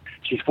 contract.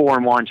 She's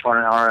 4-1. She's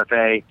fighting an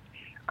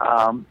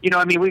RFA. You know,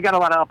 I mean, we got a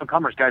lot of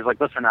up-and-comers, guys. Like,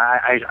 listen,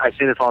 I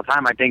say this all the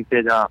time. I think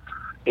that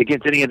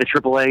against any of the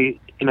AAA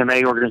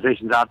MMA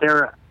organizations out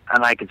there,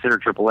 and I consider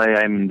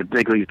AAA, I mean, the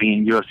big leagues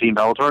being UFC and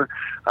Bellator,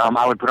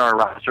 I would put our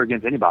roster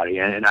against anybody,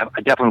 and I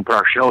definitely would put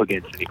our show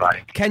against anybody.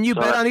 Can you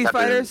bet on these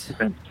fighters?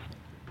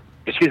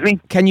 Excuse me?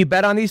 Can you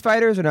bet on these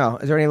fighters or no?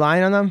 Is there any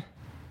line on them?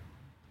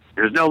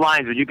 There's no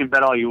lines, but you can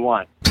bet all you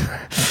want.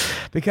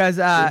 Because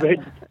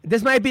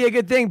this might be a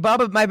good thing.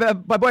 Bubba, my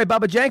boy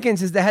Bubba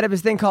Jenkins is the head of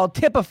his thing called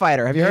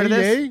Tip-A-Fighter. Have you heard of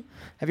this?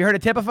 Have you heard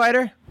of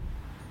Tip-A-Fighter?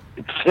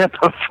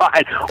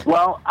 Tip-A-Fighter.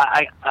 Well,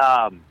 I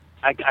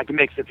can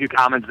make a few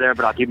comments there,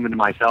 but I'll keep them to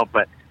myself.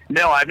 But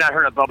no, I've not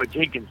heard of Bubba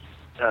Jenkins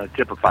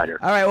Tip-A-Fighter.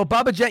 All right. Well,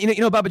 you know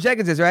who Bubba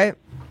Jenkins is, right?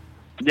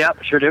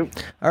 Yep, sure do.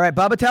 All right,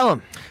 Bubba, tell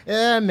him.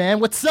 Yeah, man.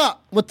 What's up?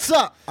 What's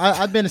up?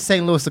 I've been to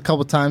St. Louis a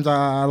couple times.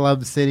 I love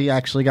the city. I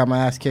actually got my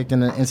ass kicked in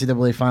the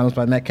NCAA finals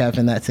by Metcalf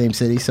in that same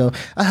city. So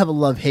I have a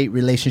love-hate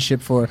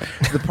relationship for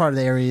the part of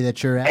the area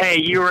that you're at. Hey,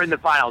 you were in the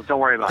finals. Don't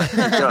worry about it.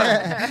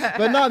 Good.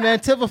 But no, man,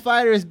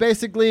 Tip-A-Fighter is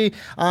basically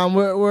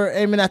we're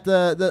aiming at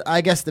the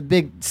I guess the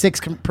big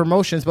six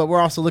promotions, but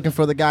we're also looking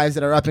for the guys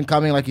that are up and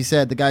coming, like you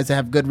said, the guys that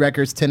have good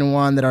records,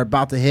 10-1, that are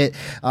about to hit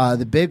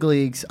the big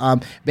leagues.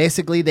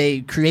 Basically,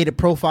 they create a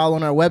profile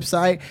on our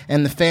website,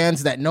 and the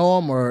fans that know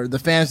them, or the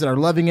fans that are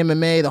loving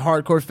MMA, the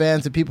hardcore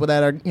fans, the people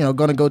that are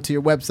going to go to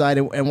your website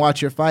and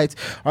watch your fights,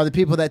 are the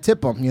people that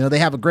tip them. You know, they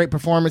have a great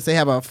performance. They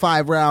have a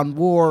 5-round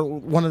war,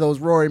 one of those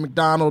Rory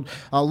McDonald,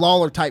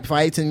 Lawler type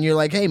fights, and you're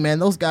like, hey man,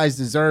 those guys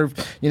deserve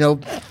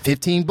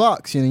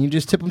 $15. You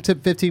just tip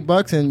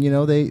 $15,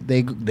 and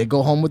they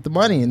go home with the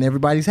money, and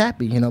everybody's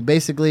happy.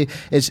 Basically,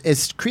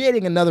 it's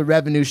creating another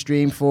revenue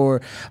stream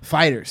for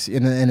fighters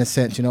in a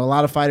sense. A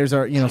lot of fighters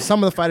are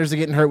some of the fighters are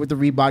getting hurt with the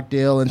Reebok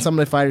deal, and some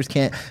of the fighters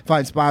can't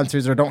find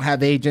sponsors or don't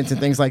have agents and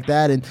things like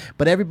that.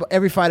 But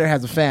every fighter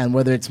has a fan,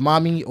 whether it's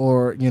mommy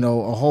or a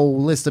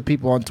whole list of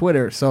people on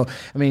Twitter. So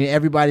I mean,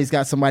 everybody's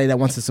got somebody that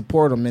wants to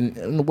support them,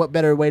 and what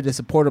better way to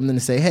support them than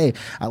to say, hey,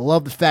 I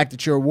love the fact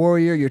that you're a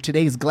warrior, you're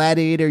today's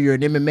gladiator, you're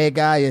an MMA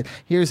guy, and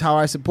here's how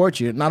I support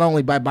you. Not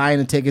only by buying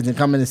the tickets and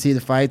coming to see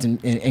the fights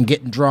and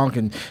getting drunk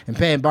and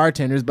paying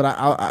bartenders, but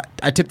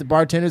I tip the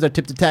bartenders, I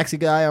tip the taxi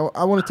guy,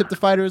 I want to tip the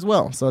fighter as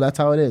well. So that's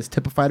how it is.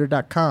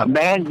 Tipafighter.com.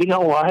 Man, you know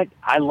what?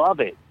 I love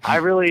it. I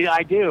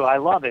do. I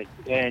love it.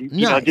 And,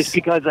 just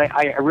because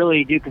I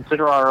really do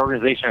consider our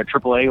organization a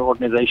AAA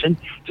organization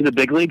to the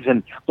big leagues.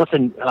 And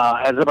listen,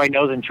 as everybody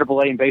knows, in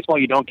AAA in baseball,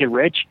 you don't get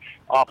rich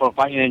off of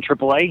fighting in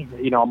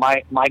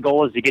AAA. My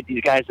goal is to get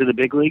these guys to the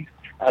big leagues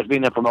as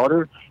being a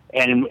promoter.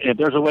 And if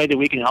there's a way that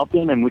we can help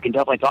them, and we can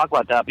definitely talk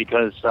about that,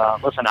 because,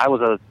 listen, I was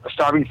a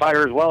starving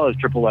fighter as well as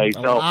AAA.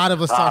 So a lot of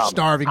us are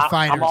starving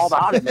fighters. I'm all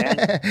about it,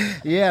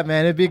 man. Yeah,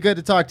 man, it'd be good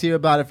to talk to you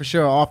about it for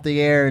sure, off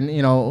the air, and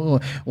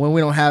when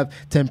we don't have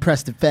to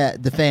impress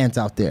the fans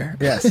out there.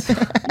 Yes.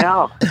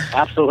 No,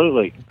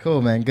 absolutely.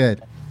 Cool, man.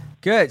 Good.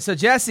 So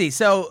Jesse,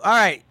 all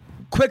right,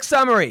 quick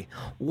summary.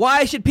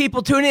 Why should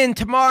people tune in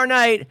tomorrow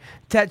night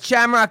to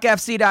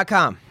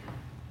ShamrockFC.com?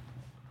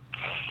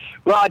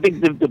 Well, I think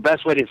the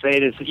best way to say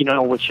it is,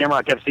 with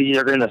Shamrock FC,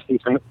 you're going to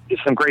see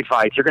some great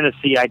fights. You're going to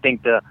see, I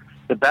think, the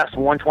best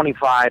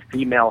 125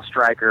 female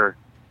striker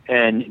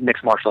in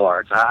mixed martial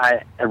arts.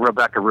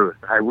 Rebecca Ruth.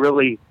 I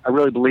really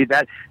believe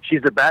that.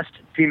 She's the best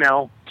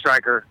female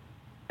striker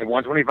at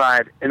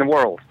 125 in the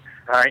world.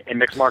 All right, in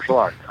mixed martial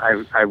arts.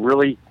 I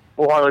really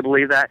wholeheartedly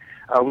believe that.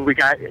 We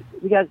got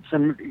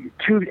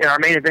two in our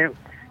main event.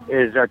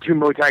 Is two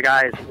Muay Thai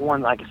guys.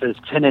 One, like I said, is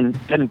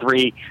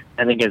 10-3.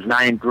 I think is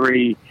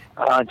 9-3.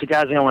 Two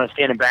guys that don't want to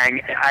stand and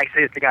bang. I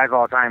say this to guys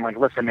all the time. Like,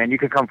 listen, man, you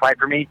can come fight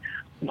for me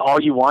all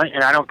you want,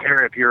 and I don't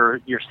care if you're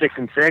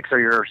 6-6 or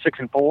you're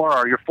 6-4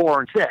 or you're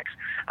 4-6.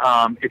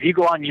 If you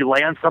go out and you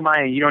lay on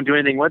somebody and you don't do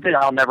anything with it,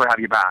 I'll never have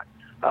you back.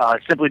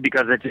 Simply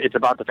because it's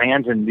about the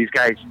fans and these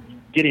guys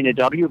getting a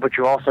W, but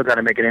you also got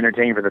to make it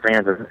entertaining for the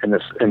fans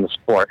in the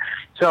sport.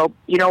 So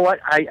you know what?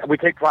 We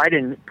take pride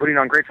in putting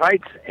on great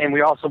fights, and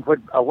we also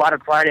put a lot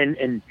of pride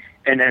in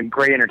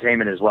great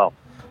entertainment as well.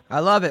 I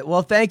love it.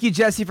 Well, thank you,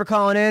 Jesse, for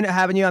calling in,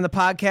 having you on the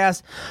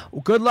podcast.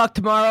 Good luck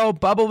tomorrow.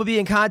 Bubba will be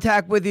in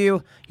contact with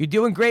you. You're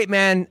doing great,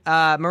 man.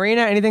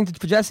 Marina, anything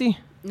for Jesse?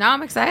 No,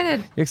 I'm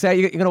excited. You're excited?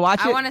 You're going to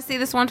watch it? I want to see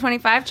this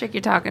 125 chick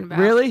you're talking about.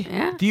 Really?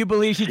 Yeah. Do you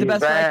believe she's the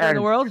best fighter in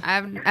the world?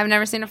 I've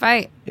never seen a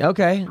fight.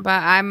 Okay.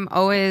 But I'm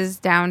always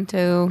down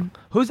to...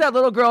 Who's that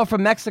little girl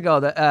from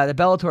Mexico, the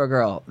Bellator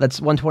girl that's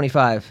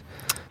 125?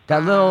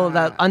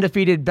 that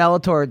undefeated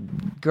Bellator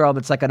girl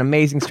that's like an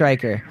amazing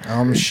striker.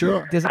 I'm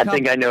sure. There's a I couple-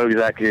 think I know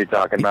exactly who you're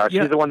talking about. You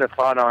know- She's the one that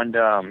fought on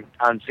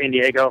San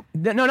Diego.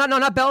 No,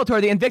 not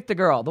Bellator. The Invicta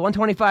girl, the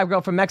 125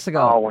 girl from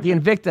Mexico. Oh, the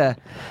Invicta.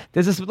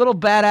 There's this little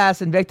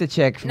badass Invicta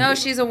chick. From, No,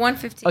 she's a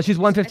 115. Oh, she's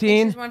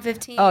 115? She's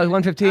 115. Oh,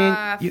 115.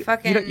 You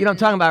fucking. know what I'm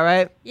talking about,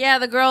 right? Yeah,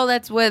 the girl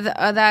that's with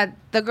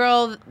the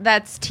girl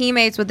that's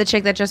teammates with the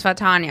chick that just fought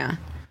Tanya.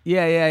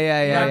 Yeah.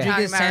 Rodriguez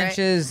Rodriguez about, right?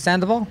 Sanchez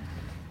Sandoval.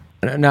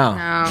 No.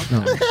 No.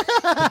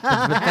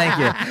 But thank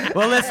you.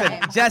 Well, listen,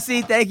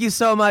 Jesse, thank you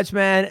so much,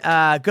 man.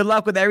 Good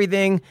luck with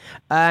everything,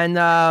 and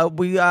I'm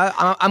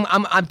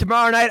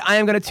tomorrow night. I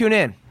am going to tune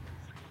in.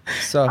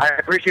 So I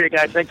appreciate it,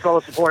 guys. Thanks for all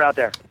the support out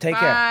there. take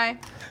care. Bye.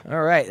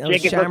 All right. That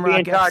was Jenkins, let's be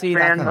in touch, man.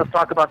 ShamrockFC.com. Let's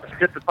talk about the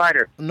Tip the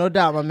Fighter. No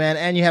doubt, my man.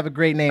 And you have a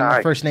great name. All My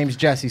right. first name's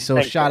Jesse, so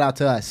Thanks, shout bro. out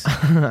to us.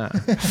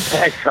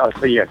 Thanks, I'll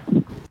see you.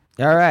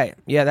 All right.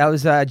 Yeah, that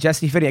was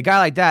Jesse Fitty. A guy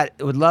like that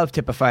would love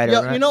Tip a Fighter.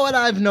 Yo, right? you know what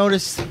I've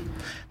noticed?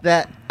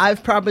 That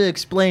I've probably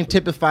explained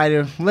Tip a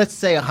Fighter, let's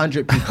say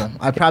 100 people.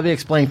 I probably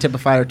explained Tip a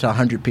Fighter to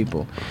 100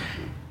 people.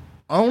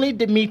 Only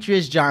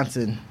Demetrius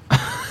Johnson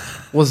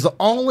was the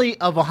only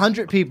of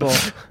 100 people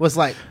was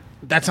like,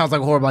 that sounds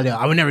like a horrible idea.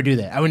 I would never do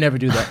that. I would never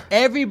do that.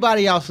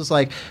 Everybody else was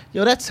like,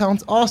 yo, that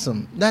sounds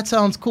awesome. That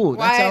sounds cool. That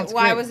Why? sounds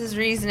Why great. was his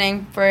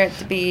reasoning for it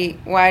to be?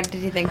 Why did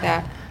he think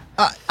that?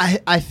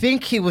 I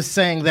think he was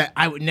saying that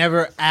I would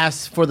never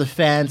ask for the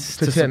fans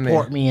to tip me.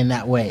 support me in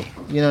that way.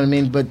 You know what I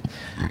mean? But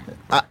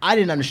I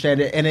didn't understand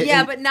it. And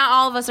Yeah, but not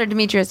all of us are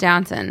Demetrius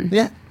Johnson.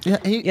 yeah.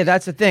 Yeah,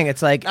 that's the thing.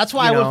 It's like That's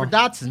why I you went for know,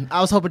 Dotson.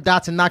 I was hoping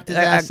Dotson knocked his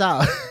ass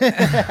out.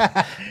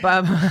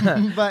 but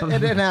But it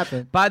didn't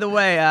happen. By the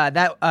way,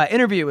 that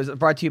interview was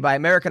brought to you by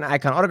American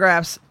Icon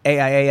Autographs,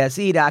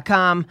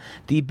 AIASE.com,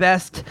 the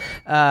best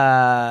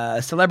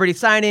celebrity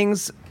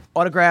signings,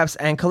 autographs,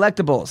 and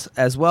collectibles,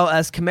 as well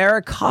as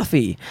Chimera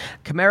Coffee.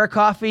 Chimera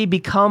Coffee,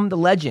 become the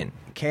legend.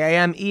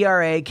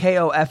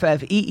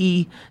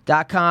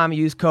 KIMERAKOFFEE.com.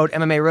 Use code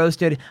MMA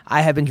Roasted.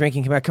 I have been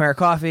drinking Chimera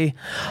Coffee,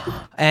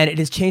 and it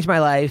has changed my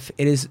life.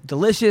 It is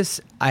delicious.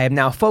 I am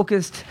now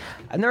focused.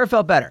 I've never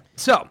felt better.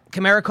 So,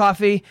 Chimera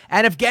Coffee,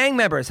 and if gang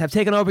members have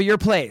taken over your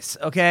place,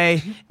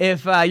 okay,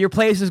 if your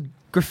place is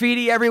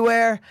graffiti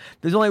everywhere,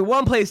 there's only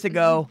one place to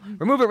go,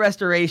 Remove It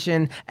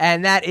Restoration,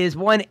 and that is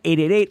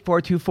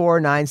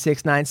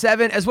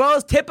 1-888-424-9697, as well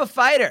as Tip a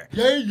Fighter.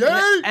 Yay!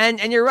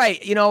 And you're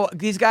right, you know,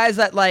 these guys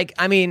that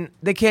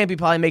they can't be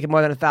probably making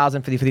more than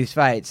 $1,000 for these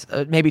fights,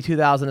 maybe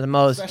 $2,000 at the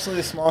most. Especially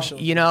the small shows.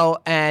 You know,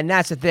 and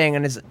that's the thing,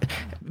 and it's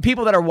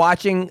people that are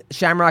watching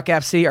Shamrock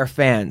FC are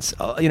fans.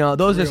 You know,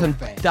 those are some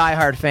fans.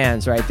 diehard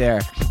fans right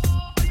there.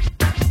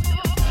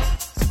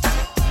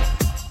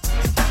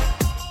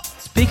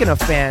 Speaking of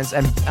fans,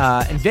 and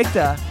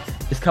Invicta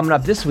is coming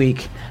up this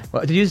week.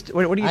 What are you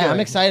doing?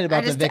 I'm excited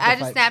about I just the Victor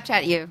fight.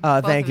 Snapchat you.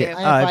 Oh, both thank of you.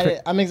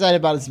 I'm excited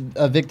about his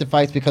Victor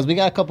fights because we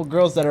got a couple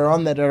girls that are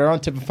on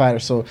Tip of Fighter.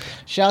 So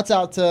shouts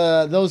out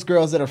to those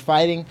girls that are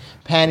fighting.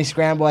 Panty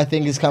Scramble, I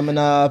think, is coming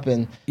up,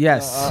 and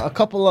Yes. a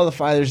couple other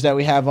fighters that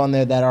we have on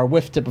there that are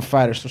with Tip of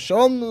Fighter. So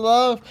show them the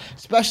love,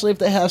 especially if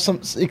they have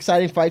some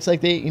exciting fights like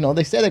they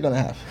say they're gonna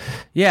have.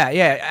 Yeah.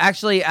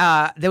 Actually,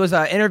 there was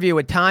an interview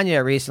with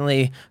Tanya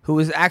recently, who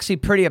was actually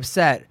pretty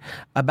upset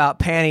about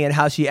Panty and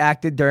how she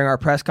acted during our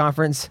press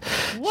conference.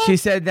 What? She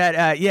said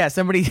that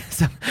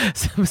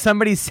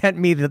somebody sent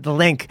me the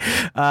link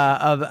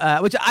of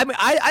which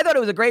I thought it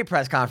was a great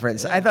press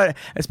conference. I thought,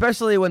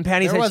 especially when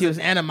Panty There said wasn't she was.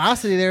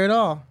 animosity there at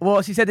all.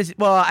 Well, she said this.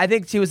 Well, I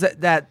think she was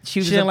that she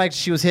was. She didn't like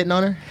she was hitting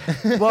on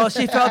her. Well,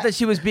 she felt that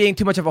she was being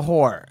too much of a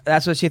whore.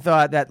 That's what she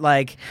thought, that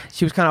like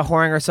she was kind of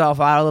whoring herself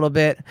out a little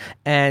bit,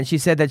 and she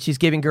said that she's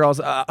giving girls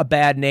a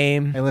bad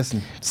name. Hey,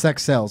 listen,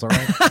 sex sells, all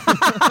right?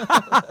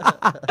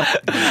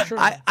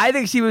 I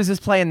think she was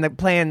just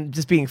playing,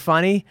 just being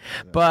funny.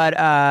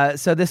 But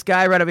so this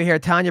guy right over here,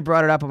 Tanya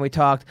brought it up when we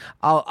talked.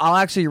 I'll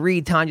actually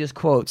read Tanya's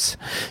quotes.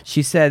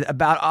 She said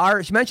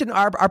she mentioned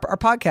our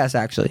podcast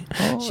actually.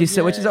 She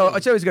said, which is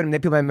always good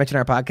when people mention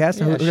our podcast.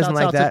 Yeah, Who doesn't shouts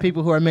like out that? to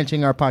people who are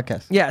mentioning our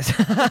podcast. Yes.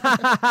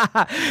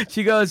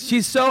 She goes,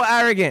 she's so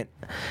arrogant.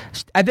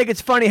 I think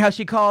it's funny how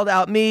she called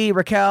out me,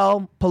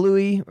 Raquel,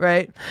 Palui,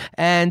 right?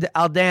 And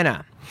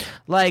Aldana.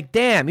 Like,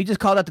 damn, you just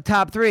called out the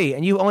top three,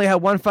 and you only had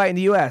one fight in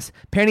the U.S.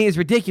 Penny is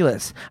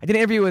ridiculous. I did an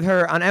interview with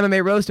her on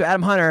MMA Roast to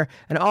Adam Hunter,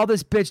 and all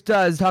this bitch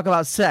does is talk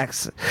about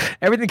sex.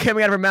 Everything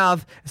coming out of her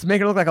mouth is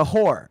making her look like a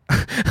whore.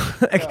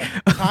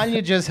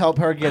 Tanya just helped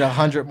her get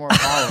 100 more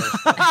followers.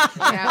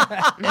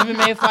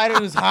 MMA fighter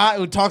who's hot,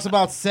 who talks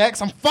about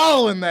sex. I'm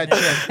following that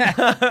chick.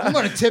 I'm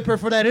going to tip her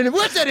for that interview.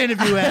 What's that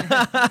interview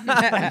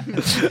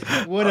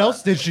at? What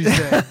else did she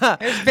say?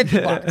 Here's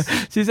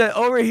 $50. She said,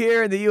 over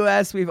here in the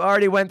U.S., we've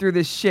already went through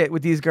this shit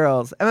with these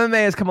girls.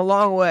 MMA has come a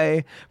long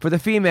way for the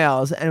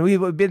females, and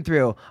we've been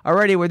through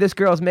already where this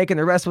girl's making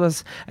the rest of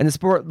us and the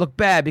sport look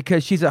bad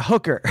because she's a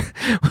hooker.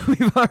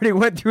 We've already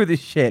went through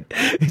this shit.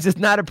 It's just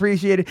not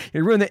appreciated.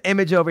 You ruin the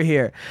image over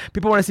here.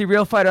 People want to see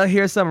real fight. I'll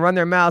hear some run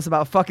their mouths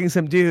about fucking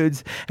some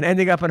dudes and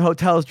ending up in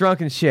hotels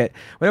drunk and shit.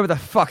 Whatever the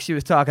fuck she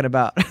was talking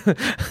about.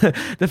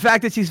 The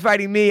fact that she's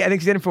fighting me, I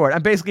think she's in for it.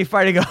 I'm basically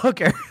fighting a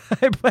hooker.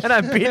 I plan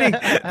on beating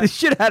the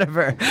shit out of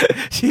her.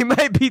 She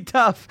might be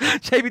tough,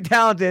 she may be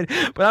talented,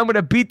 but I'm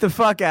gonna beat the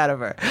fuck out of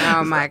her.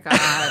 Oh my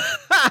god.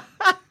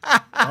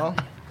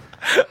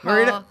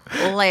 Marina,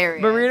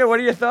 hilarious. Marina, what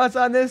are your thoughts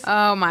on this?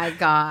 Oh my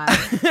god.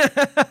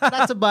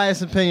 That's a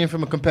biased opinion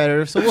from a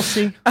competitor, so we'll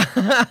see.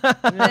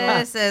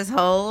 This is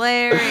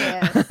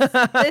hilarious.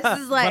 This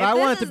is like, But I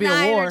want it this to is be a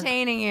not war.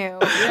 entertaining you.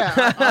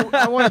 Yeah,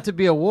 I want it to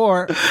be a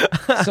war.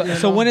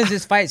 So when is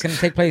this fight? It's going to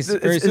take place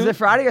very Is soon? it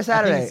Friday or I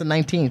Saturday? think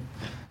it's the 19th.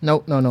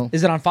 No.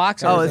 Is it on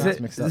Fox? Or Oh, is is it?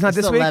 it? Mixed It's up. not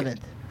this the week? 11th.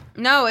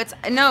 No,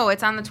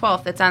 it's on the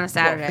 12th. It's on a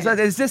Saturday.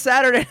 It's this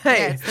Saturday night.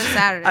 Yeah, it's this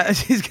Saturday.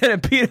 She's gonna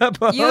beat up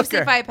a UFC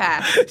hooker. Fight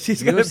Pass.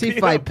 She's gonna UFC beat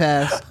Fight up.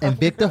 Pass,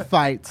 Invicta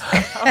Fights.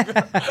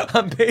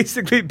 I'm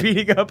basically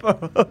beating up a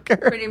hooker.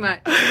 Pretty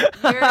much.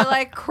 You're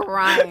like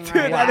crying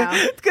right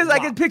now. Because I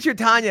can picture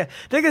Tanya.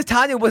 Because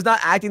Tanya was not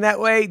acting that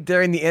way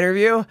during the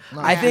interview.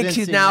 I think didn't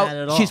she's seem mad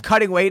at all. she's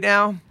cutting weight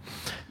now.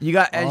 You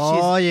got and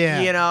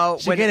she's you know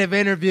she did an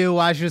interview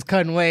while she was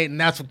cutting weight, and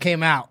that's what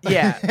came out.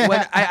 yeah.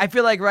 When I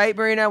feel like right,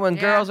 Marina, when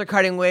girls are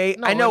cutting weight,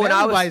 No, I know when I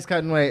was everybody's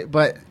cutting weight,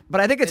 but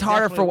I think it's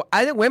harder for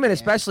I think women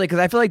especially because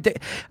I feel like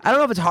I don't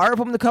know if it's harder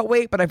for them to cut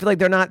weight, but I feel like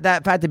they're not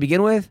that fat to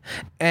begin with.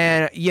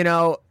 And you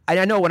know,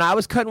 I know when I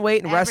was cutting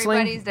weight and wrestling,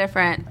 Everybody's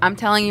different. I'm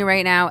telling you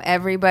right now,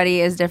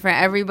 everybody is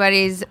different.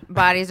 Everybody's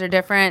bodies are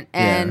different,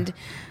 and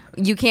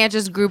you can't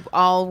just group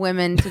all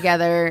women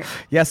together.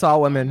 yes,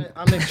 all women.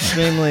 I'm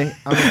extremely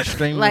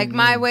Like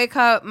my weight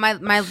cut,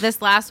 my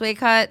this last weight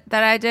cut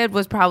that I did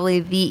was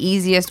probably the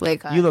easiest weight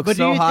cut. You look But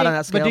do so you hot think, on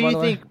that scale. But do by you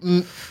the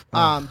way.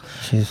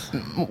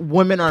 think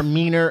women are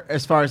meaner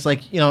as far as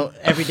like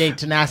everyday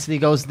tenacity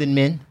goes than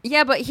men?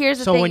 Yeah, but here's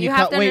the So thing. when you have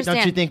cut to weight, understand.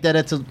 don't you think that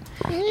it's a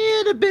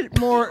bit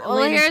more? Well,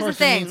 leaning here's the towards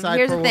thing. mean side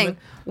Here's for the a thing. woman?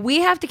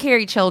 We have to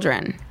carry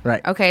children.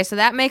 Right. Okay, so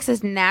that makes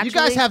us naturally.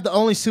 You guys have the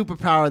only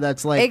superpower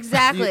that's like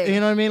Exactly. You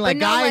know what I mean? Like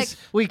But no, guys, like,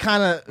 we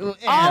kind of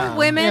all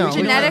women we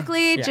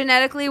kinda-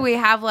 genetically we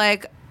have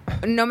like,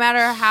 no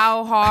matter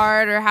how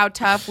hard or how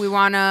tough we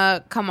want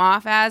to come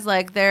off as,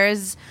 like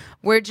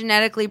we're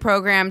genetically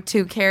programmed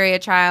to carry a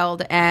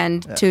child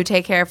and to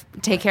take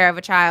care of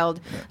a child.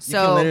 You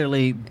So can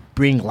literally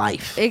bring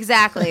life.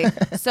 exactly.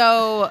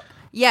 So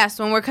yes,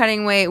 when we're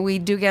cutting weight, we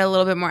do get a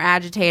little bit more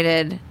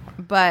agitated,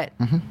 but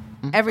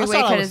every That's weight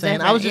all I cut was is saying.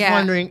 different. I was just Yeah.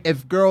 wondering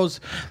if girls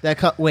that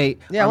cut weight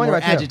Yeah, I are wonder more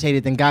about you.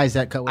 agitated than guys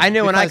that cut weight. I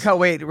knew when I Because- cut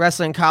weight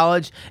wrestling in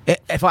college,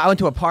 if I went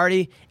to a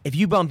party, if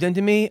you bumped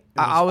into me,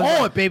 I was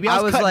on, baby.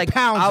 I was cutting like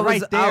pounds I was,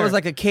 right I there. was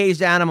like a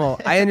caged animal.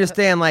 I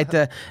understand like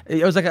I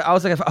was like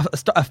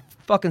a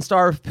fucking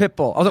starved pit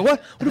bull. I was like,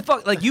 what the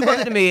fuck? Like you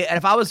bumped into me, and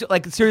if I was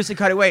like seriously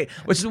cutting weight,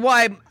 which is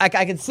why I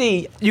can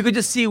see you could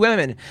just see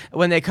women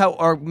when they cut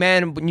or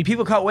men when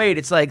people cut weight,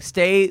 it's like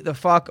stay the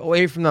fuck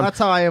away from them. That's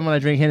how I am when I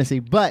drink Hennessy.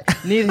 But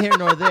neither here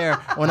nor there.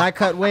 When I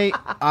cut weight,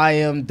 I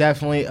am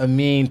definitely a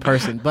mean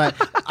person. But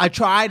I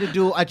try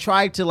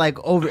to like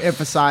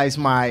overemphasize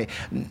my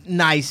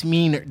nice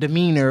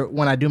demeanor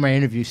when I do my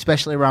interview,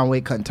 especially around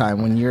weight cutting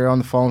time. When you're on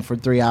the phone for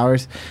 3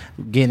 hours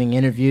getting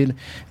interviewed,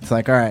 it's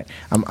like, all right,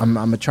 I'm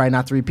gonna try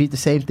not to repeat the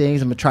same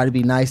things. I'm gonna try to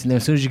be nice, and then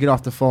as soon as you get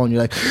off the phone,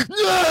 you're like,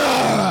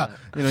 "Ah!"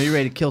 you're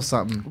ready to kill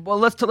something. Well,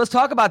 let's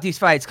talk about these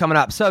fights coming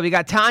up. So we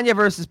got Tanya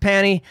versus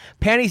Panny.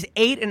 Panny's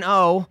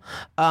 8-0.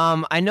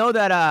 I know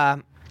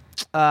that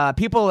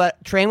people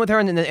that train with her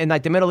in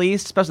like the Middle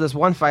East, especially this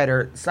one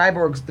fighter,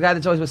 Cyborg, the guy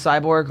that's always with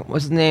Cyborg.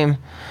 What's his name?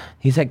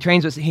 He's like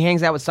he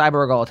hangs out with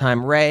Cyborg all the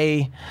time.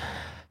 Ray.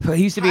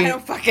 He used to be. I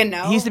don't fucking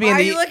know. He used to be Why in are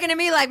the. you looking at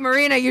me like,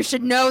 Marina, you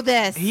should know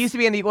this? He used to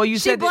be in the. Well, you She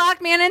said that-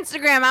 blocked me on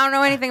Instagram. I don't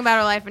know anything about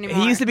her life anymore.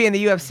 He used to be in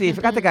the UFC. I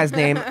forgot the guy's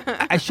name.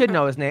 I should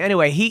know his name.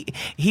 Anyway,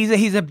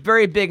 he's a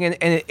very big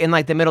in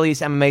like the Middle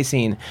East MMA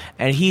scene,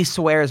 and he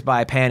swears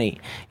by Panny.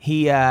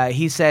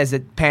 He says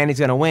that Panny's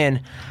gonna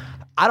win.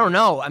 I don't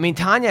know. I mean,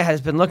 Tanya has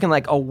been looking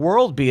like a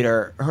world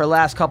beater her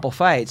last couple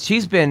fights.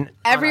 She's been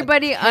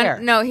Everybody,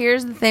 no,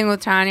 here's the thing with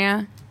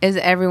Tanya, is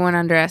everyone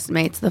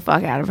underestimates the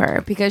fuck out of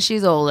her because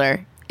she's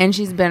older and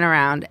she's been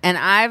around. And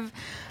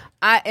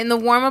I in the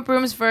warm-up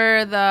rooms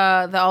for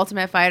the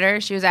Ultimate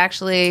Fighter, she was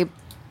actually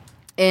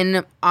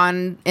in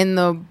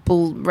the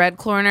red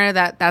corner.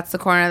 That's the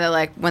corner that,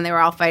 like, when they were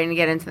all fighting to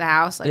get into the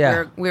house, like,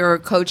 Yeah. we were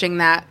coaching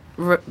that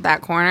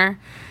corner.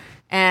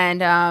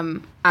 And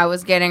I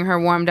was getting her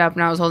warmed up,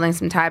 and I was holding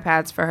some Thai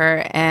pads for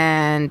her,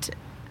 and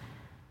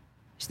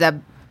that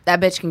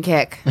bitch can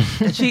kick.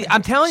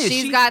 I'm telling you,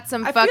 She's got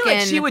some I feel like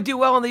fucking- she would do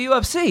well in the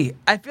UFC.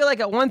 I feel like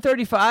at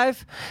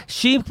 135,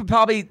 she could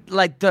probably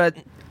like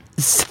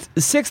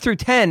 6 through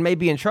 10 may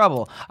be in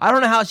trouble. I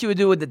don't know how she would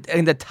do it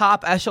in the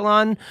top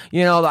echelon.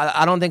 You know,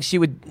 I don't think she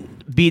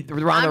would beat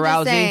Ronda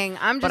Rousey.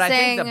 I'm just but I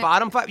saying. think the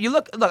bottom 5. You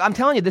look. I'm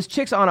telling you, this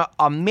chick's on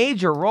a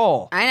major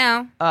roll. I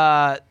know.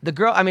 The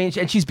girl. I mean,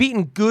 and she's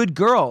beaten good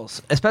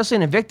girls,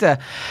 especially in Invicta.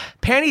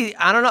 Panty.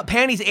 I don't know.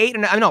 Panty's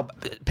 8-0. I know.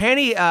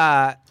 Panty's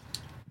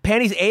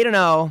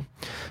 8-0.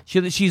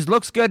 She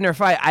looks good in her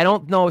fight. I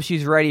don't know if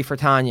she's ready for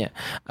Tanya.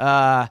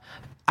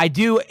 I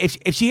do.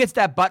 If she hits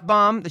that butt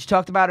bomb that she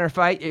talked about in her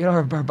fight, you know,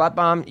 her butt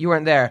bomb, you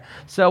weren't there.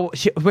 So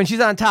when she's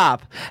on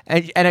top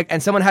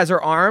and someone has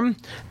her arm,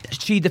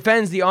 she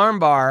defends the arm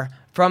bar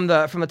from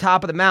the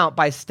top of the mount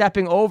by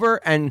stepping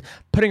over and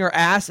putting her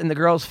ass in the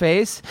girl's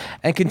face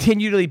and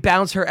continually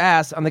bounce her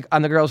ass on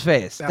the girl's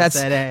face.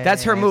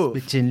 That's her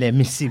move. Let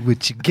me see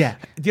what you got.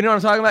 Do you know what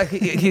I'm talking about? Do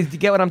you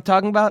get what I'm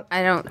talking about?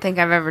 I don't think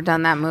I've ever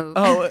done that move.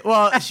 Oh,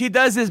 well, she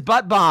does this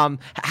butt bomb.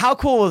 How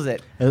cool is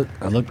it? It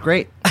looked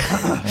great.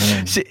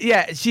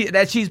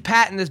 She's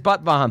patting this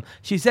butt bomb.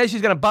 She says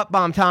she's gonna butt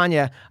bomb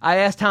Tanya. I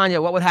asked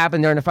Tanya what would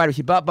happen during the fight if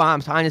she butt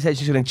bombs. Tanya said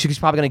she's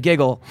probably gonna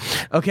giggle.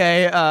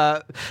 Okay,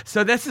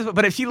 so this is.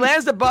 But if she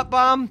lands the butt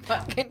bomb,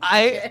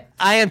 I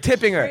am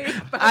tipping her.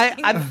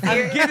 I'm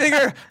giving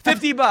her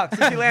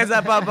 $50 if she lands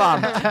that butt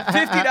bomb.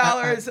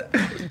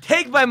 $50.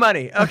 Take my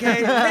money. Okay,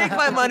 take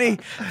my money.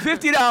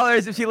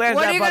 $50 if she lands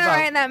What that are you butt gonna bomb.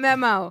 write in that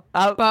memo?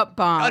 Butt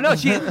bomb. Oh no,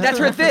 that's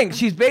her thing.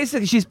 She's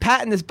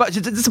patting this butt.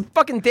 It's a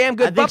fucking damn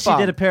good I butt think bomb.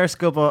 she did a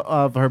Periscope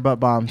of her butt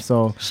bomb.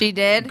 So She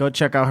did. go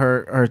check out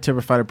her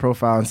Timber Fighter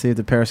profile and see if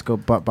the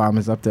Periscope butt bomb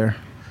is up there.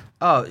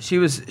 Oh, she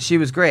was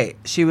great.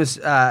 She was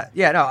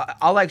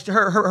I'll like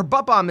her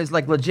butt bomb is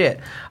like legit.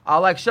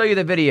 I'll like show you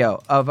the video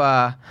of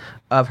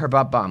her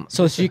butt bomb.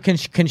 So she can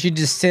she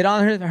just sit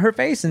on her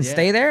face and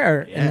stay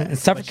there and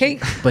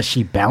suffocate? But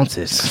she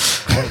bounces.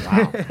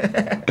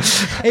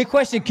 Hey,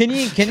 question: Can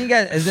you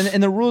guys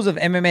in the rules of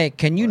MMA?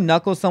 Can you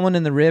knuckle someone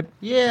in the rib?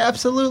 Yeah,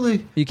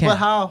 absolutely. You can. But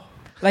how?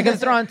 Like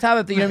if they're on top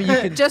of the, you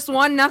could. Just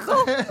one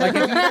knuckle? But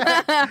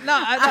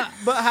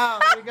how?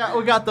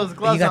 We got those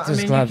gloves. You got on.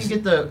 those gloves. You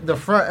can get the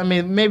front. I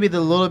mean, maybe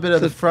the little bit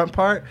of the front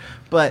part,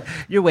 but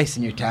you're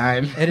wasting your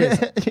time. It is.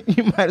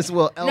 You might as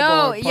well elbow.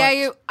 No, or punch.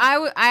 yeah,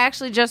 I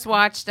actually just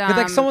watched. Cause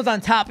like someone's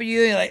on top of you,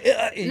 and you're like,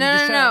 and No, you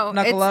just try to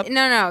knuckle up.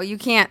 No, you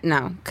can't.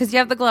 No, because you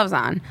have the gloves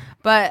on.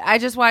 But I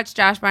just watched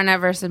Josh Barnett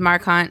versus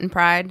Mark Hunt in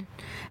Pride,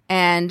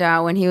 and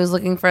when he was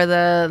looking for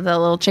the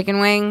little chicken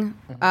wing,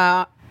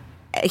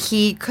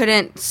 he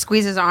couldn't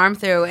squeeze his arm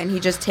through, and he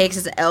just takes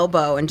his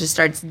elbow and just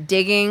starts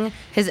digging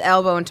his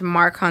elbow into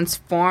Mark Hunt's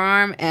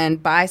forearm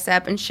and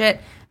bicep and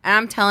shit. And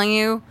I'm telling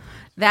you,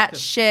 that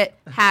shit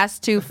has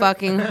to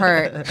fucking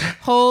hurt.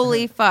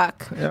 Holy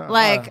fuck!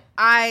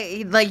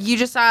 You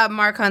just saw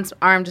Mark Hunt's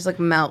arm just like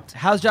melt.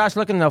 How's Josh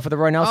looking though for the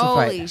Roy Nelson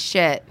fight? Holy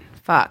shit!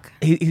 Fuck.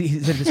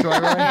 He's a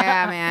destroyer.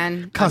 Yeah,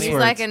 man. Cuss He's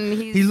words. like,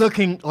 He's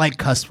looking like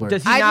cuss words.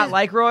 Does he I not just-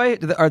 like Roy,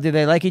 or do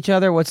they like each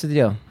other? What's the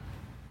deal?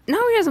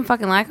 No, he doesn't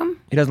fucking like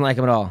him. He doesn't like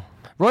him at all.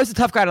 Roy's a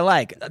tough guy to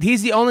like.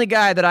 He's the only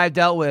guy that I've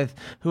dealt with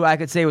who I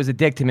could say was a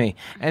dick to me.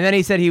 And then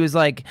he said he was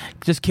like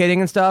just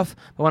kidding and stuff.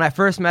 But when I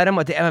first met him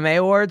at the MMA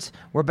awards,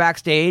 we're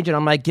backstage and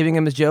I'm like giving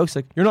him his jokes.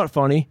 Like, you're not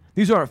funny.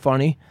 These aren't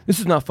funny. This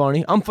is not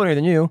funny. I'm funnier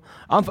than you.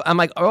 I'm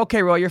like, oh,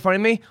 okay, Roy, you're funny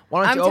to me.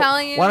 Why don't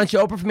Why don't you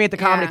open for me at the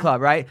comedy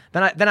club, right?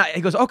 Then he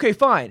goes, okay,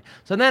 fine.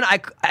 So then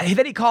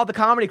then he called the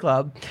comedy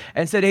club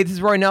and said, hey, this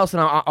is Roy Nelson.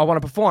 I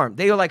want to perform.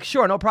 They were like,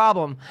 sure, no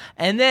problem.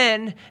 And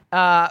then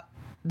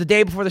the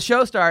day before the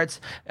show starts,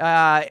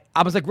 I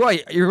was like, Roy,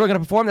 you're really going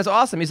to perform? That's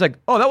awesome. He's like,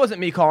 oh, that wasn't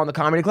me calling the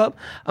comedy club.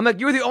 I'm like,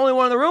 you were the only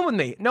one in the room with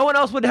me. No one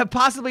else would have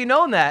possibly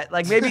known that.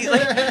 Like, maybe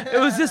it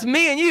was just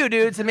me and you,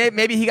 dude. So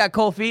maybe he got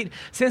cold feet.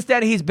 Since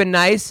then, he's been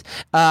nice.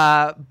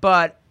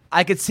 But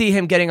I could see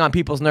him getting on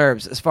people's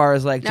nerves as far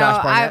as, like,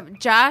 Josh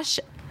Barnett.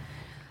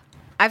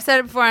 I've said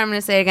it before, I'm going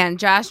to say it again.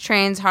 Josh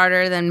trains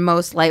harder than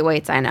most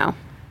lightweights I know.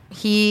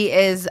 He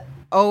is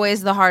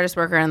always the hardest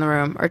worker in the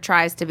room, or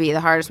tries to be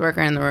the hardest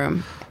worker in the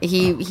room.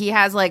 He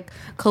has like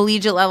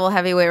collegiate level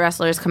heavyweight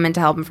wrestlers come in to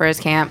help him for his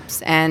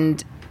camps.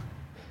 And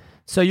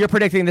so you're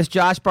predicting this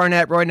Josh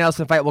Barnett Roy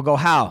Nelson fight will go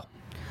how?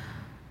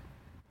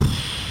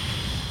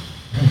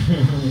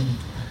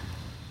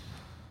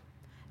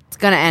 it's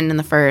gonna end in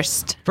the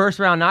first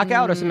round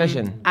knockout or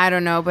submission? I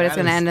don't know, but it's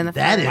gonna end in the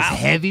That first. is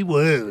heavy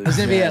words. It's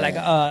gonna be like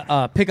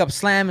a pickup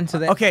slam into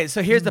the. Okay,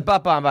 so here's the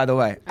butt bomb, by the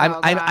way.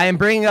 I am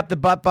bringing up the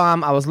butt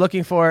bomb. I was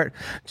looking for it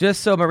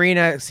just so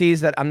Marina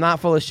sees that I'm not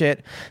full of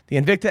shit. The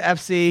Invicta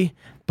FC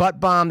butt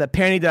bomb that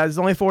Penny does is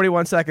only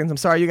 41 seconds. I'm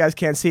sorry you guys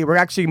can't see. We're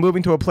actually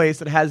moving to a place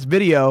that has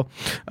video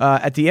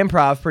at the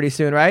Improv pretty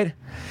soon, right?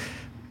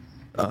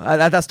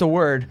 That's the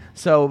word.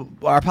 So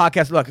our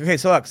podcast,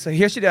 look. So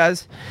here she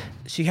does.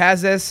 She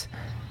has this,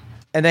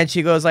 and then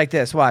she goes like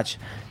this. Watch.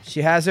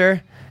 She has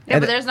her. Yeah,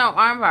 but there's no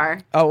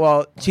armbar. Oh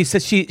well, she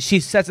says she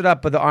sets it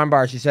up with the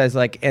armbar. She says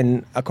like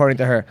according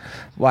to her,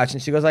 watch,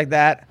 and she goes like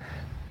that,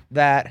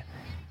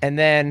 and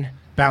then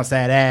Bounce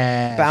that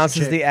ass.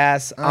 bounces chick. the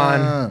ass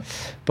on.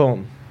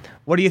 Boom.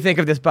 What do you think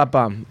of this butt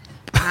bomb?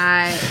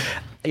 I'm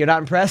You're not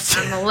impressed?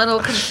 a little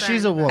concerned.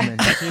 She's a woman.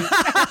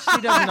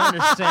 She doesn't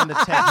understand the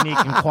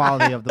technique and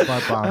quality of the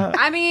butt bomb.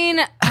 I mean,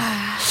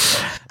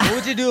 What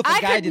would you do if a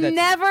I guy could did that?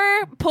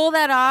 never pull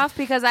that off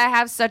because I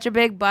have such a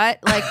big butt.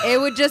 Like it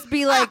would just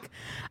be like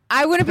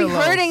I wouldn't be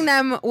Pillows. hurting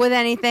them with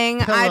anything.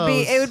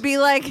 Pillows. It would be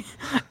like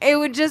it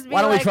would just be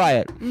Why don't we like, try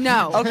it?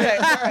 No. Okay.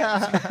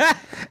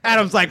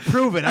 Adam's like,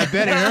 prove it. I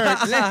bet it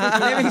hurts.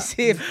 Let me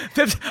see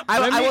if I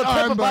Let me will tip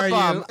a armbar butt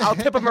bomb. you. I'll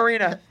tip a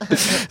Marina.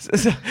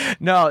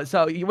 No,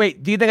 so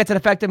wait. Do you think it's an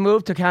effective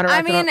move to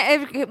counteract? I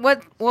mean,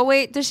 what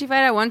weight does she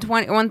fight at?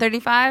 120,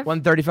 135?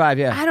 135.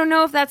 Yeah. I don't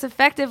know if that's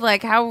effective.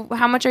 Like, how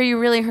much are you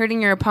really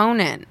hurting your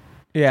opponent?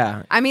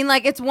 Yeah. I mean,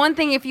 like, it's one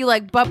thing if you,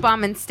 like, butt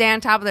bomb and stand on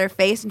top of their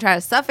face and try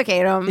to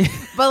suffocate them,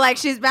 but, like,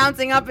 she's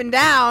bouncing up and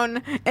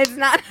down. It's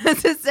not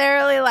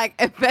necessarily, like,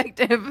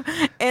 effective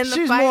in the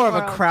She's fight more of a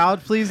world.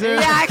 crowd pleaser.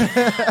 Yeah.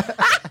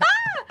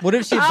 what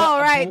if she? Oh,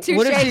 right.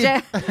 What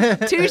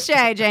if she?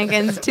 Touche,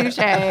 Jenkins. Touche.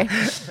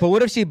 But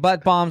what if she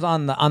butt bombs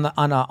on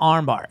a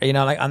arm bar? You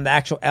know, like on the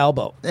actual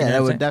elbow. Yeah, You know that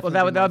what would I'm saying? definitely.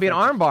 Well, that would be an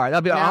arm bar. That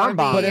would be an That arm would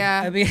bomb. be,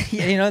 yeah. I mean,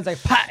 you know, it's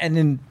like pot, and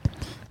then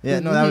Yeah,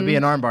 no, that would be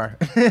an arm bar.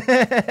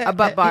 A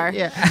butt bar.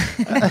 Yeah.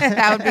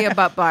 That would be a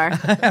butt bar.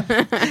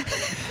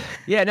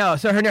 Yeah, no.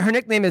 So her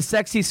nickname is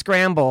Sexy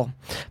Scramble.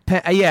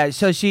 Yeah.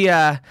 So she.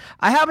 I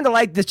happen to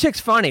like this chick's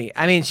funny.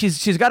 I mean,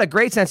 she's got a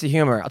great sense of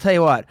humor. I'll tell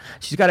you what.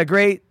 She's got a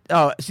great.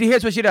 Oh, see,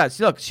 here's what she does.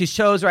 Look, she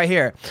shows right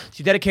here.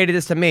 She dedicated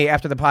this to me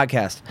after the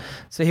podcast.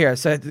 So here.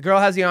 So the girl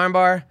has the arm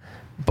bar.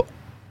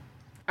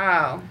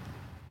 Oh.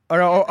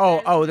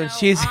 Oh. Then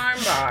she's.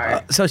 Arm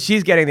bar. So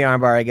she's getting the arm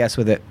bar, I guess,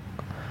 with it.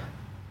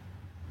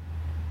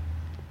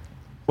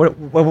 What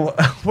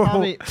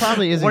Probably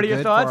isn't What are your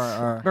good thoughts,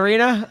 for our-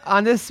 Marina,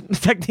 on this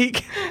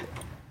technique?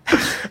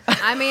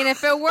 I mean,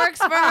 if it works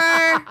for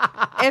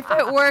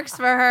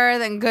her,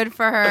 then good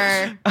for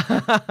her.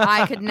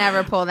 I could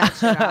never pull that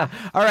shit off.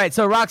 All right,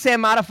 so Roxanne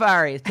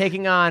Modafari is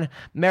taking on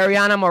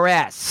Mariana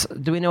Moraes.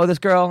 Do we know this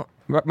girl?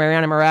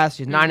 Mariana Moraes.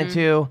 She's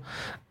 9-2.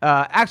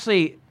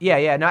 Actually,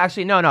 yeah.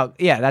 No.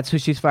 Yeah, that's who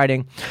she's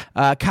fighting.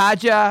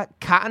 Kaja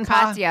Cottonpaw.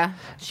 Katya.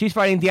 She's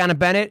fighting Deanna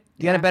Bennett.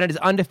 Deanna Bennett is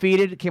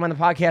undefeated. Came on the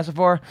podcast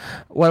before.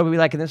 What would we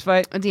like in this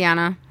fight?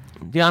 Deanna.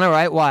 Deanna,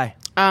 right? Why?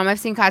 I've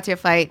seen Katya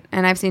fight,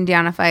 and I've seen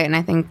Deanna fight, and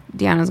I think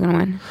Deanna's gonna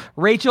win.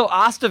 Rachel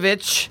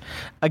Ostovich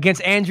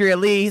against Andrea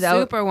Lee.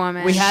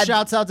 Superwoman. We had.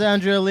 Shouts out to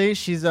Andrea Lee.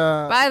 She's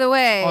By the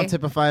way, on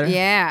tip of fighter.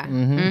 Yeah.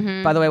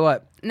 Mm-hmm. By the way,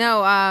 what?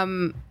 No.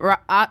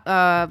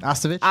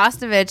 Ostovich.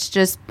 Ostovich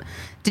just.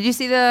 Did you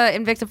see the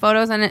Invicta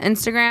photos on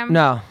Instagram?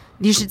 No.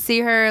 You should see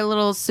her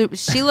little soup.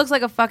 She looks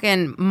like a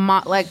fucking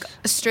like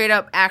straight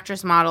up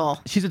actress model.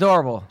 She's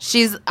adorable.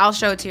 I'll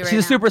show it to you right now.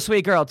 She's a super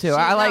sweet girl too.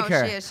 I like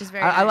her. She is. She's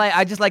very I nice.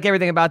 I just like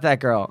everything about that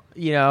girl.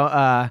 You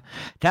know,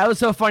 that was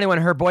so funny when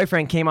her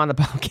boyfriend came on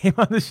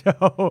the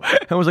show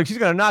and was like, she's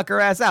gonna knock her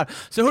ass out.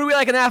 So who do we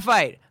like in that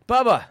fight,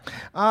 Bubba?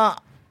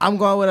 I'm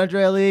going with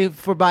Andrea Lee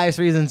for bias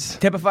reasons.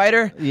 Tip of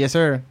fighter, Yes,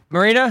 sir.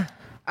 Marina.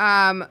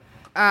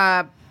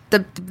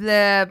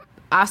 The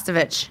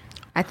Ostovich,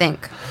 I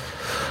think.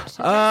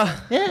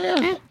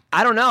 Yeah.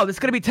 I don't know. This is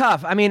gonna be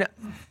tough. I mean,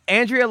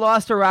 Andrea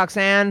lost to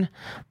Roxanne.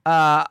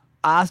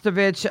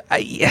 Ostovich,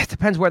 it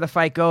depends where the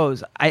fight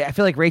goes. I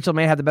feel like Rachel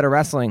may have the better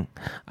wrestling.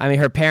 I mean,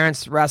 her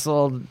parents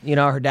wrestled. You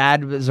know, her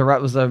dad was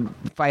a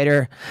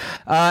fighter.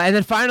 And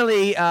then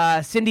finally,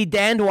 Cindy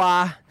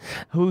Dandois,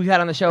 who we had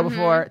on the show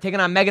before,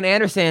 taking on Megan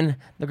Anderson,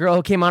 the girl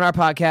who came on our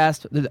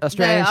podcast, the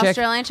Australian chick.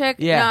 Australian chick?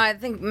 Yeah. No, I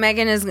think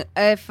Megan is,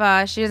 if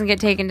she doesn't get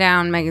taken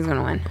down, Megan's going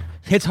to win.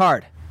 Hits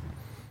hard.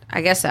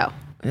 I guess so.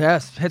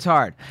 Yes, hits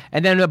hard.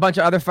 And then a bunch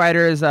of other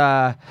fighters.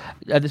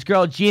 This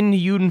girl, Jean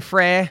Uden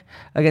Frey,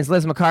 against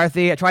Liz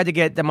McCarthy. I tried to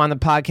get them on the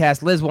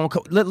podcast.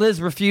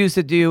 Liz refused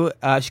to do.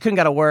 She couldn't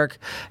get to work,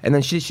 and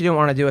then she didn't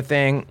want to do a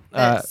thing.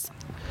 This.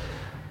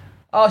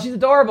 Oh, she's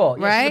adorable.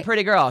 Yeah, Right? she's a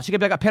pretty girl. She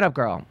could be like a pinup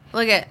girl.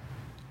 Look at.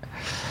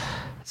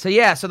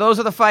 So those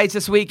are the fights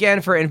this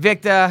weekend for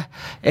Invicta.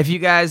 If you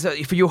guys,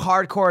 for you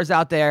hardcores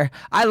out there,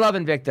 I love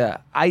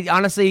Invicta. I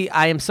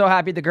am so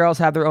happy the girls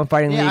have their own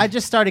fighting league. I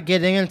just started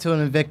getting into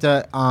an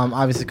Invicta,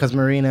 obviously because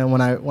Marina, when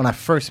I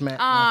first met,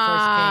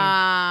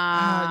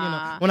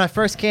 when I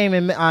first came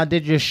and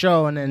did your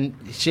show, and then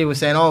she was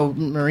saying, "Oh,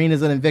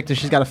 Marina's an Invicta.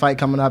 She's got a fight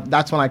coming up."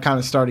 That's when I kind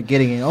of started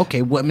getting in.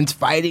 Okay, women's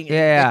fighting.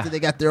 Yeah. Invicta, they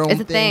got their own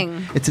It's a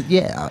thing. It's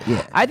yeah.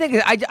 I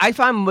think I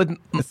find with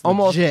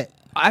almost. legit.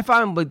 I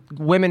find with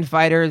women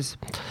fighters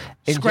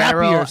in Scrappier,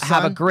 general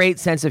have a son. great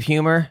sense of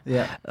humor.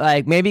 Yeah.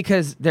 Like maybe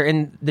because they're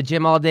in the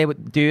gym all day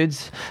with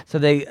dudes, so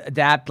they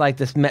adapt like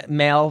this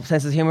male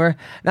sense of humor.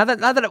 Not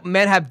that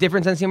men have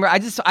different sense of humor. I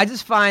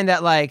just find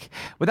that, like,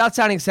 without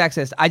sounding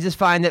sexist, I just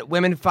find that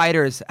women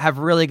fighters have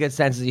really good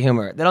senses of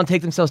humor. They don't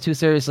take themselves too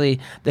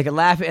seriously. They can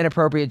laugh at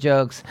inappropriate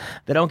jokes.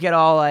 They don't get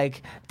all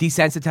like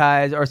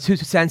desensitized or too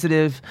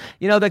sensitive.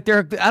 You know, like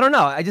they're, I don't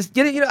know. I just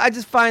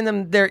find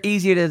them, they're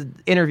easy to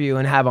interview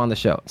and have on the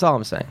show. That's all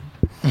I'm saying.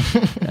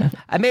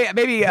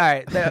 Maybe all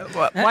right.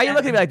 Why are you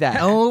looking at me like that?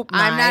 Oh,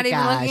 I'm my not even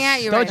gosh. looking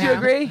at you Don't right you now.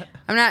 agree?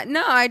 I'm not.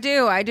 No, I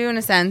do. I do in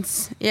a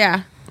sense.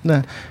 Yeah.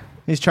 No.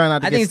 He's trying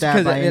not to get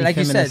stabbed by any like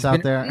you feminists said,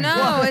 out there.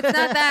 No, it's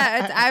not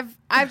that.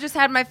 I've just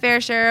had my fair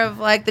share of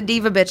like the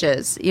diva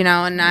bitches, you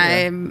know, and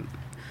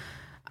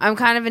I'm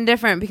kind of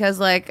indifferent because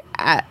like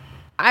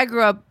I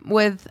grew up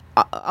with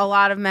a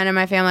lot of men in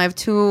my family. I have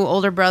 2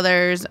 older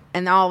brothers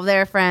and all of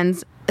their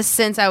friends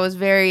since I was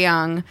very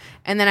young,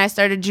 and then I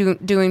started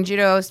doing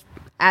judo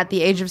at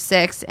the age of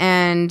 6,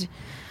 and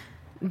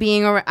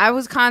I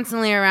was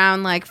constantly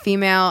around like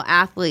female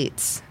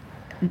athletes,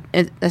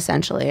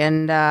 essentially,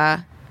 and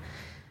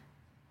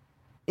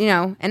you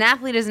know, an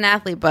athlete is an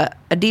athlete, but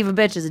a diva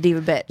bitch is a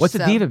diva bitch. What's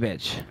a diva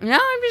bitch? You know,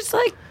 I'm just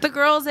like the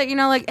girls that, you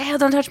know, like, hey,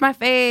 don't touch my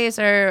face,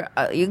 or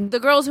the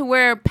girls who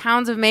wear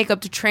pounds of makeup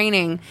to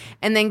training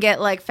and then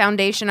get like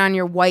foundation on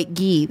your white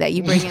gi that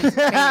you bring into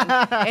training.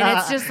 And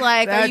it's just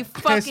like, That are you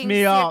pissed fucking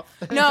me off.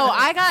 No,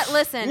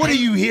 listen. What are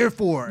you here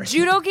for?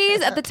 Judo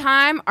gis at the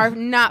time are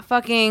not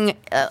fucking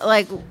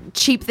like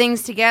cheap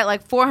things to get,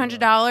 like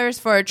 $400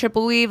 for a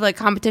triple weave like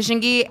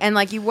competition gi, and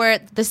like you wear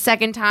it the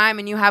second time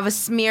and you have a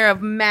smear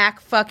of MAC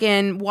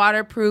fucking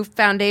waterproof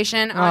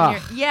foundation on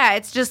your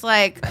it's just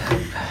like,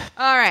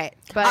 all right.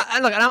 But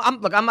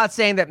I'm not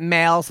saying that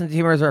male sense of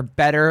humors are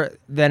better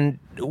than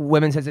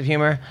women's sense of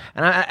humor,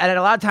 and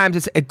a lot of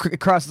times it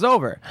crosses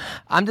over.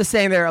 I'm just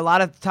saying there are a lot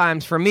of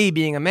times for me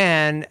being a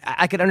man,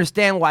 I could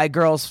understand why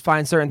girls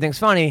find certain things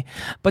funny,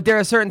 but there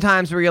are certain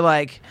times where you're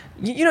like,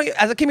 you know,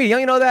 as a comedian,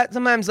 you know that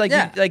sometimes like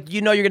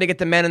you're gonna get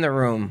the men in the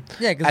room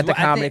at the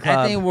comedy club.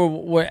 I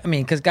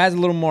think because guys are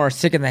a little more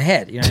sick in the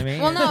head. You know what I mean?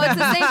 Well, no, it's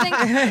the same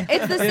thing.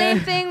 It's the same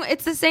thing.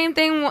 It's the same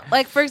thing.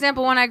 Like, for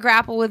example, when I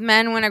grapple with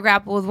men, when I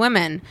grapple with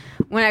women.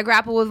 When I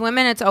grapple with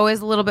women, it's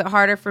always a little bit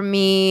harder for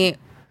me,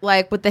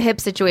 like with the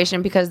hip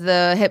situation, because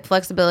the hip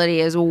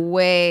flexibility is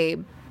way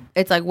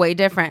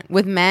different.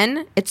 With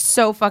men, it's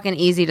so fucking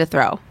easy to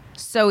throw.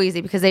 So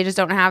easy, because they just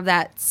don't have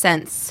that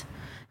sense.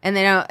 And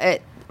they don't,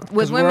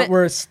 with women,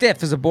 we're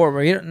stiff as a board.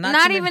 We're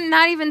not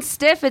even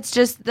stiff. It's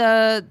just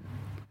the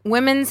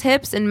women's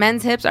hips and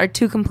men's hips are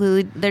two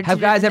completely.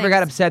 Have guys ever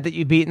got upset that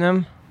you've beaten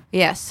them?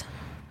 Yes.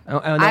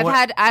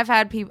 I've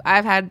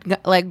had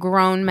like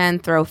grown men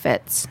throw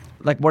fits.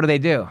 Like, what do they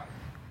do?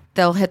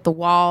 They'll hit the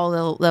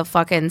wall. They'll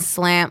fucking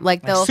slam.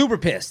 Like they'll super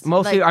pissed.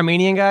 Mostly like,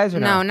 Armenian guys, or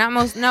no? Not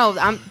most. No,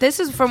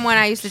 this is from when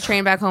I used to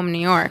train back home in New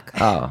York.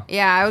 Oh,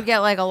 yeah, I would get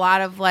like a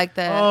lot of like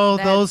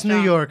those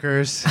New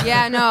Yorkers.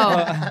 Yeah,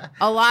 no,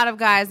 a lot of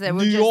guys that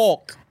would New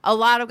York. A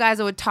lot of guys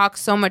that would talk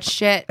so much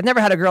shit. I've never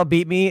had a girl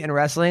beat me in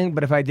wrestling,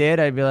 but if I did,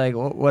 I'd be like,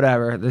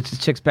 whatever. This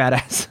chick's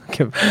badass.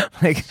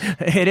 Like,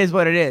 it is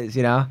what it is,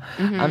 you know.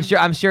 Mm-hmm.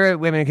 I'm sure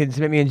women can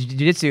submit me in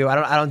jiu-jitsu.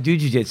 I don't do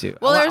jiu-jitsu.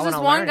 Well, there's this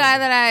one guy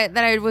that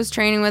I was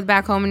training with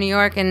back home in New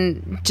York,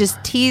 and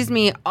just teased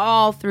me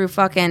all through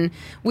fucking.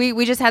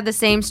 We just had the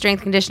same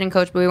strength conditioning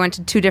coach, but we went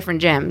to 2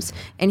 different gyms,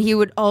 and he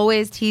would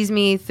always tease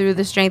me through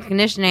the strength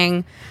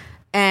conditioning.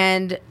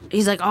 And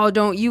he's like, oh,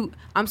 don't you,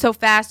 I'm so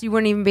fast, you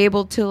wouldn't even be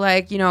able to,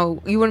 like, you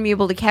know, you wouldn't be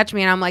able to catch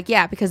me. And I'm like,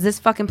 yeah, because this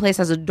fucking place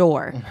has a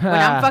door. When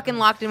I'm fucking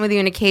locked in with you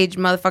in a cage,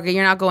 motherfucker,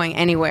 you're not going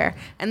anywhere.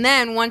 And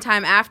then one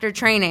time after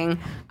training,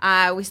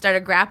 we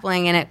started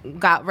grappling, and it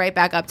got right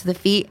back up to the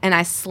feet, and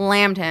I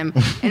slammed him.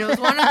 And it was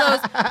one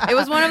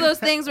of those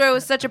things where it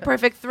was such a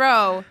perfect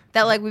throw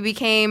that like we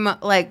became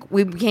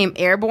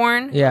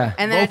airborne. Yeah.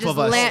 And then Both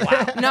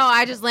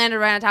I just landed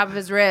right on top of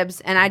his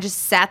ribs, and I just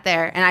sat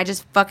there, and I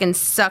just fucking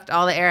sucked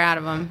all the air out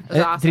of him. It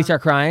was awesome. Did he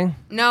start crying?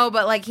 No,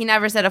 but like he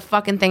never said a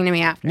fucking thing to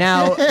me after.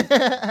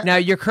 Now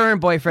your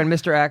current boyfriend,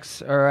 Mr.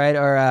 X, all right,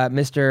 or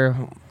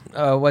Mr.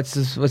 What's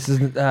his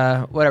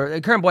whatever,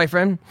 the current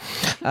boyfriend,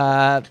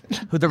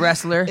 who the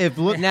wrestler. If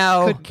look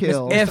could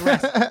kill.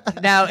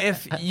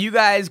 If you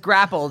guys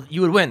grappled,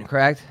 you would win,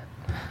 correct?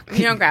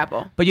 You don't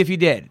grapple. But if you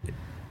did,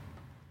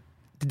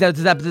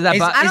 does that?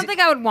 I don't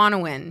think I would want to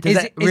win.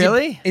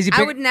 Really?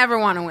 I would never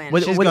want to win.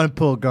 She's going to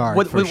pull guard.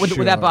 Would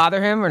sure. that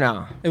bother him or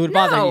no? It would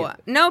bother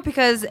you. No,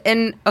 because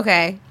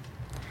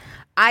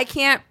I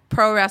can't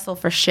pro wrestle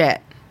for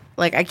shit.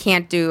 Like I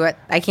can't do it.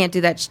 I can't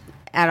do that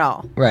at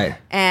all. Right.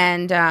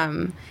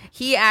 And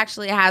he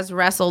actually has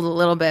wrestled a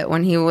little bit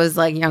when he was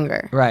like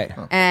younger. Right.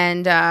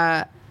 And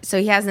so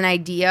he has an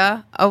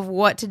idea of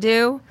what to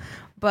do,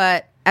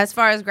 but as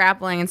far as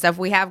grappling and stuff,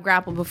 we have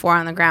grappled before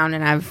on the ground,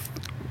 and I've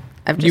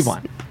just, you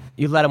won.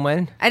 You let him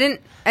win? I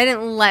didn't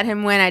let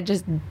him win. I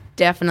just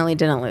definitely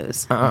didn't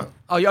lose.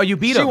 Oh, you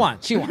beat him.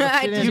 She won.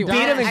 You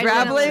beat him in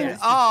grappling?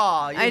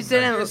 Oh, I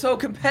didn't. You're so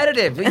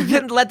competitive. You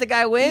didn't let the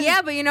guy win?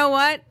 Yeah, but you know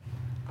what?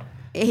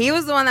 He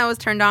was the one that was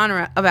turned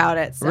on about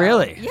it. So.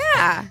 Really?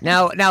 Yeah.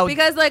 Now,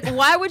 because like,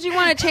 why would you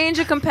want to change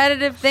a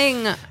competitive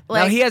thing? Like,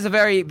 now he has a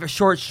very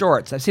short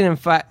shorts. I've seen him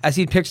fight. I've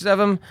seen pictures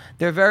of him.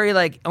 They're very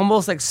like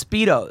almost like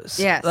Speedos.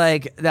 Yes.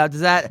 Like now,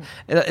 does that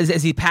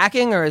is he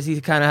packing or is he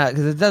kind of?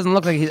 Because it doesn't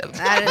look like he's.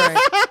 That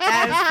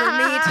is for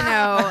me to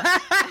know.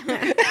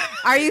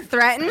 Are you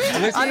threatened? Do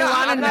you want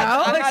to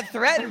know? I'm not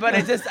threatened, but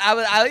it's just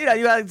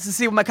you have to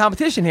see my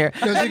competition here.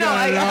 Because you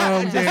got a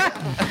long dick.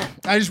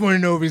 I just want to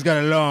know if he's got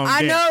a long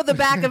I dick. know the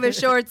back of his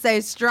shorts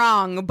say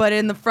strong, but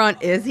in the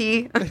front, is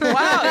he?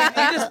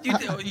 Wow,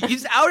 you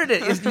just outed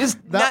it. You just,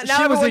 That now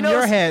shit was everyone in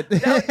your knows. head.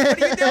 What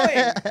are you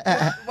doing?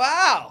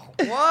 Wow.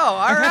 Whoa.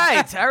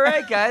 All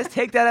right, guys.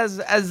 Take that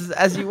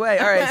as you weigh.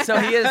 All right.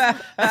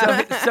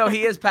 So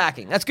he is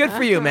packing. That's good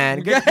for you,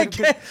 man.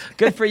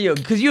 Good for you.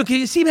 Because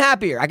you seem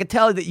happier. I could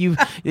tell that you're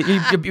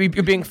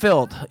being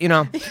filled. You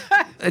know,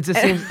 it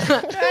just seems.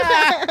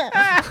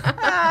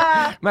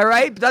 Am I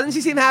right? Doesn't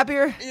she seem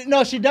happier?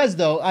 No, she does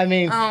though. I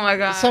mean, Oh my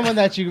God. someone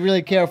that you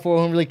really care for,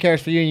 who really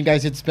cares for you, and you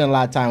guys get to spend a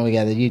lot of time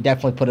together. You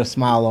definitely put a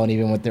smile on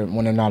even when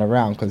they're not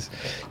around, because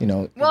you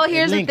know. Well, it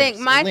here's the lingers.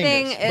 thing. My It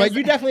thing lingers. is- But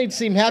you definitely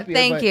seem happier.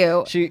 Thank but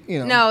you. She, you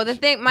know.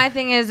 No, my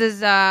thing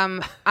is I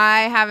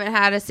haven't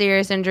had a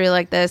serious injury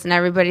like this, and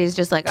everybody's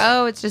just like,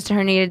 oh, it's just a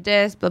herniated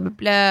disc, blah blah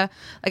blah.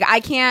 Like I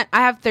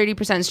have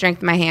 30%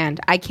 strength in my hand.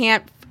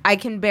 I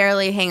can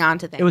barely hang on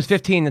to things. It was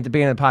 15 at the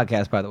beginning of the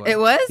podcast, by the way. It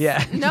was?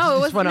 Yeah. No, it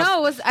was Just went up. no,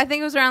 it was. I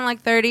think it was around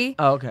like 30.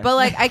 Oh, okay. But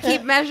like I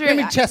keep measuring.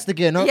 Let me test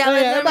again. Yeah, Yeah,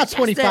 let me about test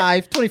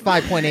 25,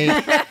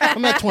 25.8.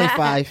 I'm at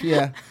 25.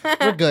 Yeah,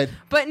 we're good.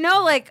 But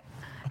no, like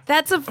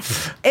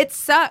it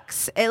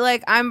sucks. It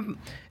like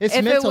It's if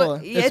it mental. wa-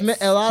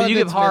 A lot So of you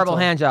give it's horrible mental.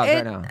 hand jobs It-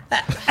 right now.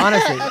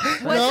 Honestly.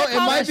 What's No, it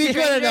called? might The be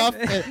good stranger?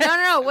 enough.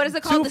 No. What is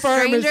it called? Too The firm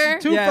stranger?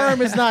 is too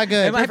firm is not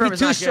good. It might be firm is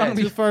too not strong.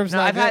 good. Too firm's No,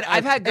 not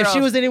I've good. had If girls. she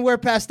was anywhere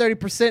past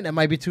 30%, it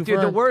might be too Dude,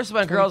 firm. the worst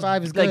when girls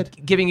 25 is like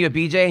good. giving you a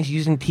BJ and she's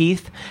using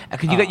teeth.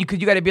 Cause you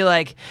got to be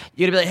like,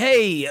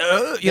 hey, you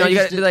know, you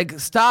got to be like,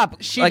 stop.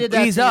 She like, did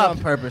that ease to you up on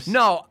purpose.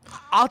 No,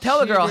 I'll tell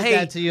the She girl, did hey,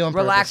 that to you on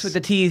relax purpose. with the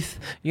teeth.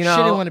 You know,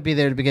 She didn't want to be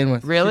there to begin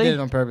with. really. She did it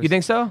on purpose. You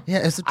think so? Yeah,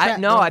 it's a trap.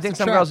 No, bro. I It's think a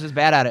some trap. girls are just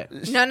bad at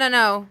it.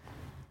 No.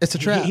 It's a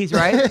trap. He's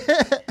right.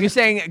 You're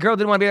saying a girl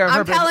didn't want to be there on I'm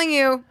purpose. telling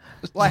you.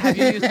 Why have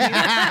you used teeth?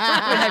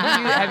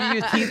 have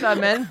you used teeth on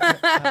men?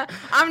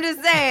 I'm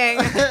just saying.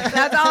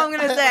 That's all I'm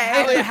gonna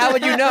say. How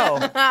would you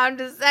know? I'm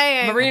just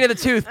saying. Marina the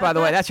Tooth, by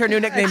the way. That's her new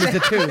nickname is the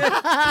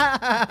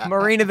Tooth.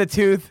 Marina the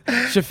Tooth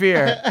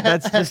Shafir.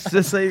 That's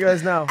just so you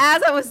guys know.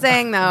 As I was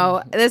saying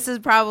though, this is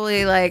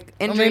probably like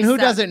I injury mean, who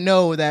stuff. doesn't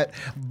know that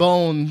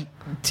bone,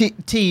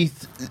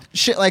 teeth,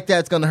 shit like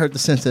that's gonna hurt the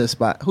sensitive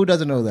spot? Who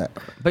doesn't know that?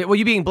 But well,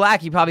 you being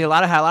black, you probably had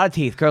a lot of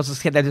teeth. Girls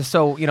just they're just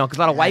so because a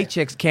lot of white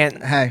chicks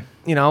can't. Hey,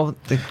 You know,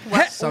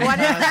 What is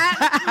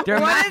that? their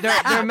What is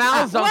that? their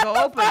mouths don't go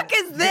What open. the fuck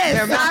is this?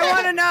 I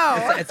want to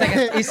know. It's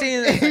like you see,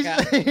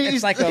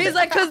 it's like He's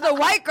like, because the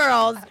white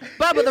girls,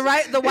 Bubba, the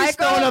white he's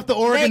girls, throwing up the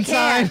Oregon they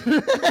can't.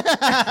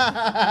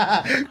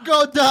 sign.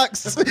 Go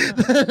Ducks!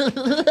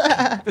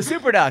 The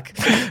super duck.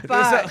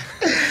 Fuck.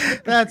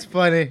 That's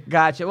funny.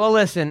 Gotcha. Well,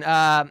 listen,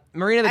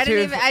 Marina the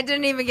Tooth. I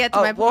didn't even get to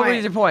Oh, my point. what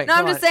was your point? No, I'm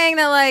Come just on. saying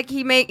that like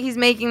he's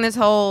making this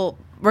whole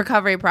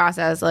recovery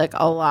process like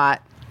a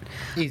lot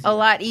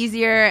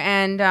easier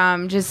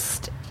and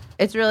just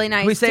it's really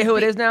nice. Can we say to who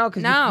it be- is now?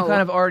 'Cause you no,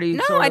 kind of already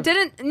No, sort I of-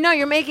 didn't. No,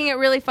 you're making it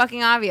really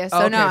fucking obvious. So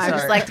Okay, no, I sorry.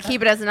 just like to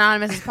keep it as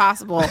anonymous as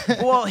possible.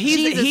 Well, he's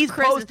Jesus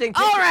Christmas. posting.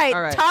 All pictures.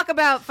 right, talk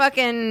about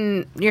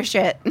fucking your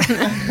shit.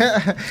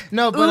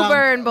 No, but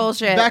Uber and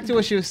bullshit. Back to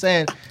what she was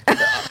saying.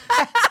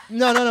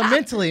 No.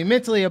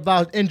 Mentally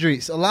about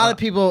injuries. A lot of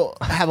people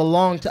have a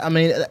long time. I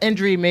mean, an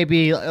injury may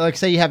be like,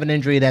 say you have an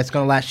injury that's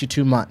going to last you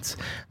 2 months,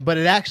 but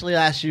it actually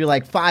lasts you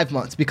like 5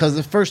 months because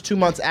the first 2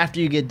 months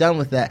after you get done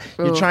with that,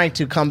 you're trying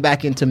to come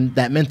back into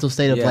that mental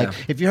state of Yeah. like,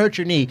 if you hurt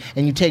your knee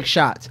and you take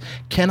shots,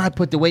 can I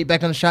put the weight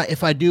back on the shot?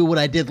 If I do what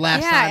I did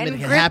last Yeah, time, and it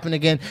can grip- happen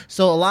again.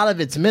 So a lot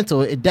of it's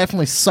mental. It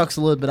definitely sucks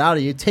a little bit out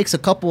of you. It takes a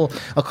couple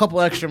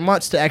extra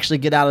months to actually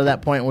get out of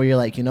that point where you're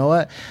like, you know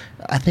what?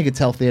 I think it's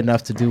healthy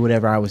enough to do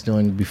whatever I was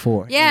doing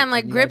before. Yeah, and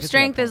like you grip gotta get to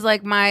strength that is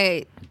like my.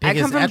 I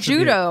Biggest come from attribute,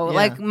 judo. yeah.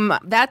 Like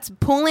that's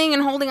pulling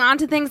and holding on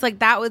to things. Like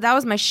that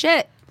was my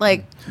shit.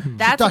 Like You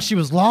that's. thought she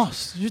was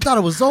lost. You thought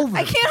it was over.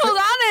 I can't hold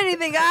on to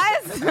anything,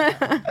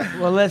 guys.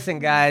 Well, listen,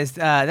 guys,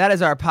 that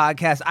is our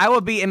podcast. I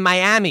will be in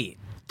Miami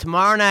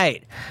tomorrow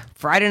night,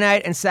 Friday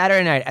night, and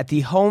Saturday night at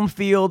the Home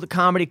Field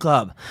Comedy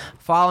Club.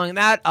 Following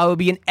that, I will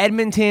be in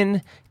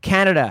Edmonton,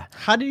 Canada.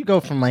 How do you go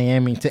from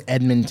Miami to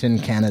Edmonton,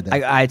 Canada?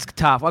 It's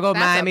tough. I'll go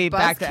That's Miami, a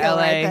back to buzzkill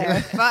LA. right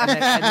there. Fuck. You're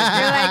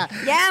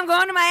like, yeah, I'm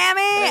going to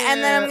Miami,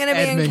 and then I'm gonna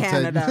be in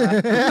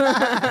Edmonton.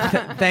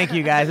 Canada. Thank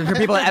you, guys. I'm sure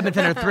people at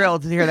Edmonton are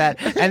thrilled to hear that.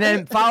 And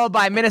then followed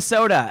by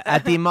Minnesota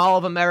at the Mall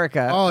of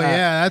America. oh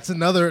yeah, that's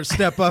another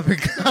step up in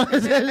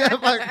conversation.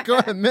 If I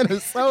go to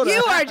Minnesota.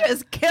 You are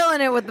just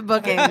killing it with the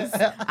bookings.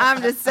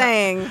 I'm just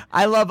saying.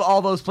 I love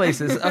all those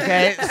places.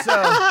 Okay,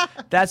 so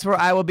that's where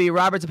I will be.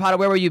 Robert Zapata,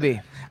 where will you be?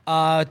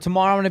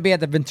 Tomorrow I'm going to be at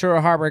the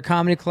Ventura Harbor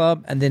Comedy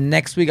Club, and then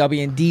next week I'll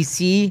be in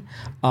D.C.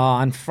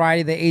 On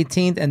Friday the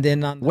 18th, and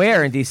then on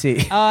Where in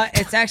DC?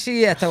 it's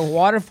actually at the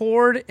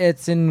Waterford.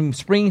 It's in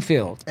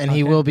Springfield. And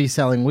he will be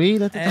selling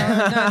weed at the time.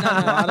 No.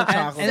 A lot of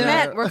chocolate.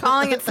 Cement. We're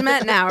calling it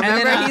cement now.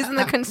 Remember, then, he's in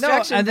the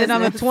construction. and then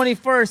on the business.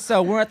 21st,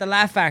 so we're at the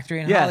Laugh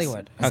Factory in Yes.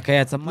 Hollywood. Okay,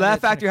 it's a Monday, Laugh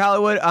Factory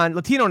Hollywood on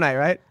Latino night,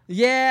 right?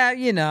 Yeah,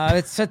 you know,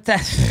 it's that.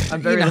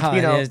 I'm very you know how it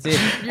Latino. is, dude.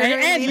 You're gonna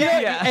and be you know,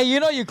 there? Yeah. and you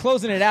know you're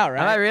closing it out,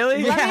 right? Am I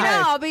really? Let me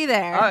know. I'll be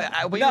there.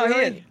 Wait, No,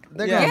 really?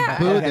 They're Yeah. gonna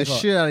boo Okay, the cool.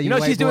 shit out of you. You know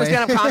white she's doing boy.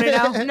 stand-up comedy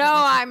now? No,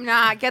 I'm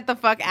not. Get the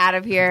fuck out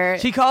of here.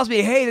 She calls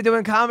me, hey, they're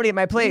doing comedy at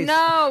my place. No,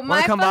 Wanna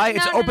my come phone- by? no,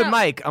 It's no, open no.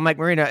 mic. I'm like,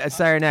 Marina, it's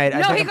Saturday night.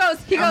 No, he goes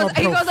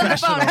on the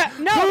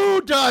phone. No,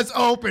 Who does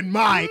open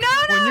mic no.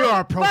 when you're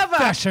a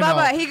professional?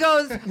 Bubba, he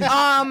goes,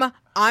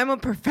 I'm a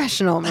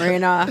professional,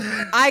 Marina.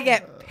 I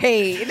get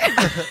paid.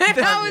 And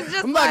I was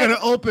just I'm not like, gonna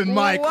open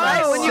mic whoa.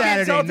 on When you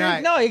get Saturday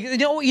night. No,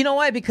 you know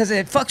why? Because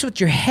it fucks with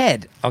your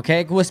head.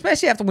 Okay, well,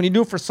 especially after when you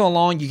do it for so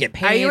long, you get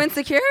paid. Are you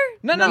insecure?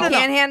 No. You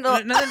can't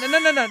handle. No.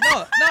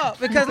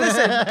 Because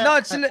listen, no,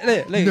 it's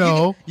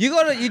No.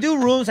 you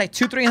do rooms like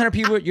 200-300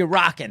 people, you're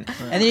rocking,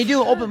 and then you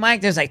do open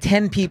mic. There's like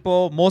 10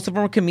 people. Most of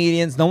them are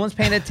comedians. No one's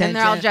paying attention. And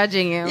they're all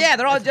judging you. Yeah,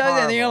 they're all judging,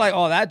 and then you're like,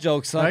 oh, that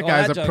joke sucked. That Oh,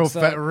 guy's that a joke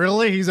sucked.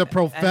 Really? He's a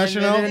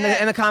professional.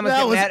 And the comics That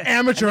get was mad.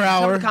 amateur and then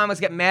Some hour. of the comics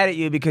get mad at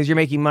you because you're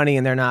making money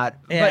and they're not.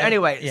 Yeah. But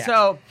anyway, Yeah.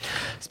 so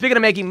speaking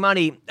of making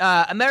money,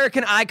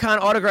 American Icon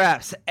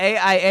Autographs,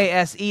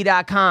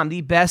 AIASE.com,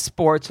 the best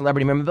sports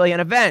celebrity memorabilia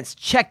and events.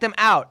 Check them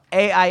out,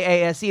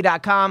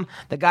 AIASE.com.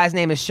 The guy's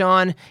name is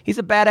Sean. He's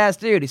a badass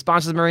dude. He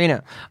sponsors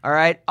Marina. All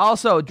right.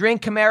 Also,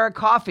 drink Chimera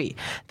Coffee.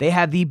 They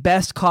have the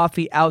best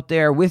coffee out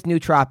there with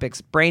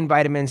nootropics, brain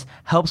vitamins,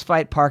 helps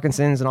fight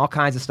Parkinson's, and all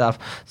kinds of stuff.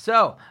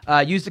 So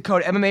use the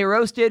code MMA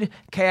Roasted,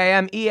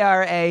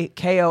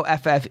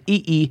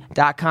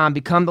 KIMERAKOFFEE.com.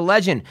 Become the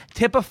legend.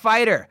 Tip a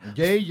fighter.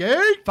 Yay.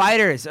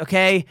 Fighters,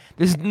 okay?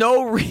 There's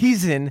no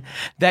reason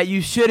that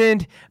you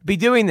shouldn't be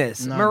doing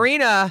this.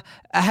 Marina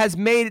has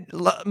made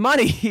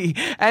money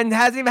and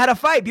hasn't even had a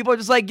fight. People are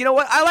just like, you know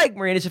what? I like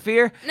Marina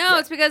Shafir. No,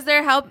 it's because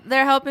they're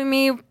helping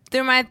me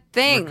through my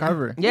thing.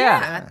 Recover.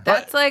 Yeah.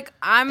 That's like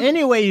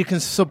Any way you can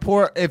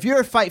support, if you're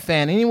a fight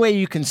fan, any way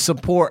you can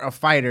support a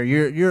fighter,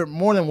 you're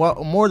more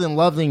than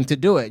loving to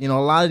do it. You know,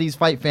 a lot of these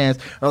fight fans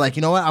are like,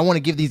 you know what? I want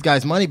to give these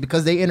guys money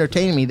because they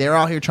entertain me. They're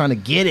out here trying to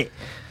get it.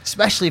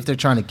 Especially if they're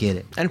trying to get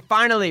it. And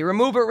finally,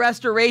 Remove It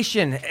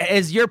Restoration.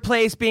 Is your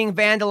place being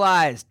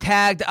vandalized,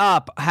 tagged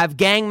up, have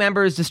gang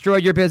members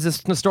destroyed your business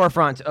from the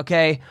storefront,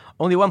 okay?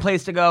 Only one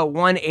place to go,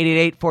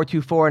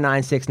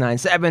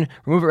 1-888-424-9697,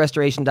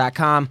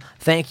 removeitrestoration.com.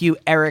 Thank you,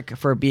 Eric,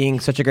 for being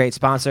such a great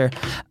sponsor.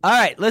 All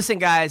right, listen,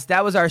 guys,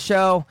 that was our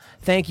show.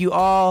 Thank you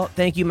all.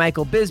 Thank you,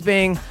 Michael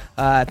Bisbing.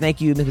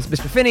 Thank you,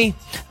 Mr. Finney.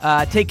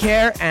 Take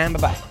care, and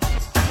bye-bye.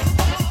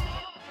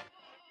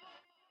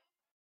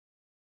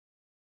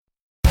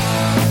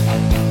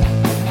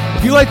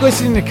 If you like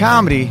listening to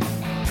comedy,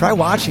 try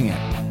watching it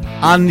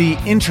on the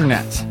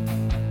internet.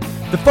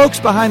 The folks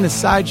behind the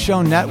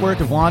Sideshow Network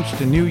have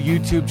launched a new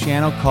YouTube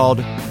channel called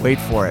Wait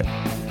For It.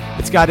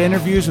 It's got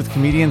interviews with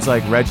comedians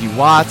like Reggie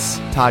Watts,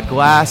 Todd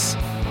Glass,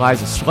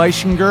 Liza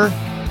Schlesinger.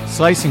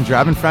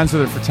 I've been friends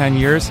with her for 10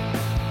 years.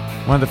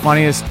 One of the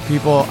funniest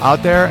people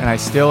out there, and I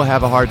still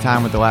have a hard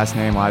time with the last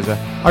name, Liza.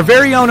 Our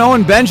very own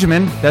Owen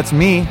Benjamin, that's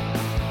me,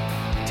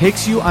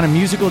 takes you on a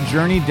musical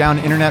journey down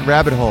internet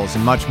rabbit holes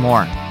and much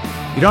more.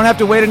 You don't have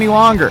to wait any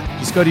longer.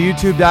 Just go to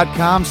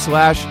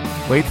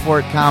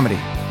youtube.com/waitforitcomedy.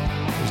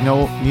 There's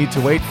no need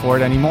to wait for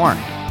it anymore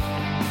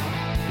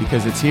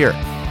because it's here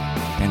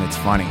and it's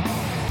funny.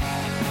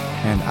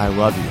 And I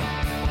love you.